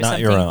favorite, but Not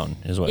something. your own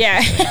is what. Yeah.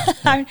 she's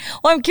saying.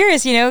 I'm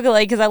curious, you know,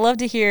 like, because I love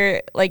to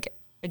hear, like,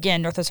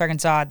 again, Northwest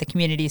Arkansas, the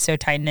community is so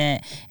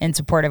tight-knit and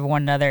supportive of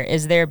one another.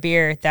 Is there a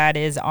beer that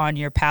is on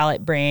your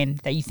palate brain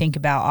that you think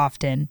about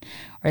often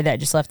or that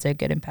just left a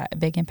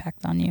big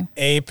impact on you?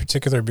 A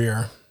particular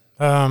beer.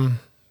 I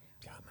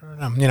don't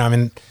know. You know, I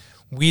mean,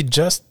 we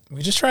just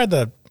tried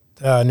the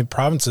New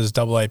Province's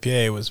double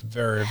IPA was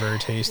very, very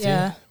tasty.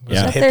 Yeah. Was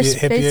Yeah. it Their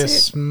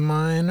Hippias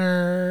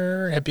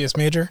Minor? Hippias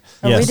Major?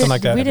 Oh, Yeah, we something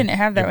like that. We didn't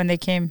have that when they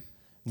came.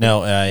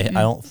 No, I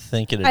don't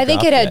think it had I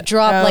think it dropped had yet.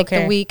 dropped like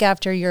okay. the week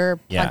after your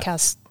Yeah.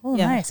 podcast. Oh,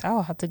 Yeah. nice.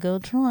 I'll have to go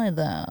try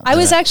that. I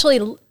was actually,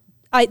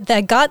 I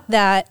got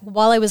that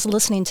while I was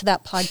listening to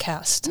that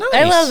podcast.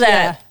 I love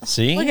that.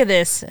 See? Look at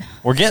this.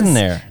 We're getting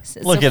there.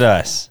 Look at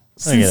us.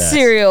 Look at us.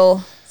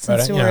 Sensorial.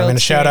 But I'm going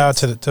to shout out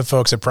to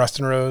folks at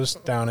Preston Rose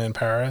down in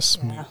Paris.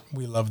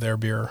 We love their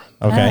beer.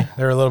 Okay.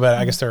 They're a little bit,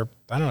 I guess they're,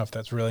 I don't know if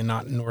that's really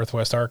not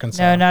Northwest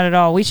Arkansas. No, not at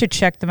all. We should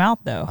check them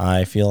out though,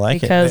 I feel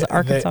like because it.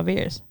 Arkansas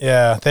beers.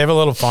 Yeah, they have a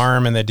little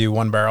farm and they do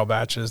 1 barrel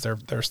batches.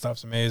 Their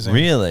stuff's amazing.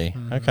 Really?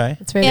 Okay.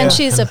 It's very And good.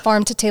 she's a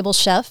farm to table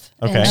chef.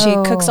 Okay. And she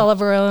Oh. cooks all of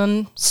her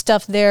own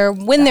stuff there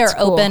when That's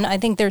they're cool. open. I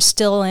think they're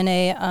still in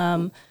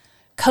a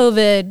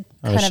COVID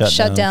kind of shutdown for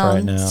shutdown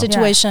right now.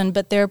 situation,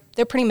 but they're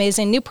pretty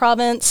amazing. New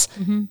Province,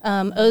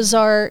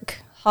 Ozark,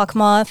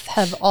 Hawkmoth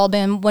have all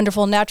been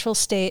wonderful. Natural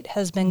State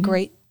has been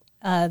great.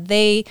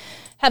 They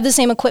have the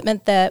same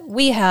equipment that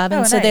we have,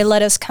 and Oh, so they nice.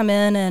 let us come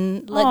in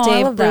and let Oh, I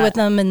Dave love brew that. with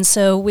them, and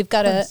so we've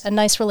got a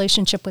nice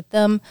relationship with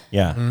them.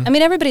 Yeah. I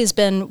mean, everybody's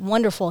been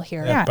wonderful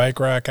here. Yeah. Bike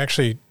Rack,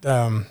 actually,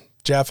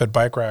 Jeff at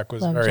Bike Rack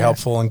was Love very Jeff.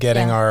 helpful in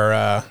getting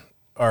Yeah.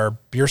 our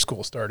beer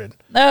school started.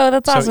 Oh,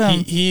 that's So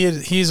awesome. he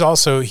was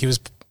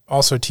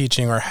also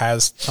teaching or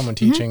has someone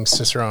teaching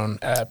Cicerone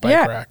at Bike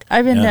yeah, Rack.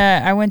 I've been.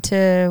 Yeah. I went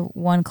to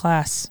one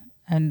class,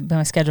 and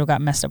my schedule got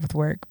messed up with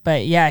work.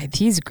 But yeah,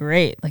 he's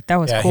great. Like that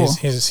was Yeah, cool.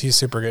 he's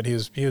super good. He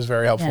was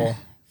very Yeah. helpful.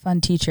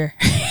 Fun teacher.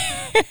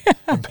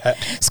 I bet.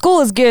 School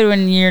is good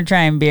when you're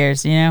trying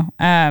beers, you know.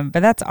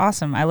 But that's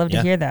awesome. I love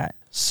Yeah. to hear that.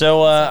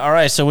 So, all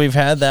right. So we've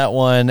had that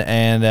one,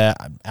 and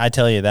I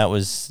tell you, that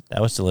was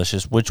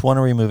delicious. Which one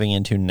are we moving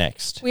into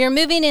next? We are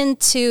moving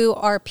into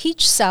our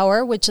peach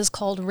sour, which is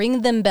called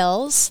Ring Them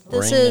Bells.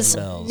 This Ring Them is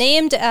Bells.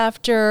 named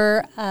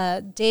after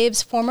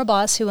Dave's former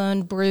boss who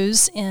owned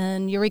brews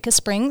in Eureka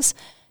Springs,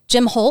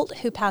 Jim Holt,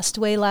 who passed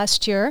away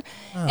last year.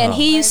 And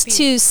he used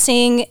to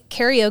sing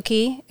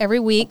karaoke every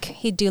week.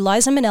 He'd do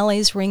Liza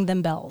Minnelli's Ring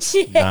Them Bells.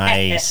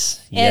 Nice.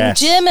 And Yes.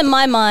 Jim, in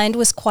my mind,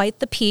 was quite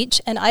the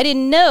peach. And I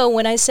didn't know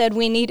when I said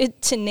we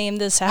needed to name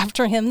this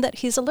after him that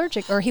he's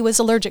allergic, or he was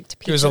allergic to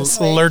He peaches. was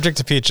allergic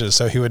to peaches,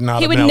 so he would not.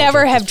 He have would been never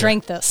allergic have to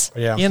drank this.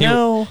 Yeah, You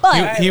know,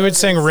 But he would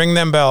sing "Ring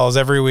Them Bells"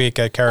 every week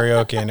at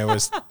karaoke, and it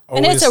was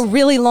and always it's a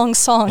really long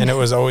song. and it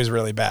was always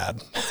really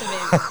bad.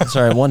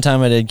 sorry. One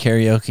time I did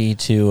karaoke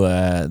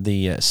to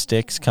the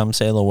Styx "Come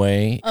Sail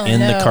Away" in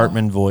the no.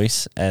 Cartman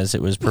voice as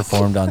it was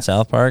performed on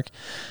South Park.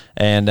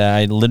 And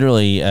I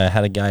literally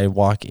had a guy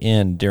walk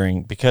in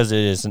because it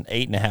is an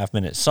 8.5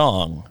 minute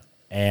song,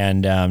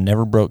 and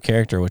never broke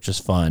character, which was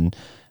fun.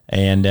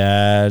 And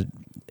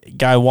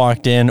guy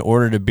walked in,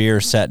 ordered a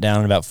beer, sat down.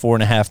 And about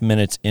 4.5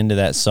 minutes into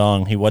that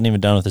song, he wasn't even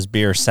done with his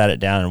beer, sat it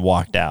down, and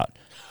walked out.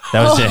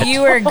 That was it.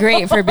 You were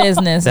great for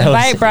business. That was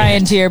Invite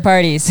Brian to your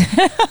parties.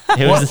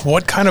 It was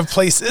What kind of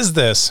place is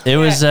this? It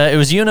was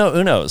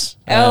Uno's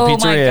Oh, my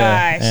pizzeria,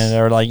 gosh. and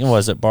they were like,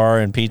 was it bar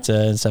and pizza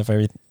and stuff?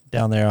 Everything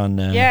down there on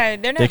yeah,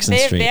 they're not. Dixon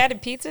Street. They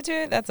added pizza to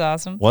it. That's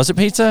awesome. Was it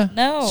pizza?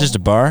 No. It's just a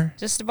bar.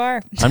 Just a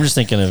bar. I'm just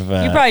thinking of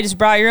You probably just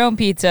brought your own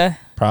pizza.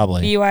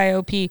 probably.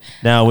 BYOP.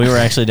 No, we were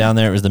actually down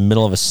there. It was the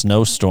middle of a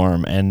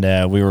snowstorm, and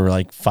we were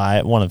like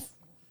five of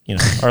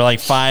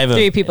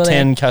 3 people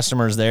 10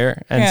 customers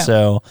there, and Yeah.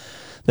 so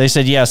they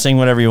said, "Yeah, sing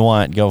whatever you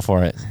want. Go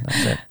for it."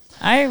 That's it.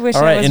 I wish.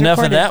 All I right, was enough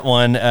recorded. of that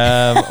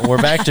one.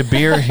 We're back to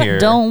beer here.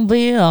 Don't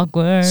be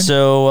awkward.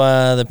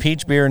 So the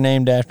peach beer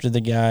named after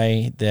the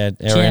guy that,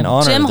 or in Jim.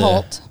 honor Jim of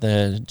Holt.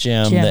 the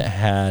Jim Jim. that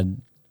had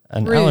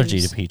an Brews.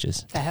 allergy to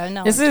peaches. I don't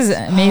know. This is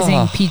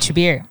amazing peach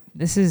beer.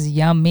 This is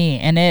yummy,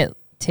 and it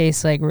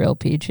tastes like real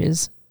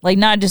peaches. Like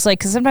not just like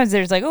because sometimes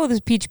there's like, oh, this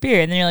peach beer,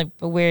 and then you're like,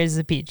 but where is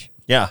the peach?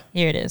 Yeah,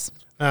 Here it is.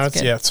 No, It's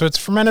it's good. So it's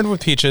fermented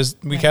with peaches.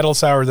 We kettle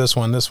soured this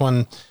one. This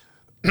one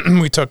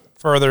we took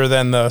further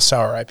than the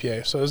sour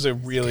IPA. So there's a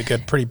really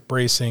good, pretty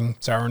bracing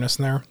sourness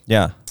in there.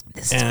 yeah.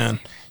 And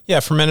yeah,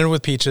 fermented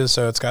with peaches,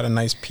 so it's got a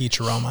nice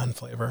peach aroma and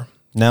flavor.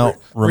 Now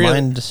Really-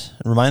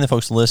 remind the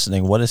folks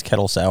listening, what does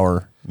kettle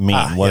sour mean?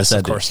 What Yes, does that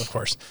of do? course, of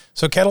course.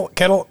 So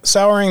kettle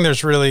souring,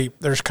 there's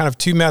kind of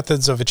 2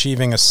 methods of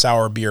achieving a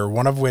sour beer.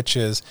 One of which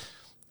is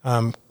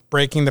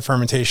breaking the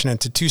fermentation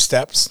into 2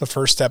 steps. The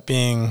first step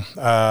being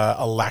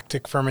a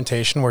lactic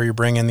fermentation, where you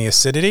bring in the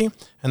acidity,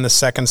 and the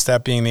second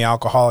step being the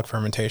alcoholic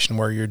fermentation,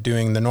 where you're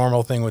doing the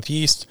normal thing with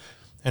yeast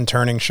and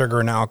turning sugar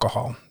into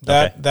alcohol.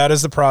 That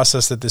is the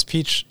process that this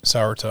peach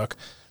sour took.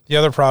 The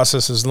other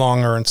process is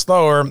longer and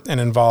slower and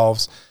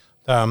involves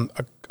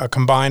a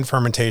combined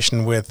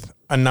fermentation with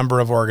a number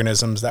of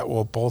organisms that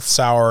will both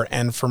sour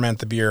and ferment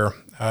the beer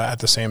at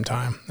the same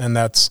time. And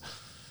that's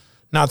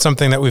not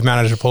something that we've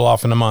managed to pull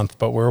off in a month,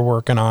 but we're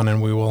working on,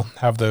 and we will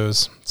have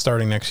those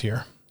starting next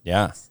year.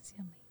 Yeah.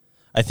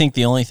 I think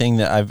the only thing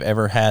that I've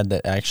ever had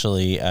that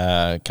actually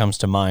comes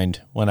to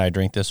mind when I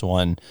drink this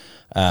one,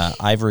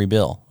 Ivory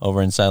Bill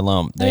over in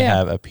Siloam. They yeah.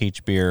 have a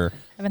peach beer.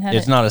 Haven't had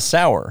It's it. not a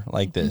sour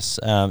like this.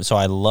 So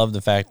I love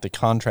the fact, the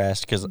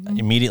contrast, because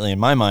immediately in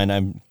my mind,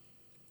 I'm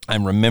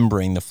I'm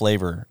remembering the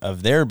flavor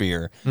of their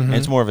beer. And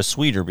it's more of a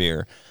sweeter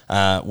beer,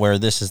 where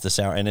this is the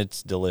sour, and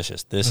it's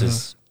delicious. This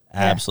is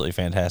absolutely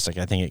fantastic.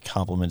 I think it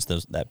complements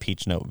that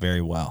peach note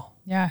very well.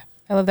 Yeah.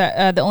 I love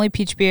that. The only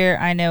peach beer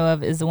I know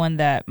of is the one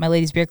that my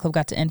ladies beer club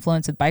got to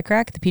influence with Bike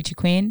Rack, the Peachy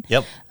Queen.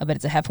 Yep. But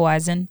it's a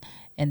Hefeweizen,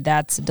 and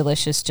that's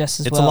delicious just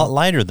as It's well. a lot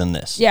lighter than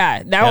this.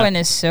 Yeah, that one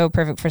is so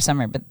perfect for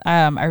summer. But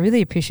I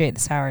really appreciate the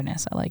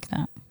sourness. I like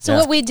that. So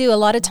what we do a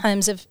lot of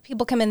times, if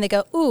people come in, they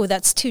go, "Ooh,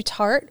 that's too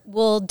tart."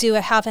 We'll do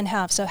a half and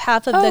half. So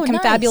half of the nice.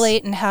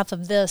 Confabulate and half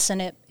of this,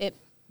 and it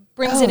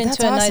brings it that's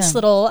into a nice awesome.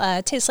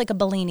 little tastes like a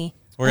Bellini.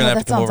 We're going to have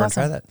that to come over sounds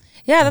and try that.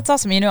 Yeah, that's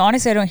awesome.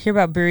 Honestly, I don't hear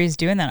about breweries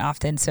doing that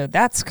often, so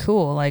that's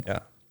cool. Like,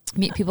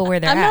 meet people where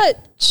they're I'm at.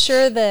 not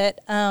sure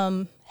that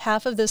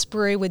half of this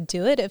brewery would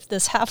do it if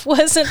this half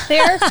wasn't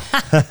there.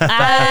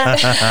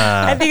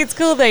 I think it's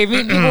cool though. You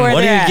meet people where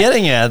What they're are you at.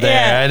 getting at there?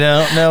 Yeah. I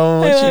don't know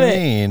what I you love it.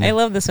 mean. I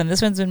love this one.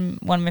 This one's been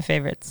one of my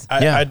favorites.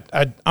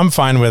 I'm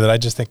fine with it. I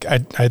just think I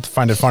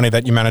find it funny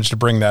that you managed to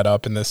bring that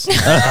up in this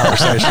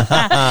conversation.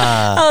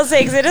 I'll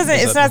say because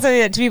it's not something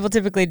that people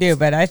typically do,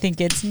 but I think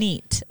it's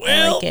neat. I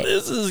Well, like it.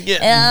 this is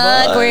getting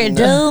Awkward. fun.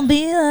 Don't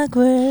be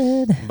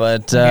awkward.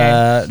 But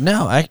Okay.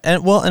 no,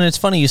 and it's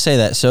funny you say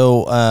that.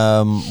 So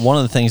one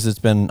of the things that's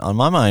been on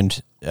my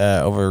mind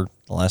over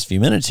the last few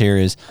minutes here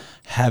is,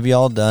 have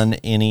y'all done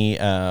any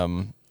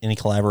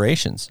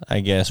collaborations, I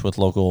guess, with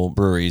local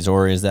breweries,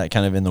 or is that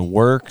kind of in the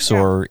works,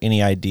 or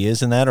any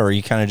ideas in that, or are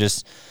you kind of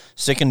just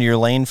sticking to your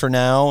lane for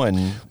now?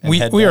 And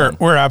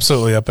we're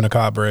absolutely open to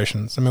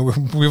collaborations. I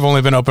mean, we've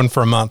only been open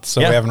for a month,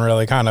 so we haven't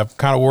really kind of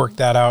worked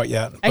that out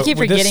yet. I But keep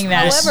with forgetting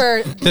that.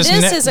 However, this ne-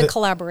 is a th-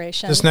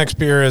 collaboration. This next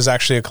beer is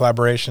actually a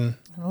collaboration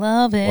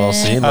Love it. Well,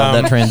 see,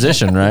 love that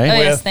transition, right? Oh,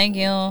 yes, with- thank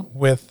you.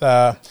 with.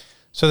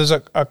 So there's a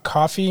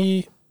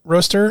coffee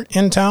roaster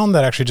in town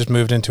that actually just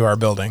moved into our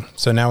building.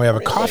 So now we have a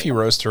coffee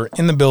roaster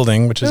in the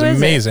building, which is Who is it?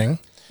 amazing.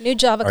 New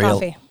Java Are you-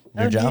 coffee.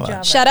 Your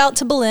Java. Shout out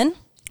to Berlin.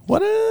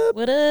 What up?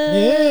 What up?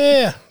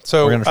 Yeah.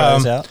 So We're gonna try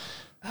this out.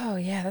 Oh,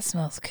 yeah, that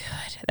smells good.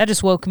 That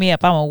just woke me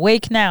up. I'm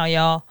awake now,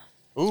 y'all.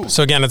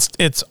 So again,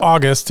 it's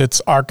August,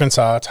 it's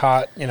Arkansas, it's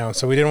hot,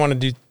 so we didn't want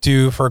to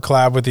do for a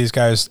collab with these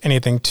guys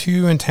anything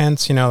too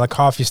intense, like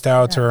coffee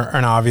stouts or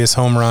an obvious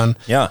home run.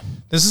 Yeah.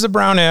 This is a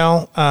brown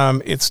ale.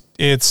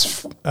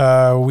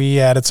 We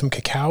added some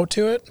cacao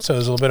to it, so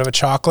there's a little bit of a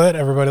chocolate.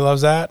 Everybody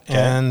loves that. Okay.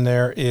 And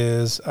there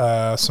is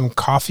some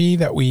coffee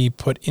that we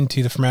put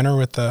into the fermenter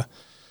with the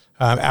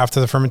after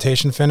the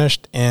fermentation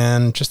finished,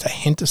 and just a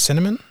hint of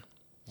cinnamon.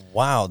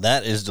 Wow,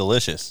 that is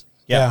delicious.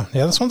 Yeah.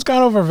 This one's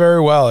gone over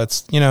very well.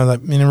 It's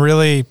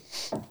really,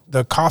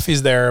 the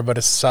coffee's there, but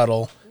it's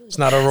subtle. It's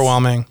not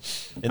overwhelming.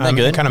 Isn't that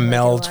good? It kind of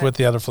melds with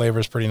the other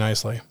flavors pretty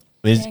nicely.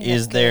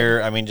 Is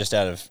there, I mean, just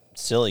out of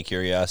silly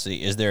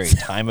curiosity, is there a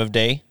time of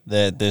day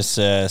that this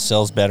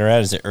sells better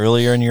at? Is it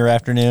earlier in your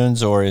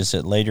afternoons, or is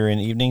it later in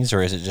evenings,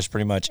 or is it just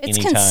pretty much It's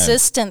any time?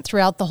 consistent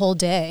throughout the whole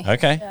day.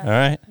 Okay, all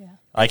right. Yeah.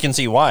 I can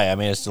see why. I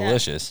mean, it's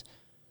delicious.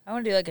 I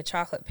want to do like a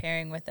chocolate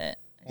pairing with it.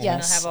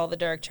 Yes. I'll have all the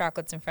dark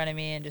chocolates in front of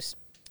me and just.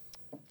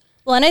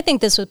 Well, and I think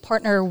this would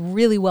partner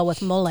really well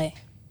with mole.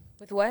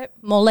 With what?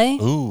 Mole.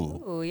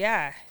 Ooh, Ooh,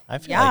 yeah. I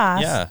feel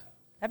like, Yes. yeah.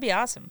 That'd be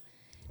awesome.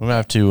 We're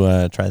going to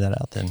have to try that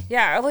out then.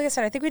 Yeah, like I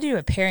said, I think we do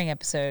a pairing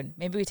episode.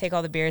 Maybe we take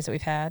all the beers that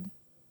we've had.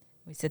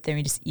 We sit there and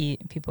we just eat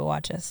and people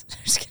watch us.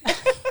 Just kidding.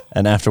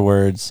 And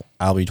afterwards,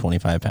 I'll be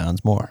 25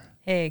 pounds more.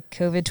 Hey,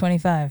 COVID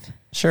 25.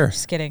 Sure.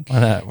 Just kidding. Why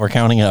not? We're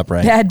counting up,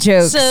 right? Bad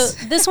jokes. So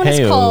this one is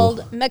Hey-o.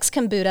 called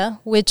Mexican Buddha,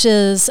 which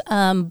is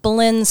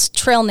Belin's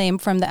trail name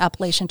from the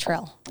Appalachian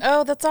Trail.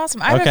 Oh, that's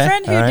awesome. I have Okay, a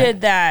friend who all right.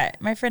 did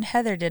that. My friend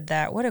Heather did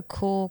that. What a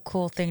cool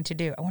thing to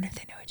do. I wonder if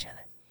they know each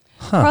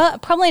other.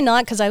 Probably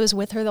not, because I was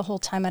with her the whole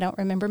time. I don't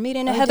remember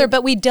meeting a Heather,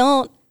 but we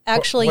don't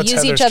actually What's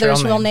use each Heather's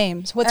other's trail real name?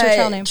 names. What's her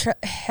trail name?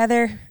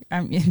 Heather.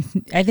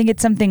 I think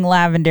it's something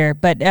lavender,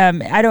 but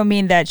I don't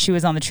mean that she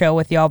was on the trail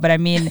with y'all, but I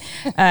mean,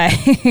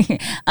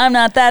 I'm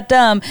not that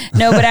dumb.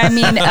 No, but I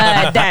mean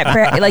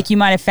that like you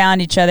might have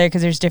found each other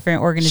because there's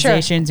different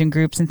organizations and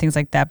groups and things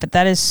like that. But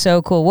that is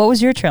so cool. What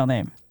was your trail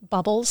name?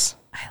 Bubbles.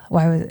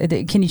 Why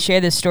was? Can you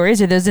share the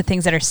stories, or those are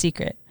things that are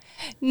secret?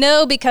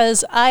 No,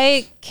 because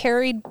I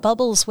carried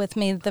Bubbles with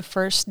me the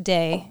first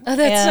day. Oh,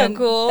 that's so and-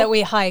 cool. That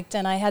we hiked,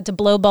 and I had to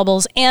blow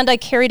bubbles. And I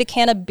carried a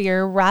can of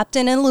beer wrapped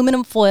in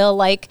aluminum foil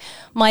like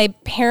my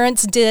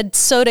parents did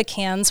soda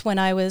cans when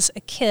I was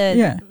a kid.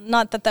 Yeah.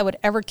 Not that would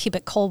ever keep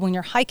it cold when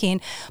you're hiking,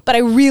 but I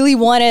really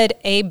wanted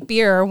a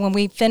beer when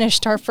we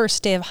finished our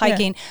first day of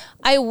hiking.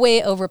 I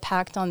way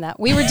overpacked on that.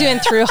 We were doing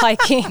through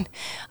hiking.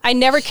 I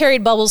never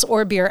carried Bubbles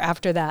or beer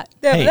after that.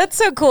 Yeah, Hey. that's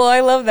so cool.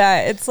 I love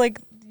that. It's like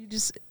you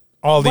just.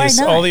 All Why the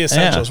not? all the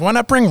essentials. Why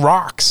not bring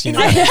rocks? It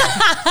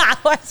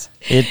That's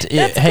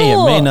hey,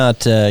 cool. it may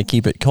not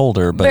keep it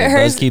colder, but But it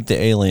hers- does keep the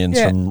aliens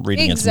Yeah. from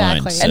reading Exactly.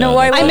 its minds. I know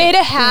why- I made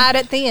a hat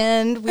at the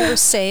end. We were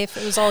safe.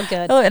 It was all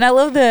good. Oh, and I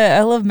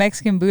love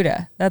Mexican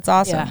Buddha. That's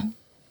awesome. Yeah.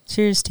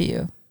 Cheers to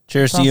you.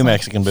 Cheers to That's you, awesome.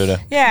 Mexican Buddha.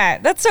 Yeah,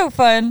 that's so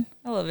fun.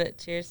 I love it.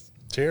 Cheers.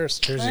 Cheers.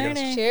 Cheers, you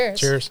guys. Cheers.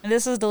 Cheers. And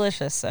this is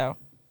delicious. So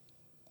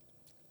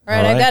All All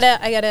right, All right.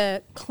 I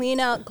gotta clean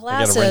out rinse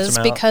glasses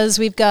them out. because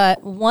we've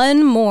got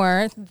one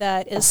more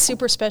that is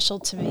super special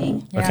to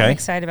me. Yeah, Okay. I'm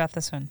excited about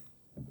this one.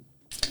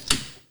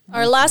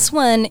 Our last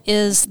one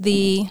is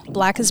the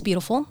Black is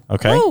Beautiful.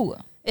 Okay. Ooh.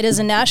 It is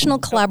a national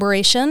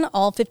collaboration.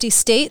 All 50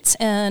 states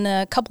and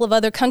a couple of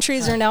other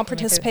countries are now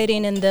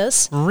participating in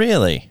this.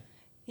 Really?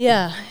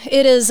 Yeah,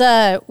 it is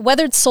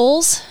Weathered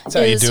Souls That's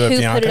how you is do it, who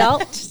put Bianca. it out.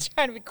 Just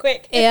trying to be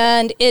quick.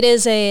 And it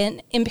is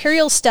an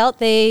imperial stout.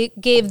 They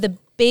gave the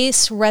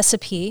base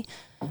recipe,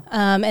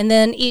 and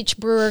then each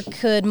brewer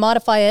could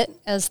modify it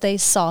as they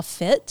saw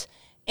fit.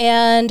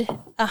 And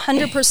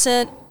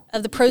 100%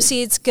 of the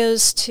proceeds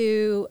goes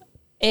to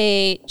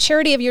a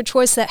charity of your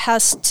choice that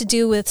has to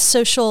do with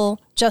social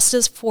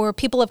justice for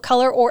people of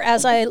color, or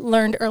as I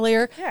learned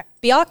earlier, Yeah.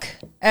 BIPOC?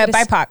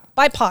 BIPOC.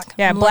 BIPOC.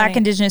 Yeah, I'm Black learning.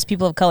 Indigenous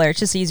people of color. It's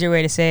just an easier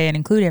way to say and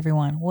include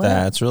everyone. What?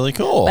 That's really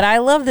cool. But I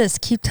love this.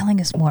 Keep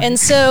telling us more. And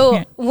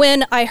so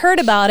when I heard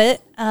about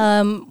it,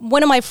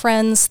 one of my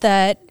friends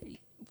that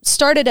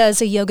started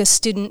as a yoga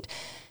student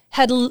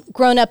had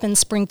grown up in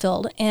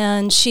Springfield,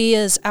 and she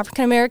is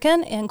African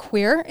American and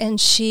queer,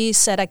 and she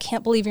said, I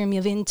can't believe you're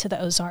moving to the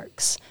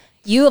Ozarks.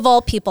 You of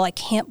all people, I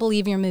can't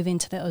believe you're moving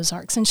to the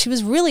Ozarks. And she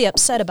was really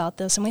upset about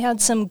this, and we had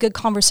some good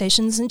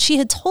conversations, and she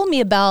had told me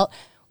about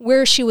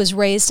where she was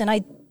raised, and I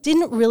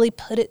didn't really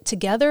put it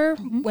together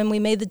when we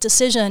made the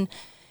decision.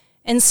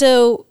 And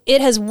so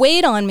it has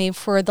weighed on me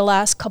for the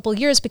last couple of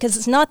years because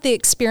it's not the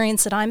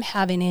experience that I'm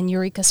having in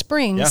Eureka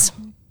Springs.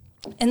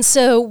 Yeah. And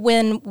so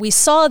when we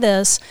saw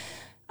this,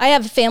 I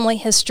have a family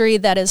history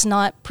that is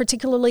not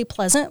particularly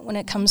pleasant when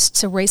it comes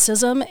to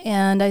racism.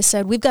 And I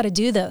said, we've got to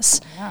do this.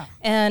 Yeah.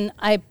 And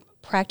I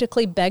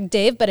practically begged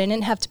Dave, but I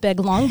didn't have to beg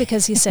long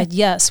because he said,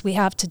 yes, we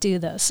have to do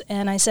this.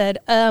 And I said,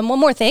 one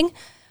more thing.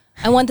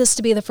 I want this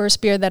to be the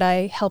first beer that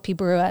I help you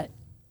brew at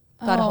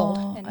God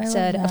Hold. And I he love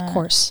said, that. of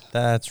course.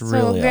 That's so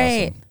really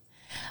great. awesome.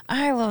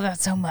 I love that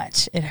so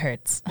much. It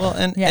hurts. Well,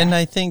 and Yeah. and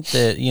I think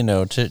that, you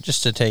know, to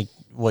take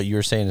what you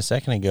were saying a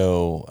second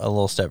ago a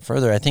little step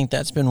further, I think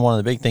that's been one of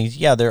the big things.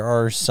 Yeah, there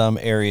are some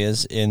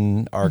areas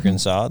in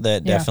Arkansas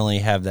that Yeah. definitely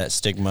have that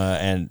stigma,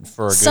 and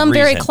for a good Some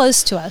very reason.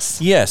 close to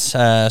us. Yes,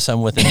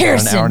 some within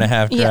about an hour and a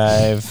half Yeah.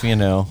 drive, you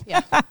know.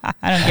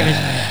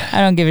 I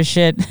don't give a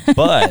shit.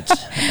 But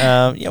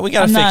yeah, we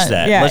got to fix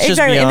that. Yeah, Let's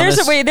exactly. just And be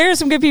there's honest. there are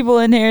some good people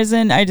in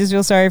Harrison. I just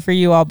feel sorry for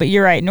you all, but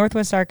you're right.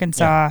 Northwest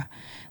Arkansas,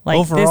 like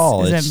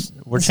Overall, this is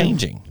we're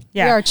changing.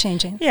 Yeah. We are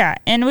changing. Yeah,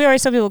 and we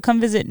always tell people, come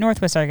visit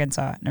Northwest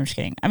Arkansas. No, I'm just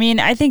kidding. I mean,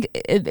 I think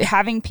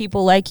having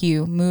people like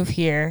you move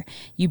here,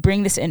 you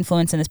bring this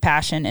influence and this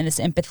passion and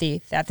this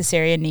empathy that this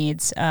area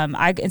needs.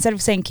 Instead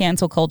of saying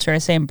cancel culture, I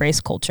say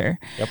embrace culture.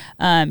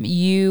 Yep.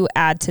 You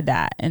add to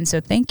that. And so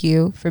thank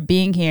you for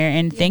being here,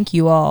 and thank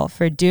you all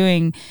for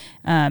doing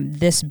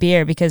this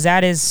beer, because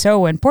that is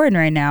so important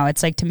right now.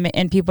 It's like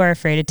and people are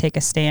afraid to take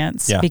a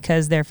stance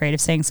because they're afraid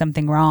of saying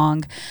something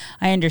wrong.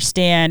 I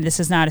understand this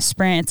is not a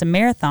sprint, it's a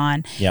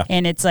marathon. Yeah.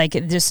 And it's like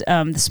just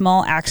the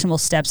small actionable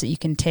steps that you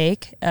can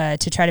take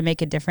to try to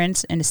make a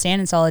difference and to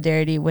stand in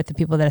solidarity with the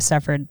people that have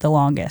suffered the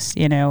longest,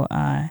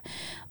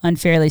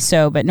 unfairly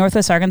so. But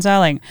Northwest Arkansas,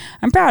 like,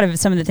 I'm proud of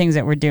some of the things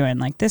that we're doing.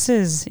 Like, this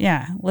is,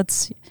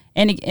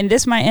 and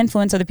this might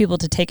influence other people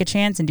to take a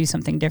chance and do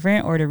something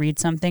different, or to read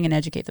something and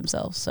educate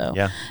themselves. So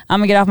Yeah. I'm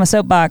gonna get off my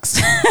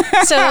soapbox.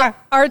 So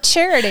our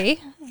charity,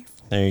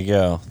 There you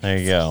go. There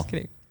you go.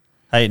 kidding.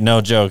 Hey,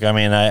 no joke. I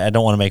mean, I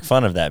don't want to make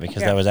fun of that,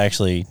 because that was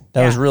actually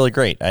was really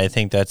great. I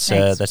think that's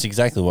Thanks.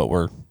 exactly what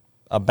we're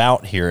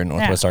about here in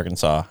Northwest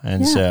Arkansas.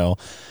 And Yeah. so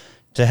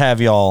to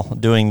have y'all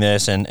doing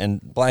this, and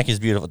Black is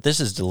Beautiful. This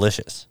is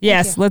delicious.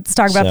 Yes, let's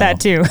talk about So- that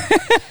too.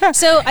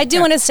 so I do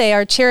want to say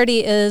our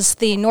charity is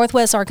the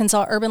Northwest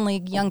Arkansas Urban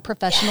League Young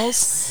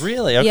Professionals.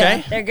 Really? Okay.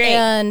 Yeah. They're great.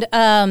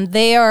 And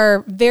they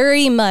are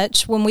very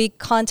much, when we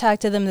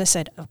contacted them, they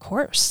said, of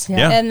course.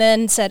 Yeah. And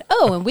then said,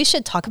 oh, and we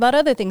should talk about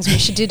other things we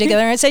should do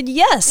together. And I said,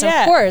 yes,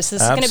 Yeah. of course.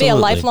 This is going to be a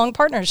Absolutely. lifelong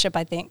partnership,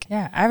 I think.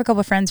 Yeah, I have a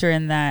couple of friends who are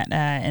in that,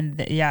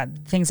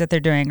 things that they're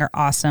doing are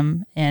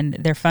awesome, and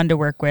they're fun to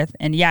work with.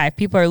 And yeah, if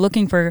people are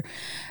looking for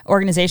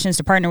organizations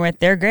to partner with,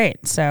 they're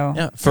great. So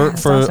Yeah, for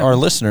that's for our awesome.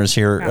 listeners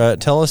here,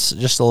 tell us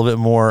just a little bit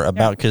more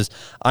about, because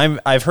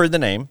I've heard the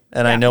name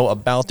and I Yeah. know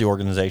about the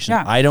organization.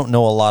 Yeah. I don't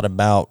know a lot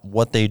about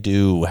what they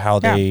do, how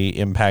Yeah. they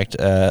impact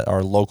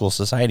our local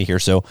society here.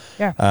 So,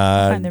 Yeah,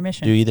 I'll find their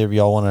mission. do either of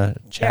y'all want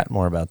to chat Yeah.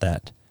 more about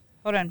that?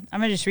 Hold on,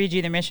 I'm gonna just read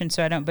you the mission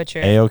so I don't butcher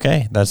it.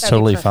 Okay, that's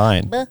totally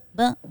fine. We'll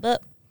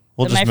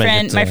But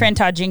just my friend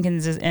Todd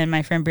Jenkins and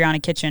my friend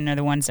Brianna Kitchen are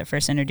the ones that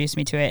first introduced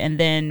me to it, and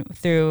then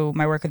through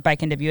my work with Bike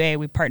NWA,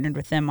 we partnered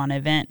with them on an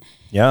event.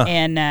 Yeah.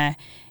 And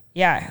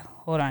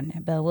hold on,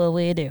 but what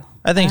will you do?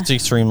 I think it's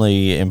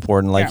extremely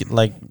important. Like Yeah.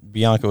 like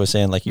Bianca was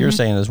saying, like you're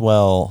saying as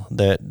well,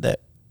 that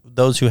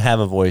those who have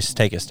a voice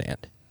take a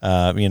stand.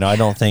 I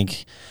don't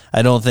think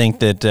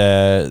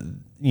that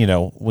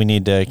we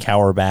need to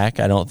cower back.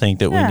 I don't think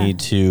that Yeah. we need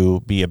to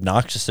be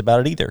obnoxious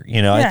about it either. I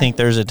Yeah. think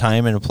there's a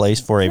time and a place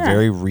for a Yeah.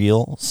 very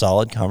real,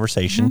 solid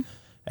conversation.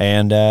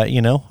 And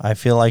I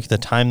feel like the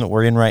time that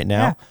we're in right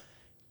now,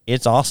 Yeah.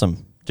 it's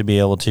awesome to be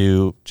able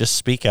to just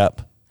speak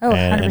up Oh,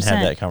 and 100%.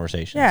 have that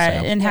conversation.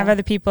 Yeah, So. and have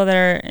other people that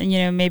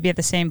are, maybe at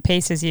the same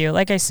pace as you.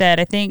 Like I said,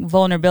 I think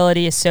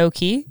vulnerability is so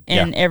key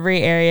in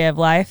every area of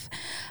life.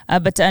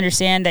 But to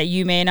understand that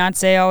you might not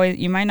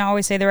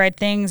always say the right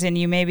things, and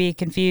you may be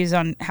confused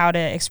on how to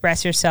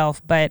express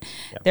yourself, but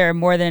there are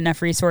more than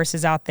enough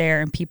resources out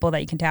there and people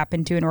that you can tap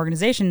into in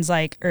organizations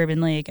like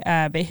Urban League.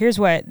 But here's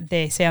what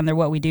they say on their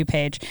What We Do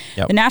page.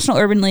 Yep. The National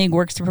Urban League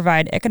works to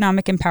provide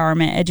economic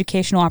empowerment,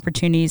 educational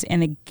opportunities,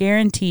 and the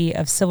guarantee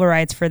of civil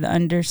rights for the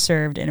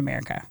underserved in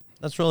America.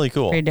 That's really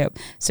cool. Pretty dope.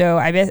 So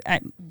I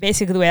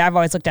basically the way I've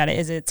always looked at it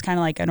is it's kind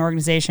of like an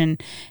organization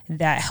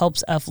that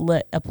helps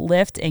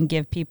uplift and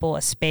give people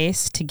a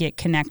space to get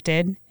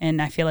connected.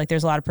 And I feel like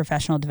there's a lot of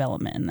professional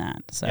development in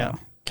that. So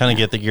kind of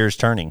get the gears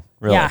turning.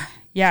 Really.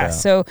 Yeah.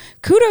 So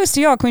kudos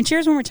to y'all. Can we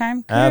cheers one more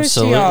time? Kudos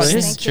Absolutely. to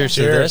y'all. Cheers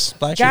to this.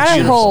 Black Sheep Gotta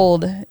Shooters.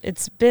 hold.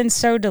 It's been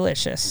so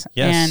delicious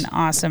and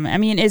awesome. I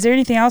mean, is there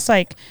anything else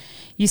like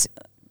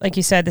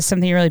you said, this is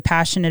something you're really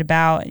passionate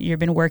about. You've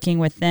been working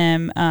with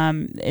them.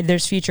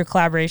 There's future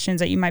collaborations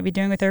that you might be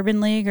doing with Urban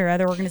League or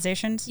other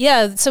organizations?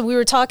 Yeah, so we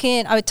were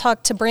talking, I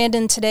talked to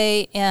Brandon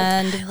today,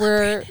 and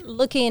we're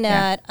looking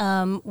at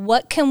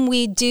what can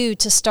we do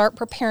to start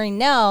preparing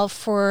now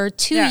for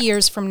 2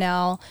 years from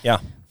now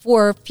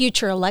for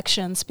future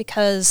elections,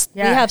 because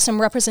we have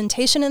some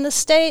representation in the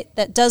state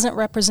that doesn't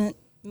represent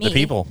me. The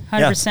people.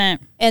 100%.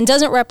 And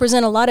doesn't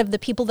represent a lot of the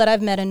people that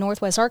I've met in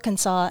Northwest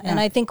Arkansas. And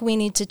I think we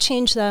need to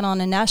change that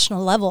on a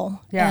national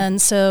level. Yeah. And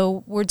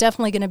so we're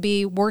definitely going to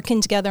be working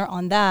together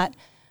on that.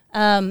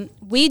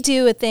 We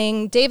do a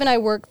thing, Dave and I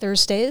work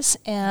Thursdays,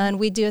 and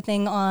we do a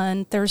thing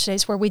on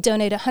Thursdays where we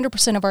donate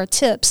 100% of our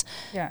tips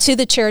to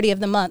the charity of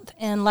the month.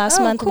 And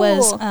last month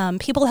was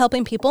People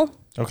Helping People.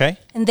 Okay.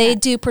 And they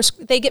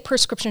they get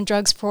prescription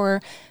drugs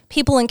for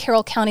people in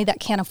Carroll County that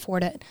can't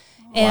afford it.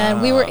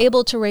 And we were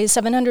able to raise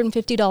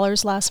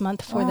 $750 last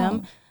month for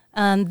them.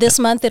 This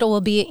month it will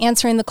be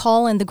Answering the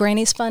Call and the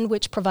Grannies Fund,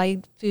 which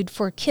provide food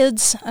for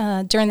kids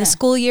during the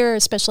school year,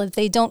 especially if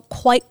they don't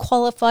quite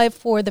qualify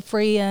for the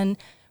free and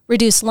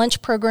reduced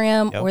lunch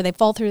program or they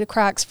fall through the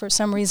cracks for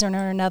some reason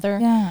or another.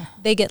 Yeah.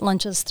 They get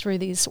lunches through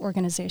these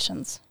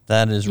organizations.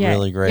 That is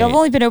really great. Y'all have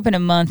only been open a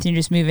month and you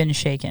just move in and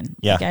shaking.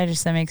 Yeah.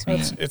 That makes me...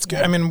 It's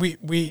good. I mean,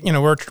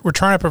 we're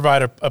trying to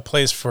provide a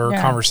place for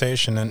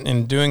conversation,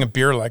 and doing a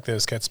beer like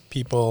this gets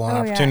people an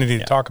opportunity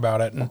to talk about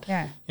it. And,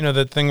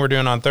 the thing we're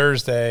doing on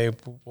Thursday,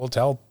 we'll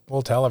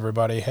tell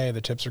everybody, hey,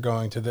 the tips are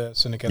going to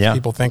this, and it gets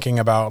people thinking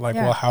about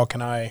well, how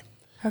can I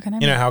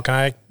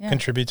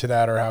contribute to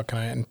that, or how can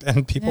I,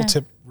 and people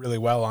tip really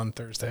well on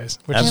Thursdays,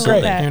 which is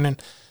great.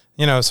 And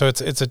so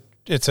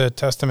it's a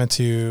testament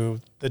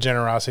to the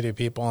generosity of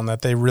people, and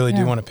that they really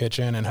do want to pitch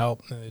in and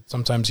help.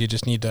 Sometimes you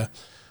just need to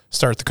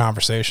start the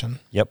conversation.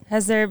 Yep.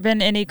 Has there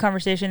been any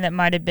conversation that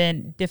might have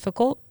been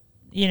difficult,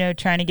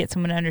 trying to get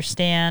someone to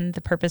understand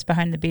the purpose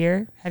behind the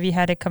beer? Have you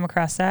had to come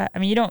across that? I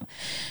mean, you don't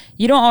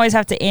always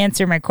have to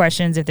answer my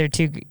questions if they're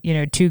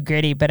too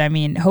gritty, but I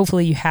mean,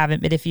 hopefully you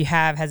haven't. But if you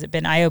have, has it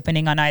been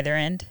eye-opening on either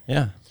end?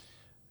 Yeah.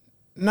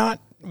 Not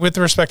with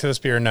respect to this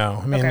beer, no.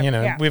 I mean,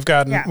 we've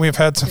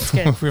had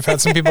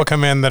some people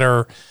come in that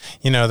are,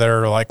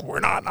 like,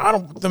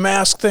 the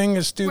mask thing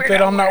is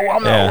stupid. I'm not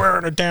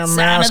wearing a damn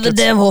mask. Sign of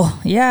the devil.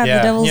 Yeah,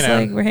 the devil's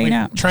like, we're hanging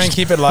out. Try and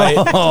keep it light.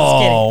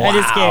 I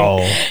just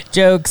kidding.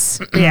 Jokes.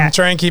 Yeah.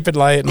 Try and keep it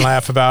light and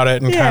laugh about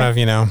it, and kind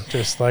of,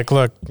 just like,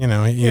 look,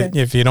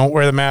 if you don't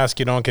wear the mask,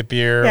 you don't get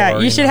beer. Yeah,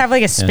 you should have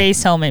like a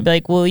space helmet. Be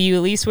like, will you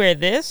at least wear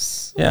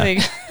this? Yeah. Like,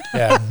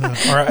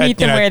 or meet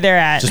them where they're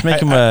at. Just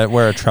make them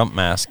wear a Trump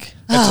mask.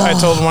 I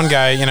told one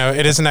guy,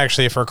 it isn't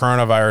actually for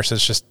coronavirus.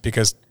 It's just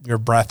because your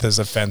breath is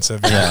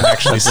offensive. And you can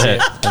actually see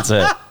it. That's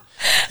it.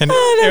 And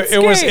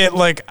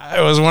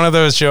it was one of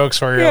those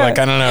jokes where you're like,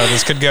 I don't know,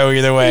 this could go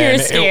either way. You're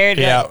and scared.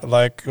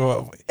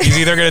 He's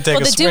either going to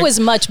take the dude was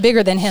much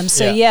bigger than him,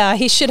 so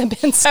he should have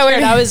been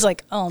scared. I was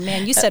like, oh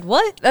man, you said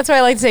what? That's why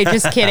I like to say,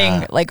 just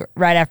kidding, like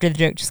right after the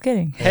joke, just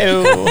kidding.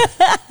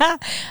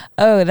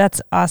 Oh,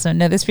 that's awesome.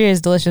 No, this beer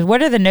is delicious.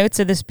 What are the notes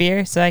of this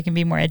beer so I can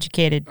be more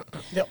educated?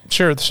 Yep,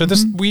 sure. So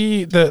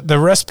the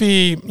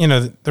recipe,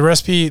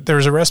 there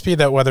was a recipe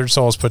that Weathered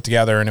Souls put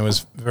together, and it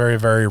was very,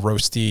 very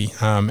roasty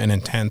and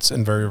intense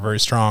and very, very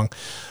strong.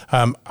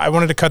 I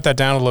wanted to cut that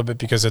down a little bit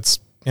because it's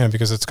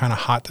kind of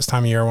hot this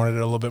time of year. I wanted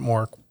it a little bit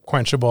more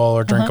quenchable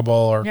or drinkable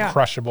or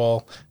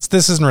crushable.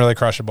 This isn't really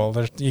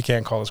crushable. You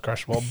can't call this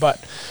crushable, but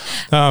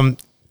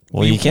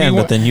well, you can,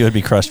 but then you would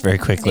be crushed very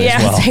quickly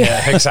as well.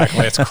 Yeah,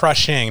 exactly. It's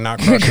crushing, not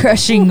crushable.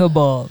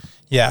 Crushingable.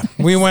 Yeah,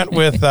 we went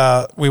with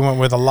a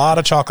lot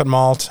of chocolate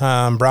malt,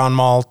 brown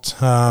malt,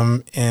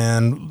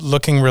 and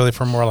looking really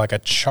for more like a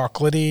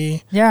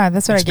chocolatey. Yeah,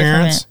 that's what experience.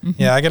 I get from it.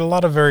 Mm-hmm. Yeah, I get a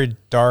lot of very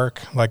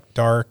dark, like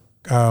a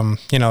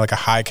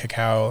high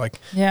cacao,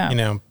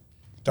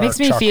 dark makes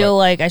me chocolate. feel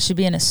like I should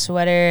be in a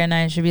sweater and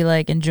I should be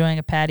like enjoying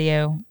a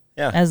patio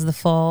as the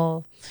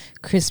fall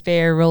crisp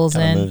air rolls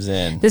in. Moves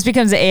in. This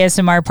becomes the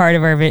ASMR part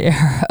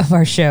of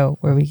our show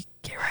where we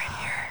get right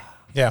here.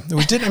 Yeah,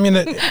 we did. I mean,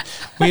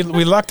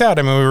 we lucked out.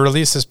 I mean, we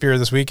released this beer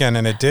this weekend,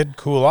 and it did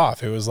cool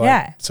off. It was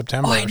like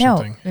September or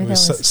something. It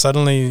was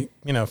suddenly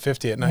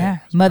 50 at night. Yeah,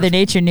 Mother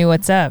Nature knew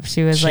what's up.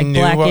 She was like,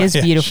 "Black is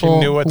beautiful. She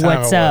knew what time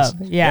what's it up?"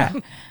 was. Yeah.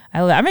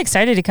 I'm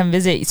excited to come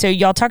visit. So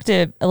y'all talked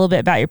a little bit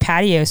about your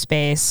patio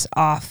space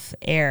off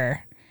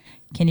air.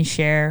 Can you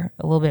share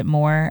a little bit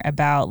more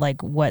about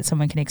like what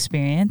someone can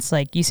experience?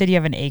 Like you said, you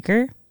have an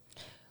acre.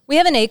 We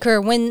have an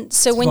acre. When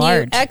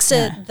large. you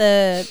exit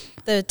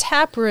the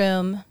tap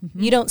room,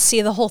 you don't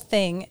see the whole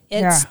thing.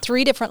 It's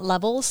 3 different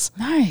levels.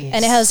 Nice.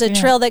 And it has a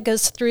trail that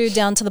goes through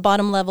down to the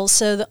bottom level.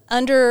 So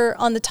on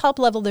the top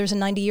level, there's a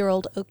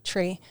 90-year-old oak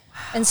tree.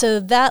 And so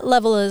that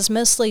level is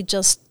mostly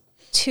just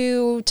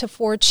 2 to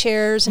 4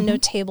 chairs and no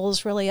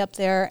tables really up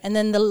there. And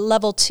then the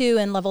level 2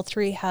 and level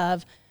 3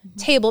 have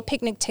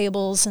picnic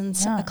tables and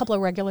a couple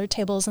of regular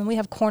tables. And we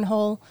have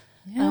cornhole.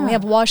 We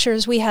have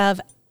washers. We have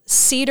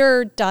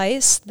cedar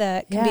dice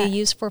that can be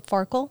used for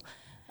Farkle.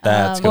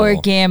 That's cool. Or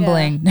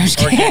gambling. Yeah. No, just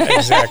kidding.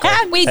 Exactly.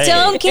 We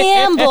don't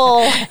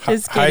gamble.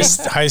 Just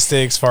kidding. High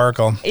stakes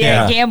Farkle.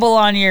 Yeah, gamble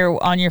on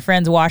your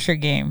friend's washer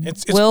game.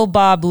 Will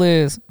Bob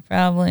lose?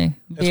 Probably.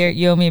 Beer.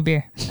 You owe me a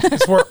beer.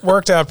 It's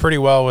worked out pretty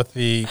well with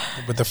the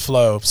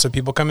flow. So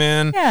people come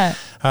in. Yeah.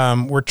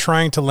 We're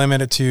trying to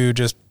limit it to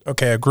just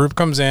a group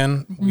comes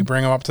in, we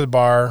bring them up to the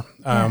bar,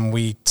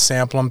 we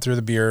sample them through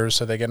the beers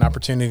so they get an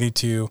opportunity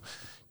to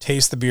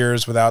taste the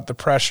beers without the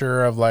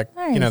pressure of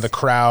the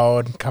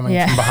crowd coming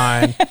from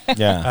behind.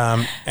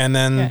 And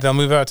then they'll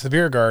move out to the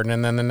beer garden,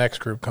 and then the next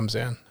group comes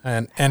in,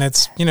 and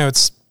it's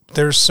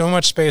there's so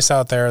much space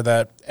out there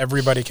that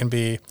everybody can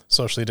be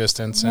socially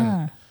distanced,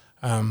 and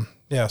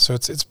so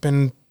it's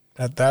been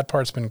that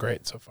part's been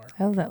great so far.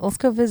 I love that. Let's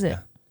go visit.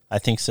 I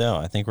think so.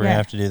 I think we're gonna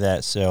have to do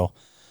that. So.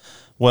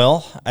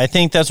 Well, I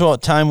think that's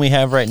what time we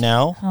have right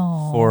now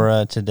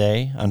for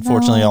today.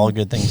 Unfortunately, all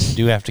good things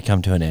do have to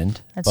come to an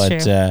end. That's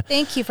true.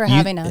 Thank you for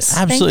having us.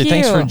 Absolutely.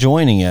 Thank you. Thanks for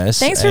joining us.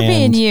 Thanks for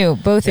being you,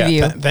 both of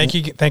you. Thank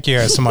you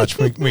guys so much.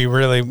 We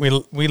really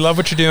love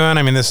what you're doing.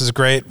 I mean, this is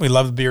great. We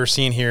love the beer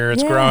scene here.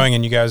 It's growing,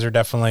 and you guys are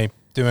definitely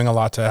doing a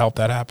lot to help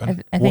that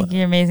happen. I think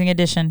you're an amazing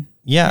addition.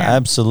 Yeah,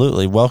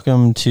 absolutely.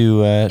 Welcome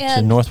to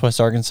Northwest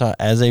Arkansas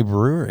as a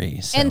brewery.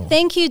 So. And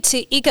thank you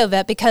to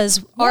EcoVet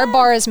because our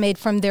bar is made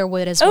from their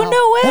wood as well.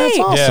 Oh, no way.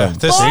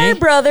 That's awesome. Bar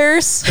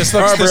Brothers. This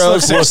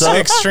looks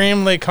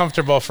extremely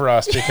comfortable for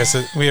us because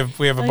we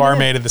have a bar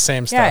made of the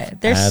same stuff. Yeah,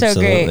 they're so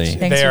great.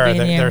 Thanks for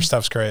being you. Their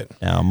stuff's great.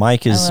 Now,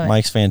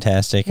 Mike's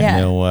fantastic.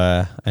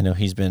 Yeah. I know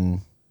he's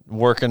been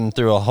working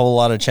through a whole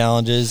lot of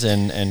challenges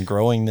and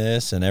growing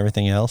this and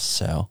everything else.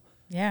 So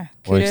yeah,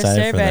 we're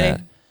excited for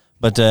that.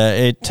 But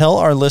tell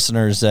our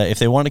listeners if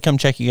they want to come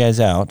check you guys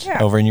out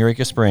over in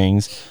Eureka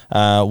Springs,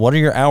 what are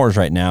your hours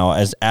right now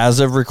as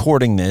of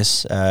recording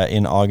this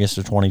in August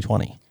of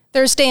 2020?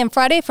 Thursday and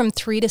Friday from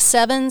 3 to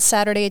 7,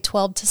 Saturday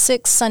 12 to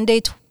 6,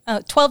 Sunday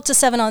 12 to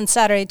 7 on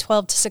Saturday,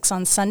 12 to 6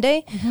 on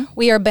Sunday.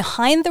 We are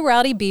behind the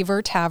Rowdy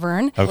Beaver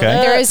Tavern. Okay.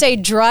 There is a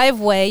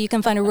driveway. You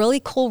can find a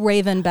really cool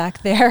raven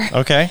back there.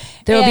 Okay.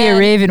 There will be a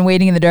raven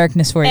waiting in the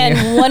darkness for you.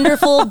 And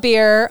wonderful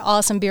beer,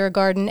 awesome beer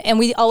garden. And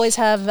we always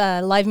have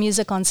live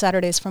music on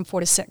Saturdays from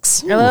 4 to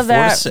 6. I love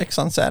that. 4 to 6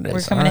 on Saturdays.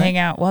 We're coming to hang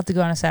out. We'll have to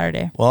go on a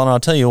Saturday. Well, and I'll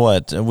tell you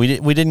what, we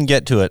didn't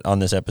get to it on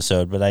this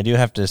episode, but I do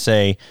have to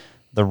say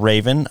the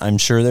raven, I'm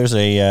sure there's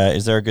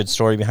is there a good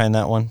story behind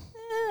that one?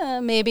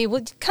 Maybe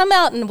we'll come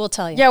out and we'll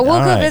tell you. Yeah,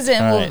 we'll go visit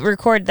and we'll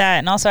record that.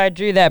 And also, I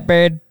drew that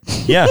bird.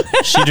 Yeah,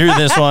 she drew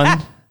this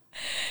one.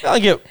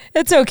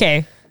 It's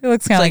okay. It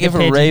looks kind of like if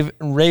a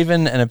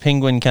raven and a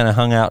penguin kind of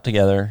hung out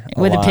together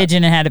with a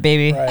pigeon and had a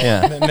baby. Right.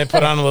 Yeah, and they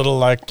put on a little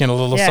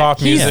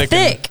soft music. He's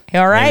thick.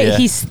 All right,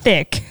 he's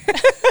thick.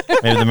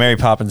 Maybe the Mary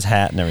Poppins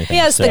hat and everything. He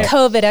has the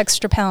COVID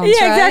extra pounds.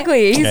 Yeah, right?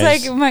 exactly. He's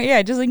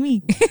like, just like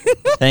me.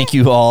 Thank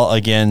you all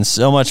again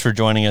so much for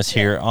joining us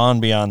here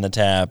on Beyond the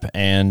Tap,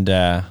 and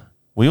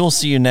we will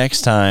see you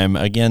next time.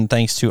 Again,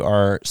 thanks to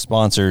our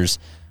sponsors,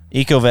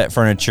 EcoVet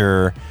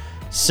Furniture,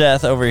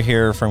 Seth over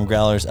here from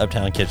Growler's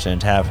Uptown Kitchen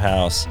and Tap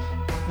House.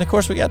 And of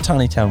course, we got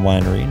Tawny Town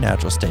Winery,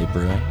 Natural State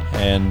Brewing.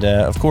 And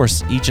of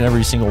course, each and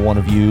every single one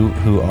of you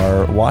who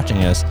are watching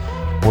us,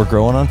 we're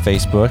growing on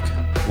Facebook.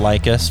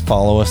 Like us,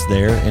 follow us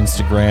there,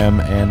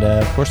 Instagram, and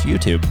of course,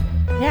 YouTube.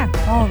 Yeah,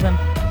 all of them.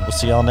 We'll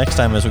see y'all next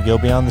time as we go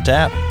Beyond the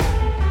Tap.